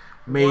Grinch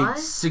made What?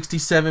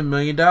 $67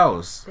 million.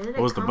 Benedict What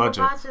was the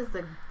budget? Cumberbatch is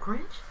the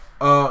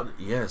Grinch?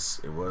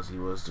 Yes, it was. He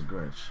was the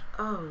Grinch.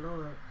 Oh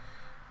Lord.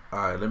 All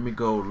right, let me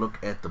go look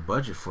at the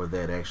budget for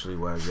that actually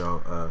while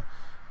y'all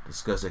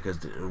discuss it because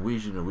the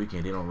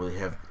weekend they don't really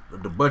have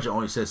the budget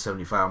only says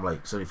 75. I'm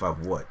like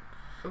 75 what?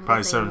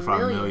 Probably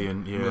 75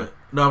 million. Yeah.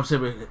 No, I'm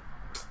saying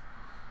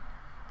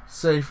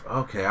safe.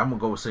 Okay, I'm gonna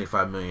go with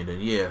 75 million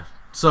then. Yeah.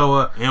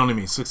 So It only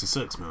means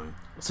 66 million.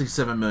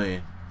 67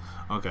 million.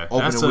 Okay.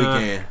 Opening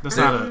weekend. That's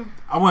not a.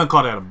 I wouldn't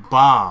call that a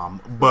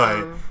bomb,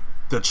 but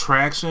the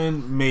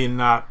traction may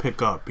not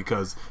pick up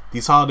because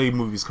these holiday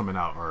movies coming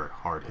out are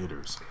hard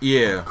hitters.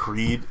 Yeah.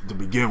 Creed to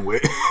begin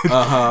with,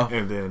 Uh-huh.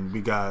 and then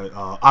we got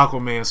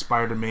Aquaman,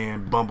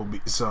 Spider-Man, Bumblebee.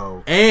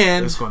 So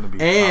And it's going to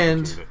be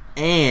and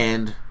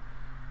complicated.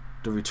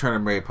 the Return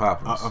of Mary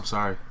Poppins. I'm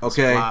sorry.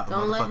 Okay. Let's fly a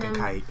Don't let motherfucking him-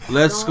 kite.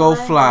 Let's Don't go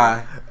let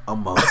fly a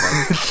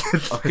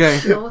motherfucker. Okay.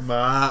 Don't,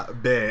 My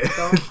bad.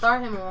 don't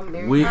start him on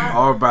Mary We Poppins.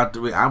 are about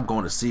to. I'm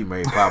going to see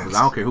Mary Poppins.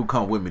 I don't care who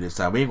come with me this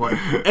time.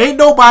 Ain't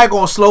nobody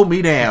gonna slow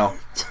me down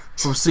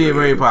from seeing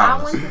Mary I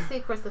Poppins. went to see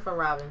Christopher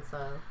Robin, so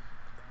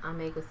I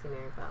may go see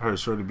Mary I Poppins. heard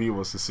Shorty B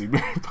wants to see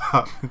Mary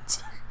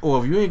Poppins.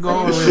 Or if you ain't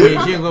going, she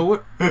ain't going.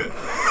 What?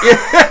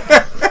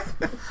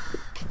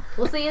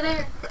 We'll see you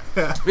there.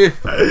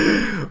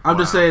 I'm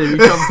just saying. If you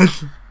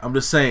come, I'm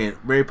just saying.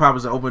 Mary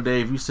Poppins an open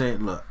day. If you saying,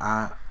 look,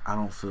 I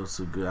don't feel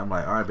too good. I'm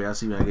like, all right, babe. I'll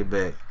see you when I get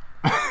back.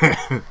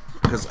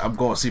 Because I'm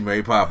going to see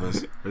Mary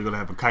Poppins. Are you gonna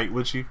have a kite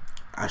with you?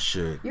 I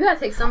should. You gotta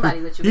take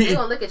somebody with you. They're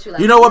gonna look at you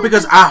like. You know what?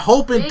 Because I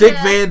hope in Big Dick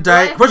ass Van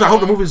Dyke. black First, I hope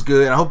the man. movie's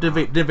good. I hope Dick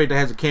Van Dyke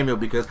has a cameo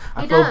because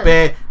I He feel does.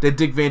 bad that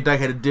Dick Van Dyke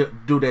had to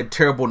do that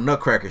terrible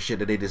Nutcracker shit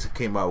that they just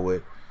came out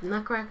with.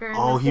 Nutcracker. and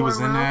Oh, the he Four was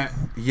in Realms. that.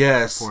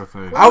 Yes. Poor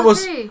thing. I What was.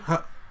 was he?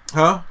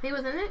 Huh? He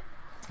was in it.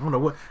 I don't know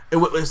what.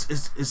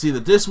 It's either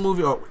this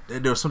movie or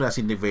there was something I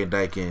seen Dick Van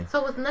Dyke in.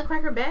 So was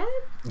Nutcracker bad?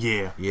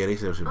 Yeah, Yeah, they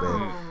said it was bad.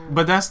 Oh.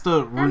 but that's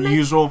the makes-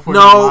 usual for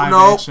No, the live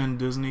no. action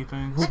Disney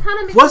things. That kind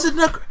of makes Was it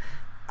Nutcracker?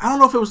 I don't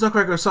know if it was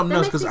Nutcracker or something that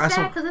else makes because me I sad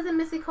saw. because isn't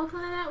Missy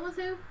Copeland in that one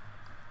too?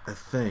 I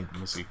think.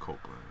 Missy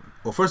Copeland.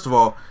 Well, first of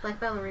all,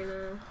 Like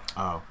Ballerina.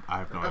 Oh, I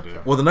have no Okay.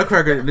 idea. well, the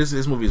Nutcracker in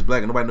this movie is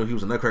black, and nobody knew he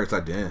was a Nutcracker till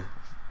like the end.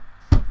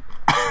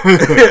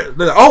 They're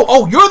like,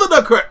 oh, you're the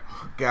Nutcracker.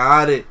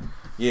 Got it.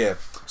 Yeah.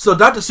 So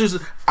Dr.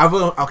 Seuss, I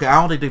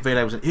don't think Dick Van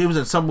Dyke was in. He was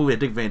in some movie that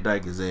Dick Van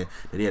Dyke is in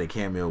that he had a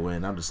cameo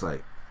in. I'm just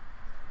like,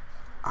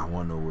 I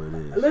want to know what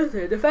it is.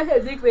 Listen, the fact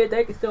that Dick Van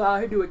Dyke is still out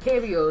here doing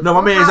cameos. No,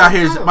 my man's out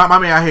here. My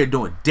man out here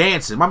doing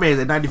dancing. My man's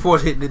at 94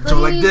 is hitting it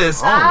joint like Please this,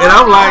 stop. and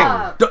I'm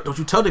like, don't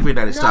you tell Dick Van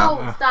Dyke to No,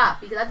 stop.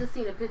 stop. Because I just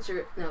seen a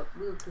picture. No,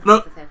 we'll discuss No.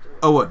 this afterwards.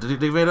 Oh, what? Dick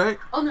Van Dyke?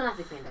 Oh, no, not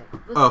Dick Van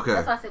Dyke. Okay.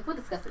 That's why I said we'll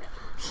discuss it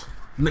afterwards.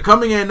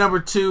 Coming in at number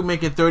 2,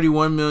 making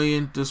 $31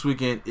 million this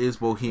weekend is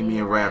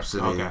Bohemian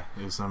Rhapsody. Okay,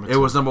 it was number 2. It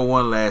was number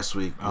 1 last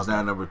week. It's Okay.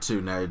 now number 2.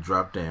 Now it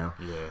dropped down.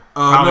 Yeah. no-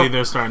 Probably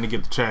they're starting to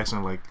get the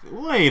traction. Like,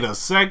 wait a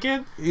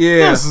second.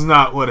 Yeah. This is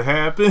not what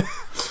happened.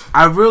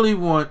 I really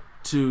want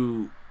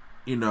to,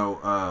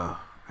 I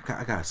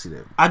gotta see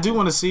that. I do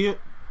want to see it.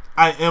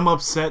 I am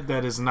upset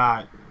that it's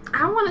not.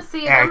 I want to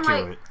see it.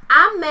 Accurate.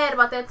 I'm mad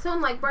about that too.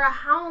 I'm like, bro,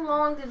 how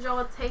long did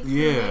y'all take to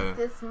Yeah. make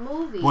this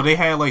movie? Well, they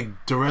had like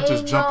directors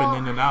And jumping y'all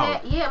in and had-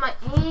 out. Yeah, like,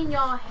 and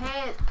y'all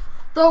had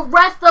the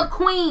rest of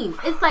Queen.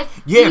 It's like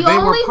Yeah, the they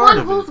were only part one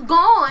of who's it.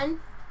 gone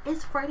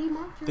is Freddie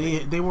Mercury.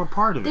 They were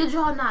part of it. Did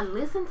y'all not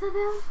listen to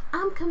them?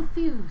 I'm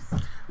confused.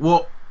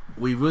 Well,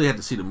 we really had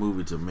to see the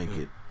movie to make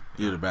it,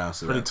 to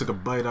balance it Freddie out. took a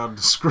bite out of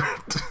the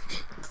script.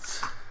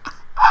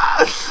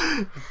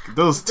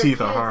 Those The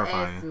teeth are kids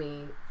horrifying. asked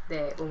me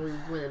that when we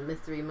went a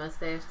mystery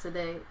mustache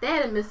today. They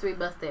had a mystery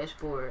mustache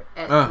board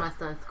at Uh. my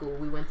son's school.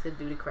 We went to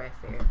do the craft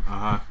fair. Uh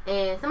huh.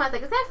 And somebody's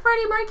like, is that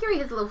Freddie Mercury?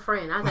 His little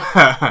friend. I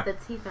was like, the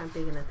teeth aren't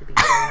big enough to be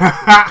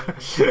Freddie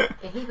Mercury.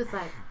 And he was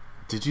like,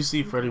 Did you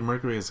see Freddie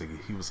Mercury as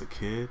he was a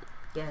kid?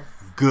 yes.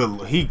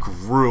 Good. He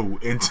grew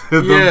into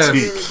them Yes.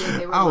 teeth. Really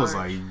did. They were I was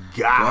large. like,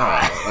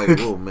 God. Like,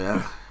 oh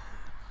man.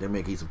 They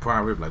make eat some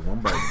prime rib like one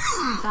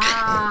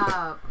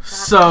bite.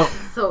 Stop.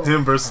 So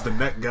Him versus the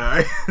neck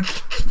guy.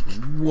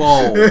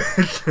 whoa.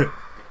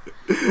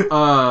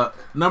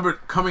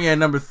 Coming at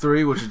number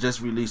 3, which is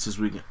just released this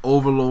weekend,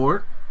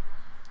 Overlord.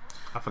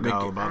 I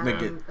forgot all about make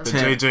that. it The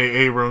 10. J.J.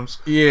 Abrams.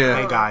 Yeah.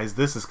 Hey guys,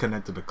 this is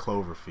connected to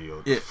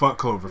Cloverfield. Yeah. Fuck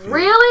Cloverfield.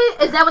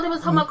 Really? Is that what they was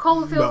talking about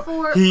Cloverfield No,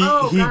 for?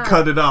 he God.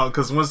 cut it out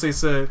because once they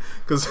said,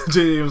 because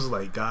J.J. Abrams was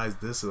like, guys,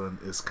 this one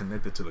is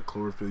connected to the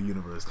Cloverfield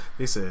universe.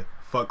 They said,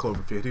 fuck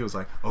Cloverfield. He was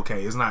like,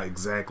 okay, it's not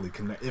exactly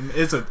connected.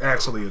 It's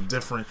actually a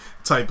different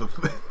type of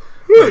thing.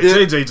 Like,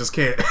 JJ just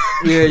can't.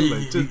 Yeah,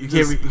 Like,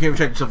 you can't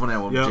check yourself on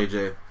that one, Yep.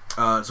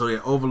 JJ. So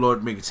yeah,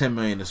 Overlord making $10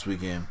 million this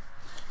weekend.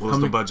 What was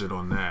the budget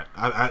on that?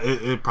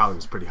 It probably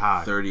was pretty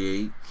high.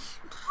 38.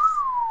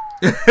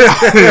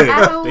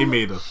 They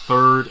made a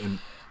third, and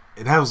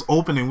that was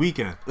opening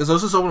weekend, So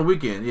it's just over the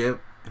weekend, yeah.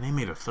 and they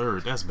made a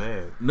third. That's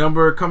bad.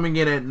 Coming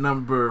in at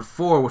number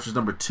 4, which was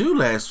number 2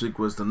 last week,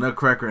 was the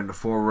Nutcracker and the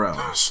Four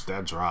Realms.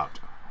 That dropped.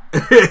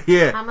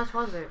 Yeah. How much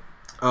was it?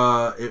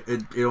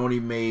 It only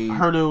made I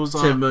heard it was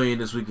 $10 million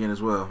this weekend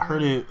as well. I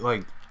heard it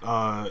like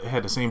it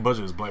had the same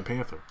budget as Black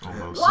Panther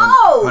almost.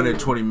 Whoa!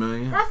 120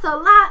 million. That's a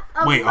lot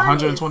of Wait, money.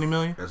 120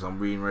 million? That's what I'm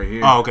reading right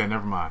here. Oh, okay,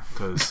 never mind.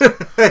 Because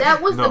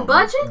That was the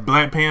budget?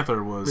 Black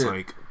Panther was Yeah,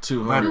 like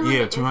 200.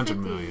 Yeah, 200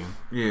 million.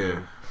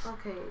 Yeah.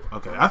 Okay.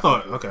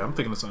 Okay, I'm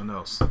thinking of something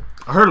else.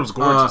 I heard it was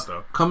gorgeous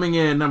though. Coming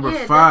in at number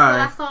Yeah, 5.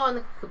 that's what I saw in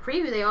the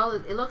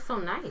preview. It looks so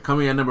nice.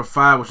 Coming in at number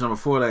 5, which was number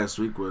 4 last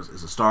week, was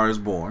A Star Is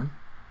Born.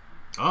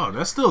 Oh,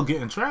 that's still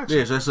getting traction.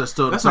 Yeah, so that's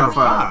still in the That's top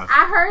number 5.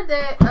 I heard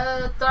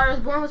that Star is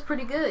Born was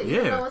pretty good. Yeah.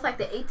 Even though it's like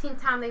the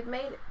 18th time they've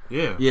made it.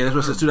 Yeah, Yeah, that's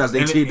what since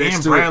 2018.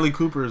 And Bradley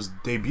Cooper's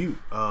debut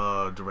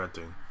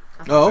directing.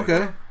 Oh,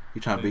 okay. You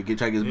trying to get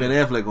Ben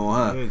Affleck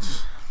on, huh?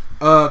 It's-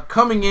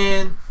 Coming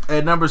in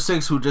at number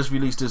 6, who just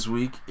released this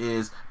week,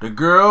 is The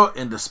Girl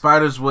in the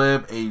Spider's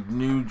Web, a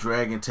new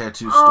dragon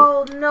tattoo store.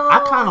 Oh no! I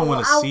kinda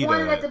wanna see I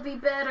wanted that. it to be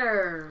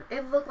better.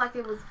 It looked like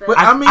it was better. But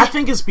I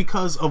think it's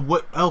because of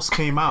what else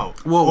came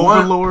out. Well,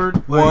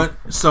 Overlord. One,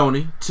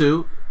 Sony.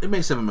 2, it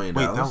made $7 million.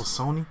 Wait, that was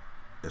Sony?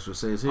 That's what it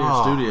says here.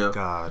 Oh, Studio.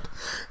 God.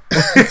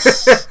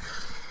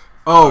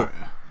 Oh,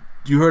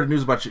 you heard the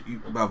news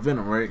about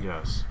Venom, right?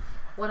 Yes.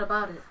 What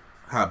about it?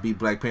 How it beat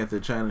Black Panther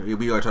in China. Yeah,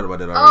 we already talked about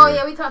that Oh already.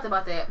 yeah, we talked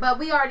about that, but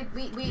we already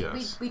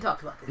Yes. we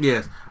talked about that.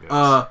 Yes.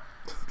 Yes.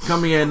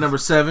 Coming in at number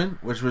 7,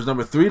 which was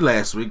number 3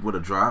 last week with a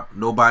drop.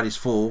 Nobody's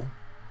Fool.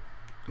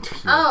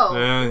 Oh,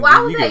 Yeah, why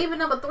you was that get- even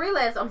number 3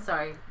 last? I'm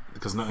sorry.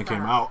 Because nothing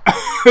came out.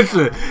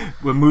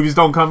 When movies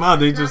don't come out,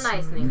 they Not just...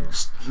 nice,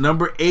 nigga.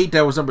 Number 8,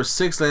 that was number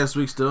 6 last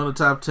week, still in the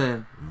top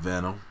 10.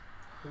 Venom.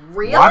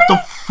 Really? What the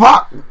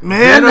fuck,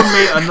 man? Venom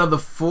made another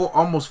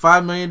almost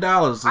 $5 million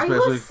this Are past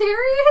you week.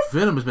 serious?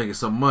 Venom is making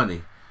some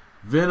money.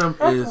 Venom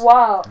is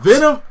Wow.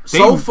 Venom They,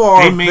 so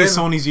far. they made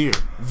Venom, Sony's year.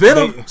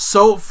 Venom They-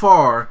 so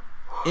far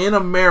in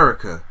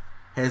America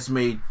has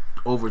made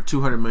over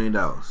 $200 million.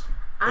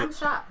 I'm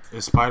shocked.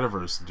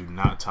 Spider-Verse do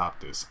not top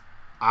this.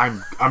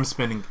 I'm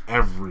spending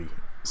every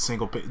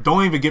single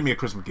don't even give me a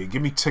Christmas gift.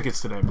 Give me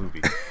tickets to that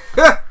movie.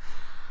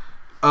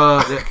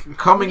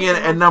 Coming in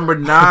at number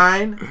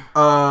 9,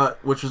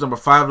 which was number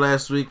 5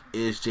 last week,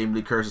 is Jamie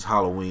Lee Curtis's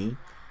Halloween.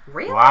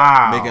 Really?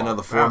 Wow. Making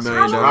another $4 That's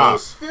million. a Halloween drop.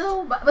 is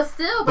still, but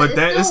still, But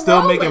that is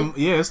still rolling. making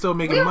it's still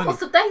making We're money. almost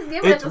to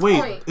Thanksgiving at this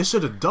point. It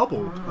should have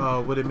doubled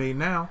what it made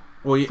now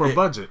Well, yeah, for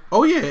budget.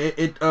 Oh yeah,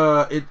 it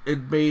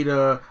made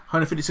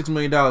 $156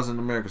 million in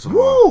America so far.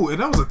 Woo! And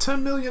that was a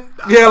 $10 million.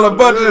 Yeah, the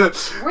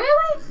budget.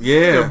 Really?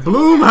 Yeah,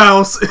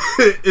 Bloomhouse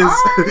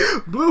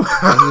is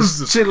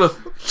Bloomhouse. shit look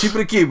cheaper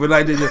to keep, but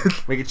like they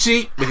just make it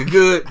cheap, make it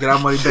good, get our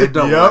money back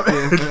double. Yup.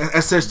 Yeah,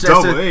 that's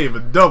Double, they ain't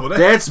even double that.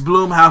 That's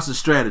Blumhouse's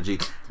strategy.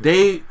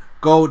 They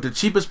go the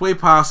cheapest way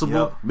possible,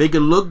 Yep. make it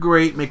look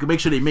great, make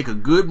sure they make a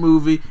good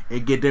movie,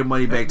 and get their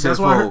money back That's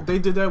why I heard tenfold. they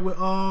did that with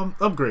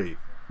Upgrade.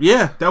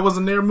 Yeah, That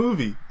wasn't their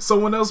movie.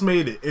 Someone else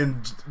made it,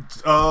 and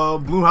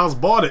Blumhouse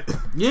bought it.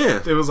 yeah.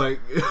 It was like,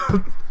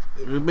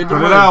 Made the put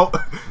it money. out,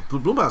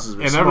 Blumhouse is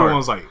and smart. everyone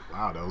was like,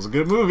 "Wow, that was a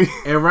good movie."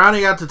 And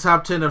rounding out the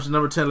top 10, that was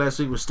number 10 last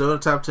week, was still in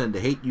the top 10. The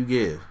Hate You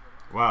Give,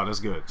 Wow, that's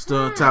good.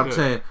 still in the top Good.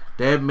 10.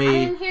 That I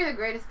made. didn't hear the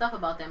greatest stuff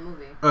about that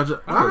movie. I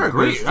heard great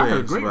great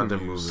things about that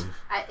reviews. movie.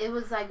 It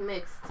was like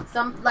mixed.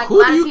 Some like Who a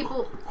lot do of you-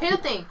 people. Here's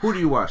the thing. Who do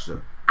you watch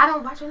though? I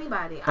don't watch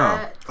anybody. I Oh,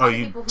 talk to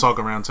you people who talk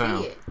around see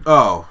town. it.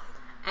 Oh,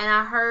 And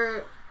I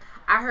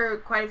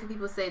heard quite a few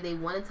people say they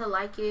wanted to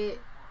like it,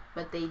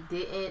 but they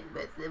didn't.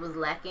 But it was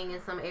lacking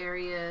in some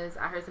areas.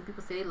 I heard some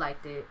people say they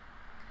liked it.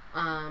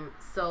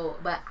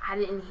 But I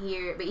didn't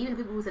hear. But even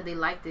people who said they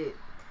liked it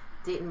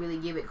didn't really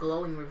give it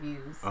glowing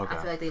reviews. Okay.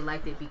 I feel like they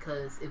liked it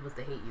because it was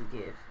the hate you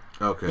give.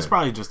 okay. It's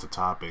probably just a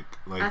topic.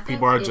 Like I think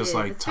people are it just is.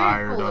 like It's very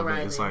tired of it.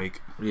 It's polarizing.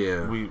 like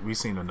Yeah. we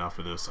seen enough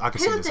of this. I can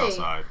see Here's this the thing.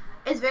 outside.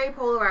 It's very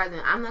polarizing.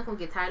 I'm not gonna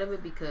get tired of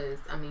it because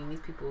I mean these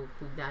people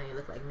who die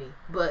look like me.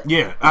 But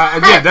Yeah,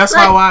 yeah. That's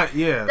Like, how I.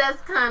 Yeah,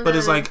 that's kind of. but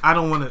it's like I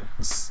don't want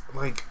to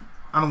like.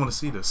 I don't want to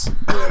see this.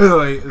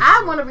 like,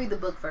 I want to read the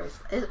book first.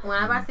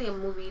 Whenever I see a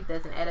movie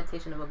that's an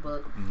adaptation of a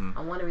book,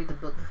 I want to read the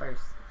book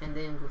first and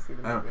then go see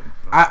the movie.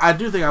 I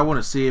do think I want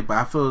to see it, but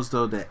I feel as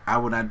though that I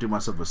would not do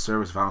myself a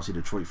service if I don't see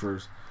Detroit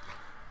first.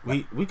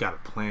 We gotta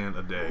plan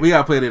a day. We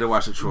gotta play a day to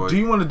watch Detroit. Do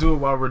you want to do it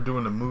while we're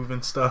doing the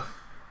moving stuff?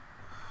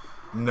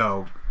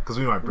 No, because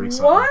we might break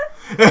something.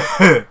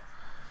 What?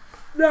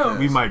 No,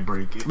 we might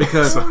break it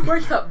because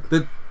break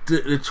something.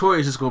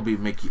 Detroit is just gonna be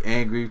make you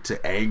angry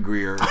to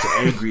angrier to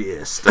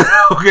angriest.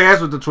 Okay,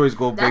 that's what Detroit's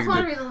gonna be. That's one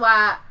of the reasons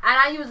why. And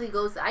I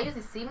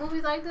usually see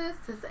movies like this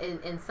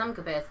in some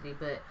capacity,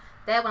 but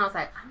that one I was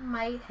like, I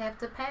might have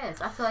to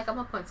pass. I feel like I'm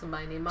gonna punch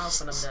somebody in their mouth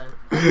when I'm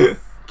done.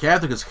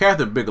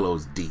 Catherine Bigelow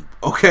is deep.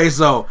 Okay,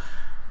 so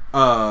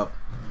that's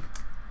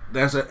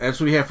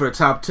what we have for the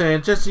top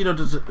 10. Just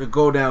to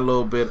go down a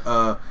little bit.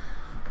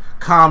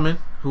 Common,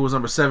 who was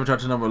number 7,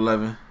 dropped to number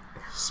 11.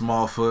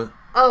 Smallfoot.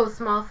 Oh,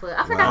 Smallfoot.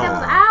 I forgot that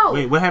was out.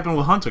 Wait, what happened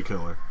with Hunter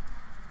Killer?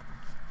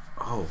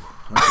 Oh,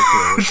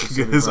 Hunter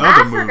Killer.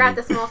 I forgot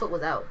that Smallfoot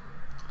was out.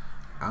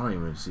 I don't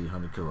even see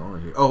Hunter Killer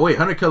on here. Oh, wait,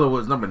 Hunter Killer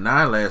was number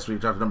 9 last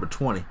week, dropped to number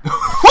 20.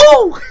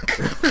 Woo!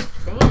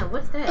 Damn,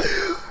 what's that?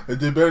 It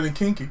did better than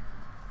Kinky.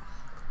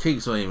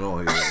 Kinky's not even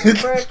on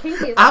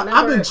here.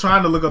 I've been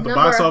trying to look up the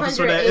box office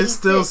for that. It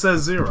still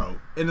says 0.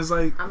 And it's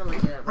like, I'm gonna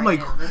look it up I'm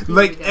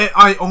like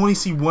I only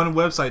see one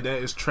website that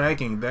is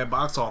tracking that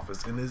box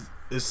office, and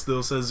it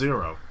still says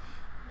 0.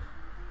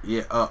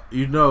 Yeah,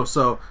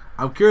 so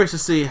I'm curious to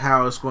see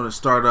how it's going to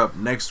start up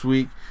next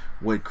week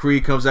when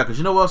Creed comes out. Because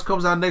you know what else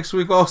comes out next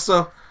week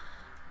also?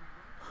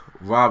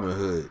 Robin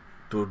Hood.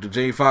 The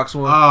Jamie Foxx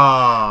one.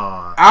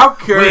 I'm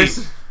curious.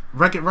 Wait,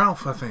 Wreck-It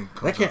Ralph, I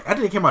think. I think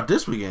it came out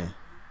this weekend.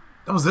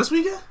 That was this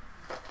weekend?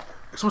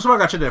 Somebody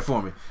got to check that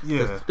for me.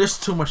 Yeah. There's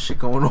too much shit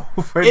going on.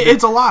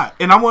 It's a lot.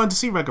 And I wanted to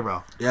see Wreck-It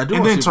Ralph. Yeah, I do.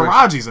 And then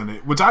Taraji's in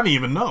it, which I didn't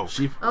even know.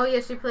 She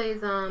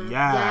plays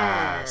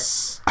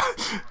Yes.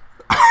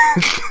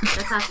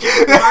 That's how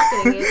she's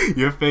marketing it.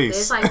 Your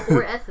face. There's like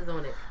 4 S's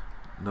on it.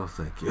 No,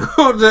 thank you.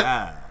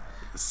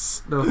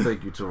 Yes. No,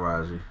 thank you,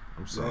 Taraji.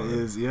 I'm sorry. That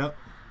is, yep.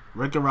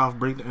 Wreck-It Ralph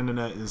Break the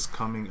Internet is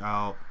coming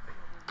out.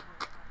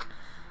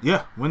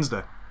 Yeah,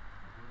 Wednesday.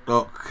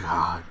 Oh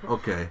God.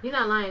 Okay. You're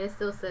not lying. It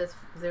still says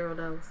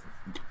 $0.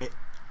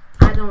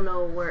 I don't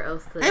know where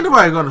else to. Ain't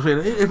nobody gonna say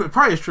that. It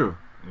probably is true.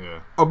 Yeah.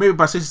 Or maybe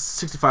by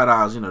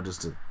 $65.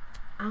 Just to.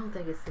 I don't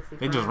think it's 65.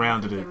 They just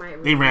rounded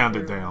it. They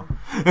rounded down.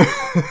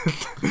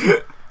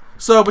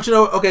 So, but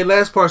okay.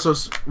 Last part. So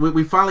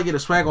we finally get a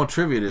swag on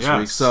trivia this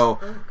week. So,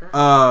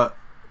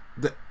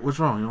 what's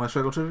wrong? You don't like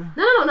swag on trivia?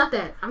 No, not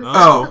that. I'm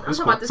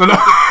talking about this. So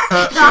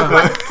I'm talking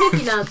about this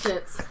kinky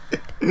nonsense.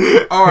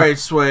 All right,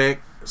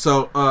 swag.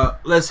 So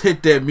let's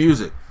hit that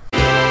music.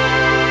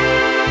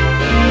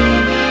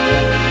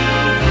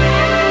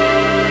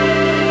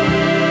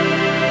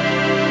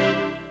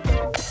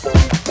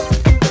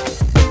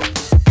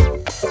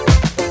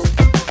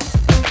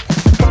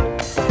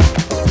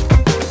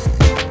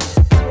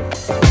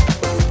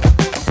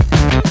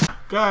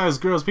 Guys,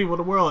 girls, people of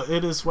the world,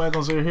 it is Swag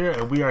on Zero here,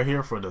 and we are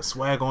here for the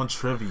Swag on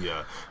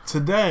Trivia.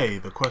 Today,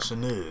 the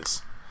question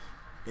is,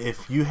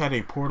 if you had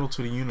a portal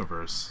to the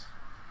universe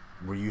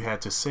where you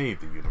had to save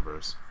the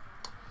universe,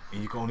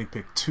 and you can only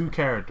pick 2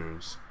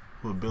 characters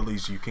whose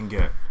abilities you can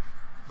get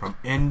from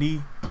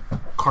any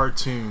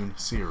cartoon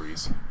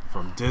series,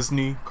 from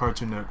Disney,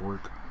 Cartoon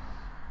Network,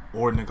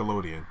 or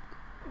Nickelodeon,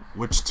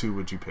 which 2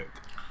 would you pick?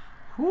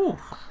 Whew.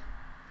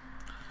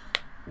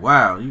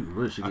 Wow, you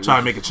really should. I'm trying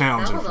to make it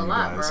challenging for you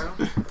lot, guys.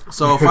 Bro.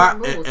 So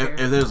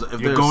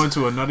if you're going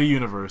to another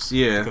universe,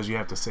 yeah, because you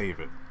have to save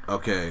it.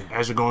 Okay.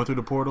 As you're going through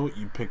the portal,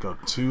 you pick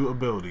up 2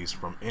 abilities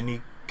from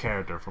any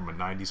character from a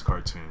 90s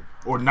cartoon,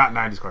 or not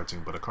 90s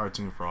cartoon, but a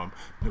cartoon from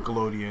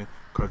Nickelodeon,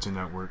 Cartoon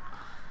Network,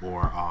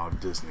 or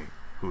Disney.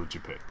 Who would you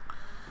pick?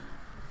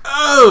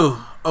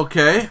 Oh,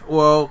 okay.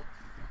 Well,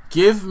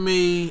 give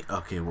me.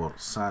 Okay, well,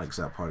 Sonic's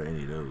not part of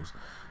any of those.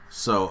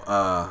 So,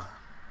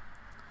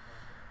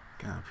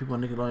 God, people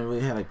on Nickelodeon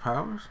really had like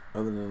powers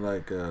other than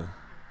like.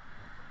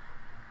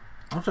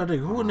 I'm trying to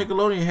think who in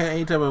Nickelodeon had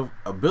any type of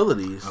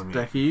abilities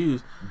that could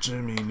use.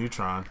 Jimmy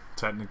Neutron,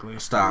 technically.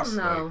 Stop.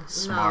 No,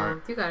 smart.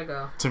 No, you gotta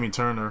go. Timmy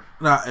Turner.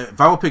 Now, if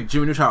I would pick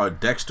Jimmy Neutron or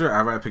Dexter,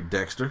 I'd rather pick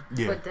Dexter.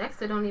 Yeah. But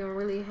Dexter don't even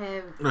really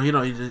have. No,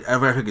 I'd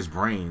rather pick his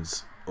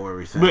brains or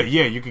everything. But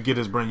yeah, you could get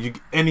his brain.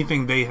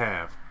 Anything they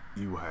have,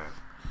 you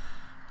have.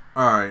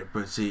 All right,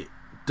 but see,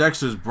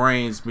 Dexter's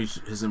brains meet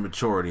his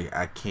immaturity.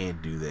 I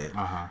can't do that.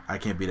 I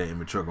can't be that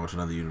immature going to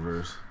another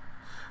universe.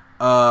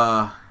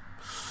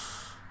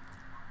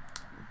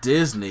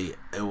 Disney,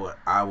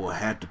 I will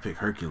have to pick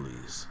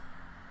Hercules.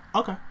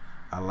 Okay.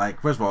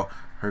 First of all,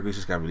 Hercules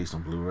just got released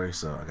on Blu-ray,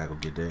 so I gotta go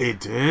get that. It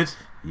did?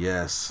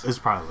 Yes. It's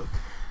probably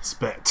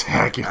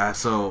spectacular.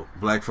 So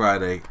Black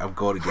Friday, I'm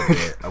going to get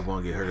that. I'm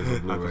going to get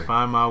Hercules on Blu-ray. I could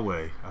find my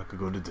way. I could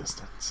go the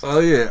distance. Oh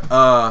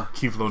yeah.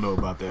 Keith don't know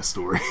about that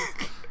story.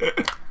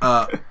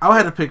 I would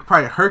have to pick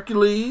probably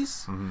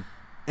Hercules, and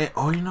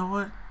you know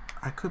what?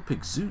 I could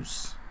pick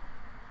Zeus.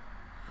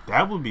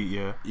 That would be,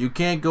 yeah. You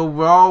can't go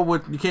wrong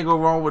with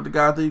the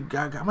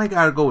guy. I might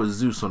gotta go with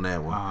Zeus on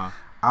that one.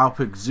 I'll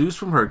pick Zeus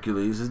from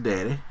Hercules, his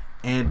daddy,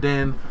 and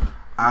then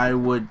I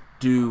would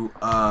do.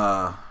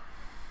 I'm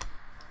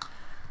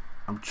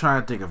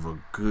trying to think of a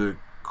good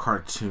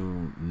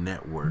Cartoon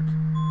Network.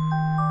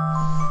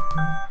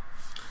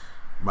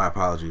 My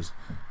apologies.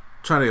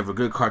 Trying to think of a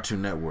good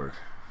Cartoon Network.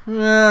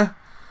 Yeah.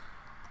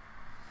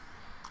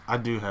 I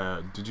do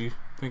have. Did you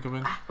think of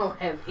it? I don't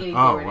have anything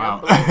Oh, right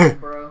wow. now, blank,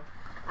 bro.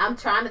 I'm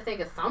trying to think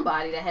of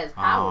somebody that has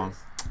powers.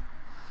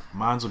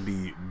 Mine would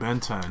be Ben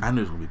 10. I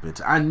knew it was gonna be Ben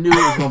 10. I knew it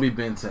was gonna be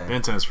Ben 10.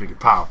 Ben 10 is freaking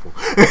powerful.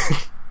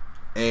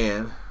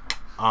 And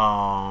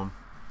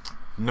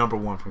number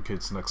 1 from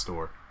Kids Next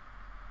Door.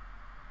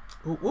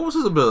 what was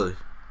his ability?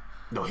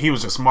 No, he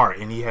was just smart,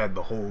 and he had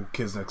the whole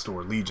Kids Next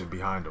Door Legion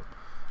behind him.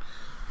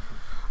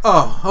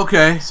 Oh,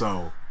 okay.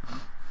 So,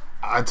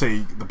 I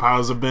take the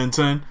powers of Ben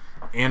 10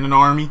 and an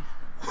army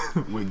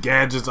with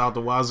gadgets out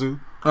the wazoo.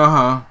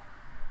 Uh-huh.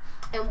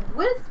 And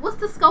what's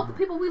the scope of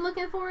people we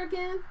looking for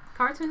again?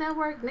 Cartoon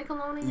Network,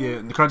 Nickelodeon?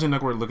 Yeah, the Cartoon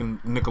Network looking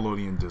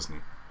Nickelodeon, Disney.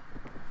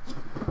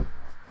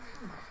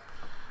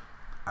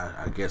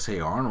 I guess Hey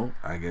Arnold.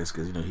 I guess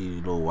because he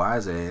a little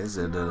wise ass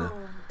and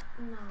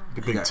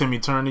You pick Timmy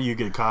Turner, you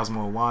get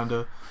Cosmo and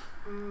Wanda.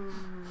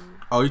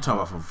 Oh, you talking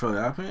about from Philly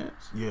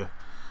Pants? Yeah.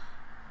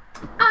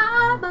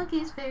 Ah,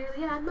 monkeys,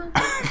 fairly odd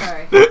monkeys.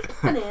 Sorry.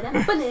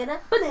 Banana.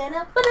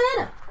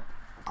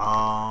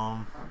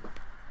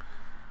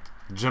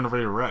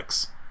 Generator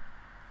Rex.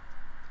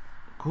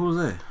 Who was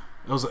that?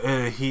 It was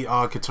he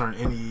could turn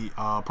any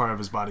part of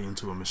his body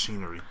into a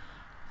machinery.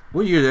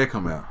 What year did that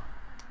come out?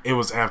 It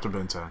was after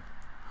Ben 10.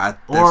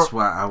 That's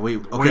why I wait.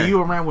 Okay. Were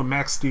you around with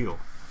Max Steel?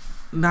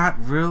 Not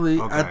really.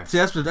 Okay.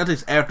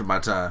 That's after my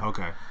time.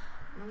 Okay.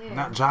 Yeah.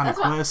 Not Johnny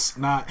Quest.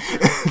 Not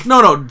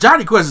No.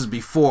 Johnny Quest is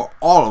before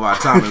all of our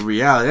time in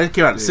reality. That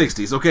came out in the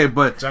 60s. Okay,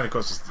 but Johnny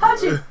Quest.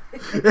 How'd you?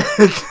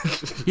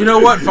 you know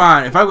what?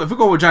 Fine. If we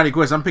go with Johnny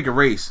Quest, I'm picking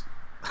Race.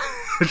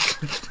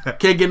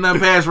 Can't get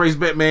nothing past Race,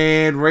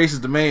 Batman. Race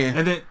is the man.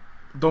 And then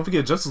don't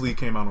forget Justice League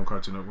came out on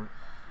Cartoon Network.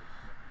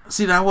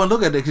 See, now I want to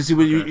look at that because see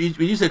when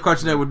you say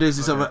Cartoon Network this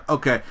and stuff.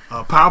 Okay.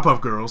 Powerpuff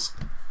Girls.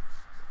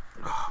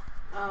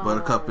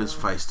 Buttercup is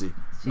feisty.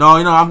 No,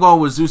 I'm going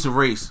with Zeus and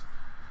Race.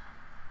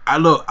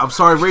 I'm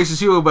sorry, Race is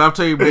here, but I'll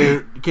tell you,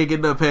 man, you can't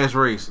get nothing past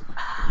Race.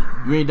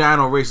 You ain't dying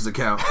on Race's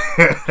account.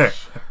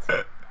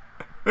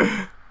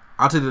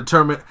 I'll take the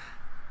determined.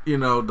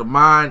 The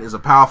mind is a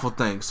powerful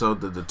thing. So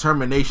the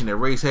determination that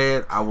Race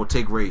had, I will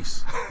take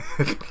Race.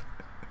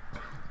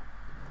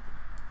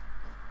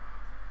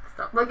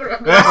 Stop looking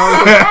at me.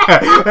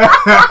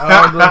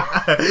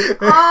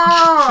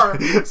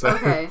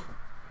 Okay.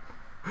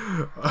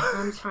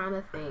 I'm trying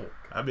to think.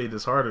 I made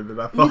this harder than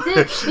I You thought.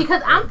 did,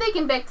 because I'm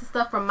thinking back to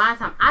stuff from my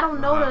time. I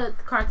don't know the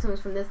cartoons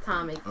from this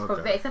time,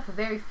 except for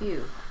very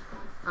few.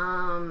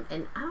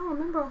 And I don't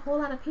remember a whole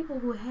lot of people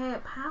who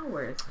had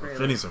powers. Really.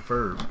 Phineas and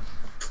Ferb.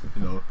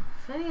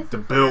 Phineas To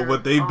and build Ferb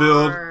what they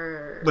build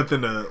are...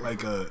 within a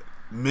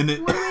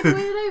minute. What are they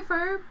doing today,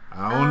 Ferb?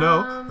 I don't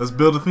know. Let's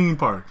build a theme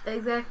park.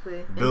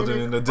 Exactly. Build and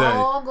it in it's a day.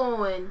 all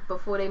going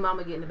before they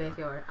mama get in the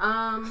backyard.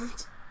 I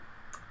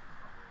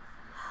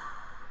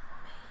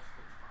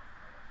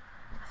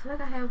feel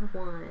like I have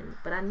one,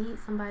 but I need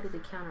somebody to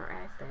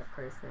counteract that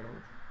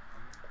person.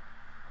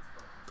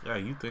 Yeah,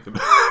 you thinking?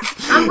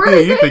 I'm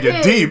really you thinking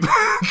thinking. deep.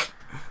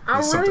 I'm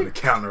There's something really, to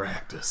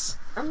counteract us.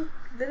 I'm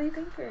really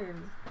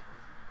thinking.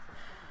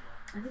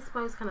 I need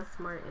somebody who's kind of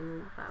smart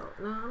and about.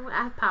 No,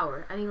 I have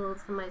power. I need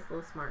somebody's a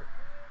little smart.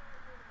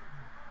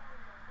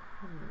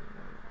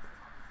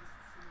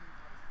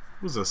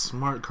 Who's a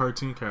smart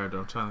cartoon character?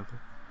 I'm trying to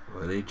think.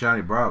 Well, they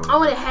Johnny Bravo.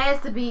 Oh, and it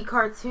has to be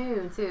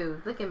cartoon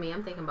too. Look at me.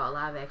 I'm thinking about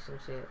live action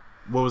shit.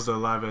 What was the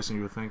live action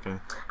you were thinking?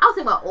 I was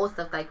thinking about old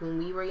stuff like when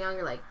we were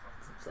younger, like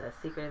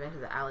Secret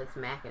Adventures of Alex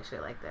Mack and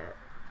shit like that.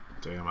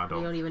 Damn, I don't.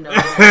 You don't even know.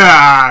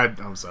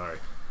 I'm sorry.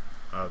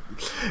 Alex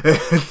Mack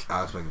is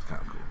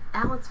kind of cool.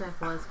 Alex Mack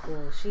was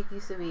cool. She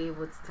used to be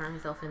able to turn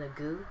herself into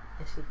goo,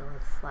 and she could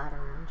like slide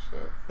around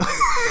shit.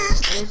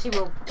 And then she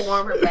would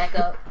form her back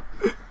up.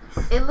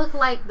 It looked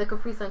like the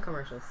Capri Sun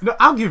commercials. No,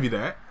 I'll give you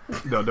that.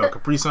 No,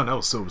 Capri Sun, that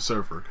was Silver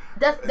Surfer.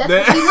 That's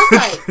what she looked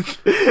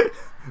like.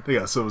 They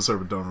got Silver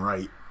Surfer done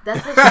right.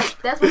 That's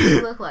what she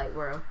looked like,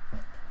 bro.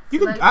 You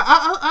can, Like-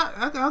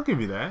 I'll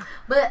give you that.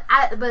 But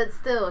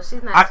still,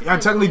 she's not. I she's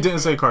not technically doing didn't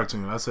say anything.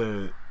 cartoon. I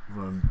said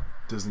from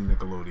Disney,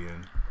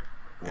 Nickelodeon.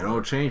 It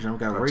don't change. I've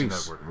got Cartoon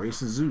Race. Network.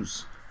 Race and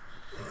Zeus.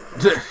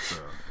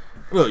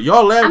 Look,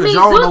 y'all laugh I because mean,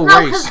 y'all Zeus, don't no,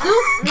 know because Race.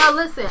 Zeus. No,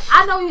 listen.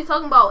 I know what you're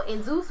talking about,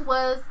 and Zeus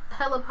was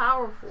hella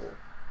powerful.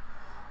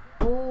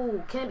 Ooh,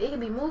 it can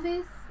be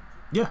movies?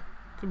 Yeah,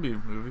 could be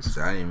movies.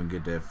 I didn't even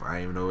get that far. I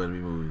didn't even know it'd be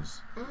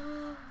movies.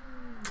 I'm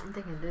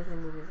thinking Disney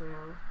movies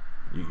now.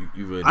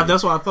 You really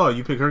That's what I thought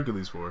you picked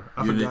Hercules for.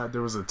 I You forgot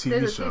there was a TV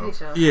There's a show. TV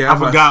show. Yeah, I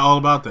forgot all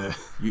about that.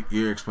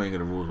 Your explaining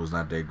the rules was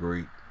not that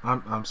great.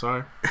 I'm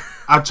sorry.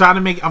 I'm trying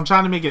to make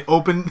it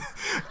open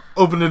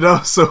it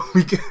up so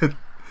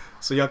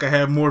y'all can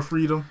have more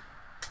freedom.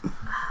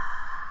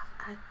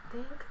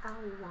 think I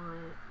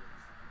want.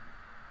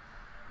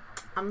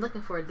 I'm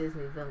looking for a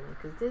Disney villain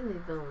because Disney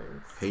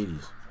villains.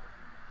 Hades,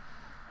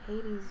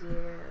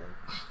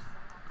 yeah.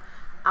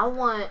 I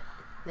want.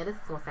 Now this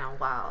is gonna sound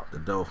wild. the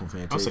devil from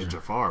Fantasia. I'll say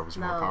Jafar was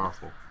more No.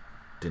 powerful.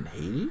 Then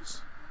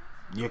Hades.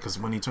 Yeah, because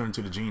when he turned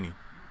into the genie.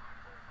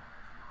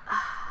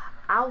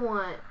 I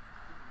want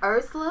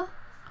Ursula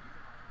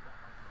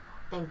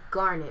and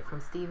Garnet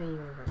from Steven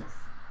Universe.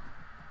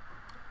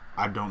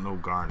 I don't know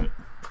Garnet.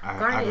 I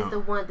Garnet is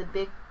don't. the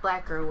big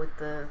black girl with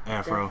the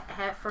Afro.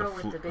 the afro The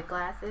with the big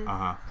glasses.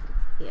 Uh-huh.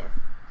 Yeah,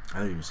 I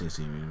haven't even seen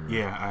Steven.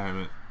 Yeah, I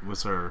haven't.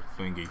 What's her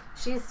thingy?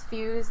 she's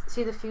fused.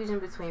 She's a fusion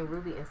between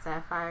Ruby and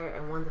Sapphire,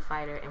 and one's a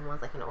fighter and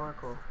one's like an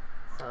oracle.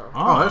 So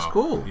Oh, that's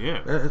cool.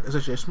 Yeah. That's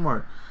actually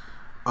smart.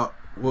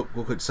 Real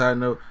quick side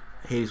note: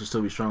 Hades will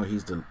still be stronger.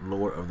 He's the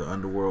lord of the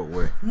underworld.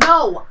 Where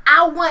no,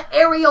 I want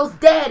Ariel's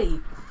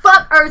daddy.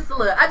 Fuck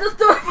Ursula. I just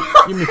threw.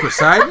 you mean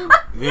Poseidon?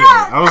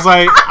 Yeah. I was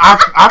like,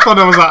 I thought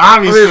that was an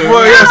obvious I mean, thing.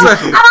 well, yeah, I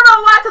don't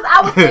know why,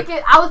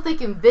 because I was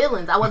thinking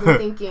villains. I wasn't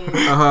thinking.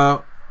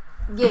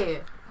 Yeah.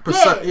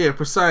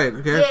 Poseidon.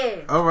 Okay.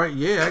 Yeah. All right.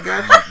 Yeah, I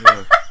got you.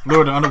 Yeah.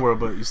 Lord of the Underworld,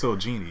 but you're still a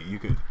genie. You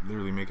could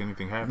literally make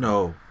anything happen.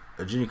 No,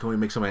 a genie can only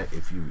make something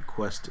if you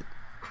request it.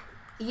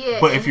 Yeah.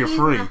 But and if you're he's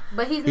free. not,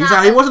 but he's He's not.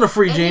 not. He wasn't a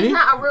free and genie. He's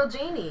not a real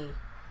genie.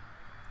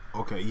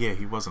 Okay, yeah,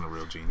 he wasn't a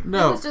real genie.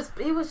 No.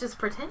 He was just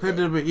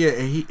pretending. Yeah,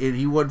 and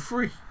he wasn't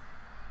free.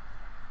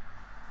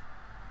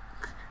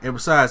 And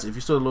besides, if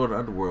you're still the Lord of the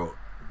Underworld,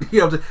 you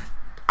know what I'm saying?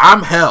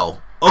 I'm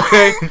hell.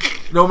 Okay,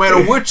 no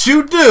matter what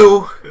you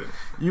do,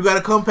 you got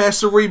to come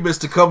past Cerebus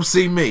to come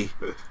see me.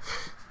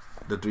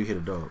 The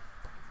three-headed dog.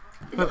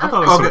 I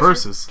thought it was Okay.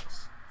 Cerberus.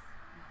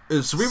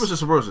 Is Cerebus or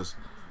Cerberus?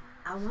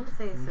 I want to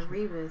say it's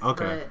Cerebus,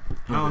 Okay. but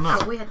I don't know.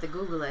 we have to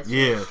Google that shit.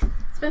 Yeah.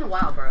 It's been a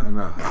while, bro. I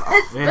know.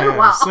 It's It been a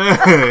while.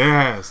 has. It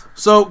has.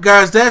 So,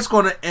 guys, that's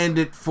going to end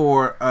it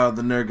for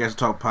the Nerdgasm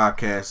Talk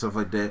podcast, stuff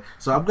like that.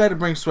 So, I'm glad to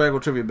bring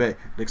Swaggle Trivia back.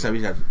 Next time,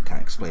 we got to kind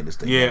of explain this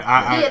thing. Yeah,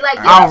 Yeah, like,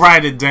 I'll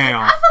write it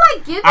down. I feel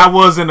like give I us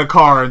was in the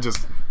car and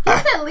just.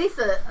 at least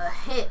a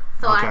hint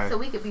Okay. so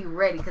we could be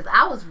ready, because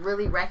I was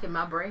really racking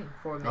my brain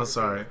for a minute. I'm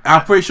sorry.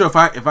 I'm pretty sure if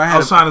I had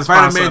was trying to if I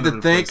had a find minute something to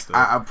to think, replace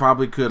I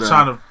probably could.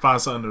 Trying to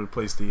find something to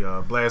replace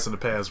the Blast in the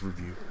Past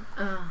review.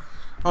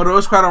 Oh no,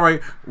 it's quite all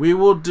right.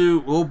 We'll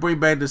bring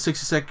back the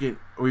 60-second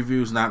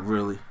reviews. Not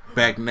really.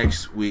 Back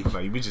next week.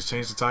 Like, we just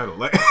changed the title.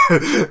 Like,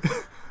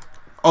 That's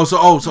I was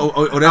what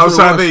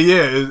trying to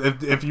it be,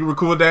 was. if you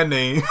record that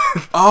name.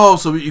 Oh,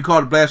 so you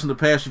called it Blast from the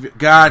Past review?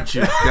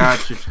 Gotcha.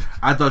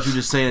 I thought you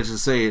just saying it to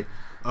say it.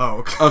 Oh,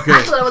 okay. Okay.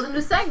 I thought it was a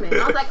new segment.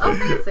 I was like, oh,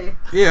 fancy.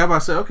 Yeah, I'm about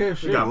to say, okay,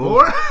 shit. You got well,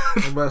 more?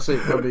 I'm about to say,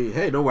 I mean,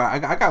 hey, no, I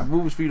got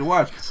movies for you to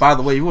watch. By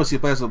the way, you want to see a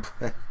Blast from the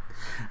Past?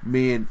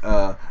 Me and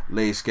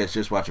Lady Sketch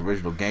just watched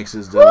Original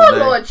Gangsters the Oh, other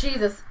day. Lord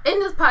Jesus. In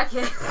this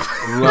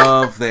podcast.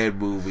 Love that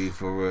movie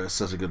for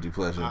such a guilty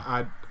pleasure.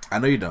 I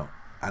know you don't.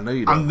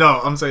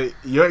 I'm saying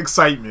your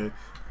excitement,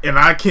 and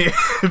I can't.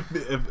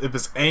 if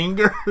it's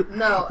anger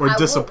No. or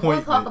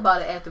disappointment. We'll talk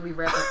about it after we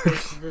wrap up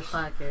this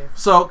podcast.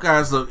 So,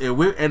 guys, look,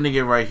 we're ending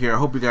it right here. I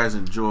hope you guys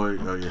enjoy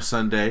your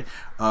Sunday.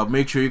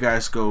 Make sure you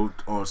guys go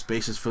on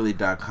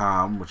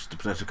spacesphilly.com, which is the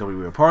production company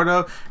we're a part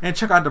of, and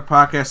check out the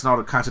podcast and all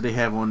the content they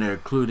have on there,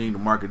 including the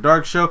Market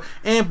Dark Show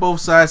and both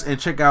sides, and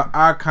check out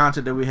our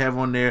content that we have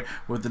on there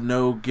with the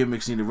No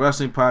Gimmicks Needed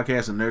Wrestling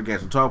podcast and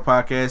Nerdgasm Talk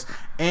podcast,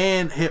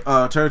 and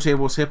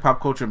Turntables, Hip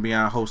Hop Culture and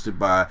Beyond, hosted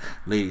by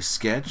Lady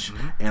Sketch,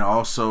 and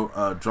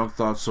also Drunk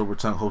Thoughts, Sober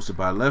Tongue, hosted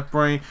by Left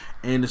Brain,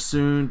 and the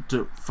soon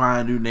to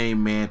find new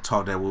name Man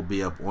Talk that will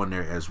be up on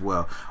there as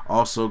well.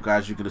 Also,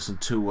 guys, you can listen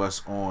to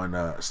us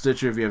on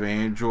Stitcher if you have an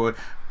Android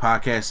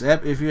podcast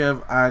app, if you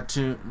have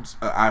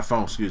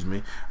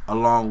iPhone,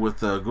 along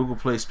with Google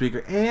Play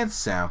Speaker and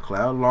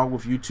SoundCloud, along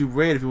with YouTube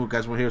Red if you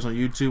guys want to hear us on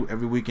YouTube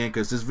every weekend,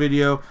 because this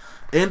video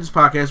and this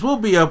podcast will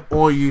be up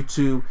on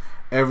YouTube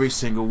every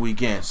single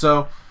weekend.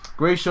 So,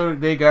 great show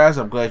today, guys.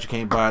 I'm glad you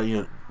came by.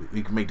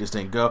 We can make this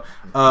thing go.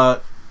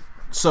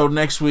 So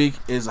next week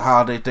is a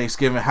holiday,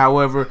 Thanksgiving.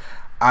 However,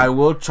 I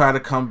will try to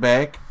come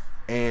back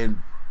and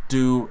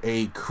do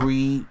a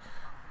Creed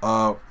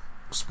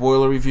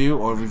spoiler review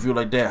or review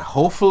like that.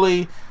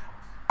 Hopefully,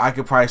 I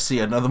could probably see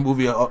another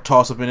movie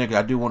toss up in there, 'cause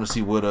I do want to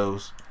see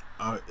Widows.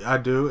 I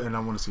do, and I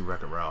want to see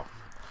Wreck-It Ralph.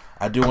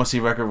 I do want to see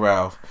Wreck-It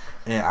Ralph,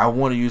 and I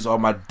want to use all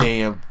my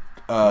damn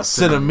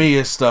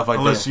Cinemia stuff like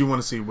Unless that. you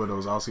want to see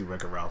Widows, I'll see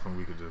Wreck-It Ralph, and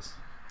we could just.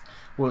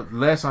 Well,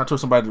 last time I told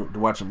somebody to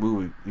watch a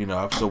movie,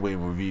 I'm still waiting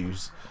for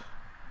reviews.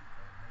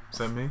 Is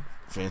that me?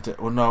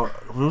 Fantastic. Well, no.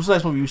 What was the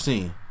last movie you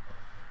seen?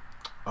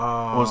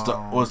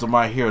 Was the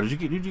My Hero? Did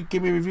you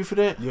give me a review for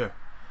that? Yeah,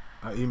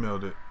 I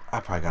emailed it. I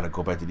probably gotta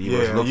go back to the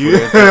emails and look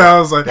Yeah, for that. I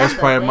was like, That's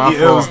probably my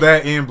it was fault.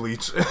 that and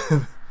Bleach.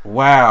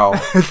 Wow.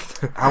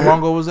 How long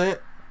ago was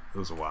that? It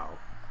was a while.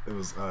 It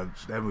was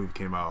that movie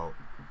came out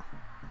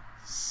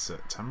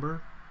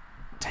September.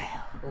 Damn.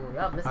 Oh,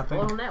 y'all missed I the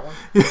think- boat on that one.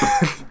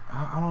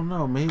 I don't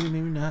know. Maybe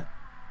not.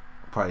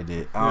 Probably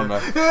did. I don't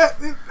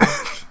know.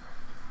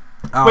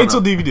 Wait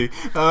till DVD.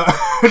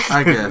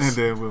 I guess.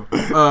 And then we'll.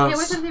 Yeah,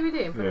 where's the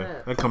DVD? Put it Yeah,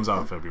 up. that comes out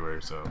in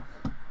February, so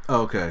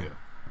Okay.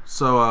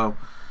 So, all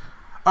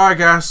right,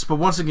 guys. But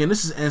once again,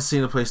 this is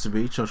NC, the place to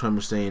be.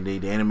 Chunch Staying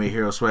the anime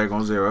hero Swag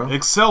on Zero.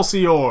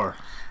 Excelsior.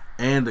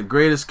 And the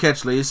greatest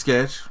catch, lady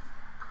sketch.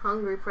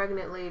 Hungry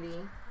pregnant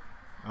lady.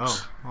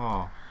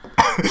 Oh.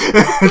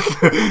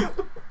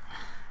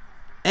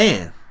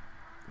 And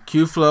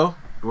Q Flow,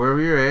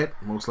 wherever you're at,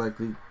 most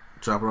likely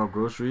dropping off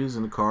groceries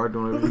in the car,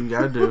 doing whatever you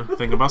gotta do.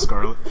 Thinking about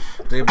Scarlet.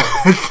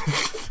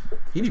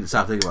 He need to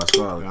stop thinking about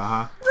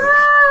Scarlet.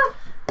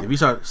 If you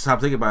stop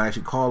thinking about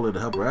actually calling her to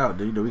help her out,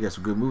 then you know we got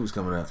some good movies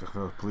coming out.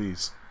 Oh,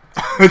 please.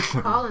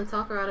 Call and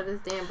talk her out of this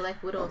damn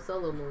Black Widow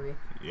solo movie.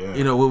 Yeah.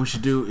 You know what we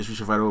should do is we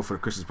should invite her over for the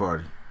Christmas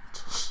party.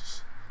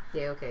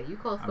 Yeah, okay. You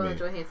call Scarlett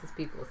Johansson's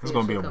people. It's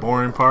gonna be a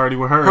boring party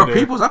with her. Her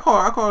peoples? I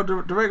call her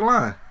direct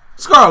line.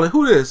 Scarlett,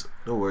 who this?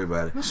 Don't worry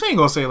about it. She ain't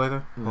gonna say it like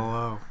that.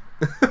 Hello.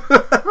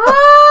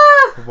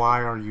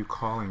 Why are you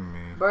calling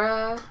me?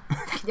 Bruh.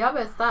 Y'all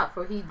better stop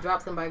before he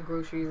drops somebody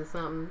groceries or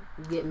something.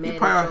 Get mad he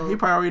probably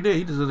already did.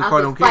 He just the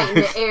car don't care.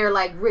 Fighting the air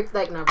like Rick,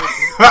 like not Rick.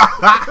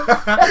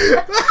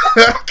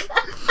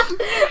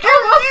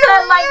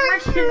 Like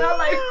Rick, you know,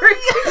 like Rick.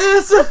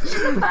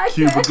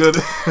 Cuba Good.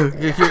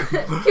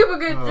 Cuba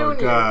Good Jr.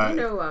 God. You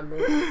know what I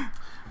mean.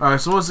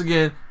 Alright, so once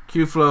again,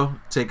 Q Flow,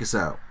 take us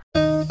out.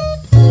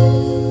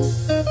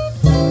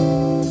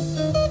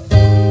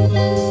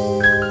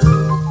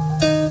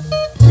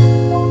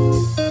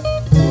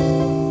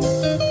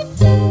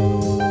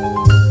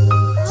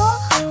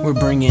 We're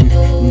bringing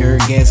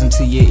nerdgasm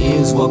to your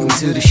ears. Welcome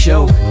to the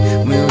show.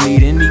 We don't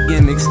need any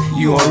gimmicks,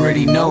 you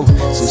already know.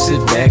 So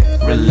sit back,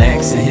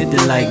 relax, and hit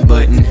the like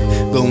button.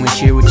 Go and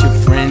share with your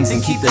friends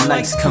and keep the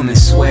likes coming.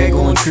 Swag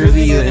on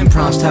trivia and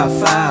prompts top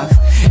 5.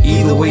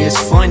 Either way, it's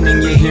fun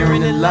and you're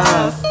hearing it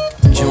live.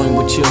 Join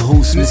with your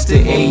host, Mr.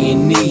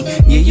 A&E.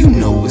 Yeah, you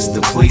know it's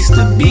the place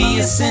to be.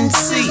 It's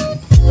NC.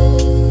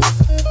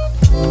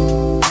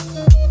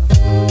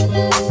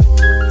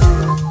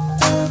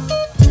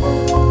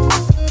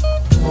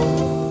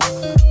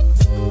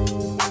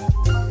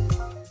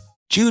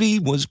 Judy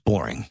was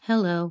boring.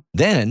 Hello.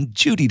 Then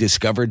Judy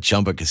discovered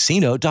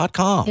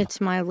ChumbaCasino.com. It's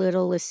my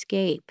little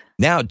escape.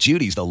 Now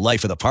Judy's the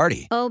life of the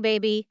party. Oh,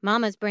 baby,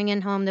 mama's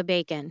bringing home the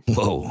bacon.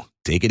 Whoa,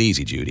 take it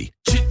easy, Judy.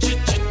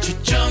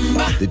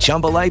 The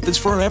Chumba life is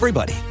for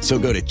everybody. So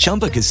go to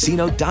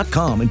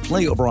ChumbaCasino.com and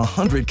play over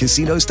 100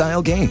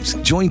 casino-style games.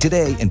 Join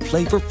today and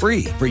play for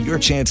free for your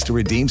chance to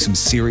redeem some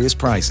serious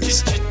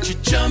prizes.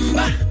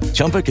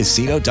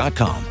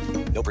 ChumbaCasino.com.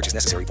 No purchase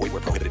necessary. Void where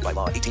prohibited by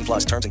law.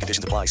 18+ terms and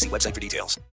conditions apply. See website for details.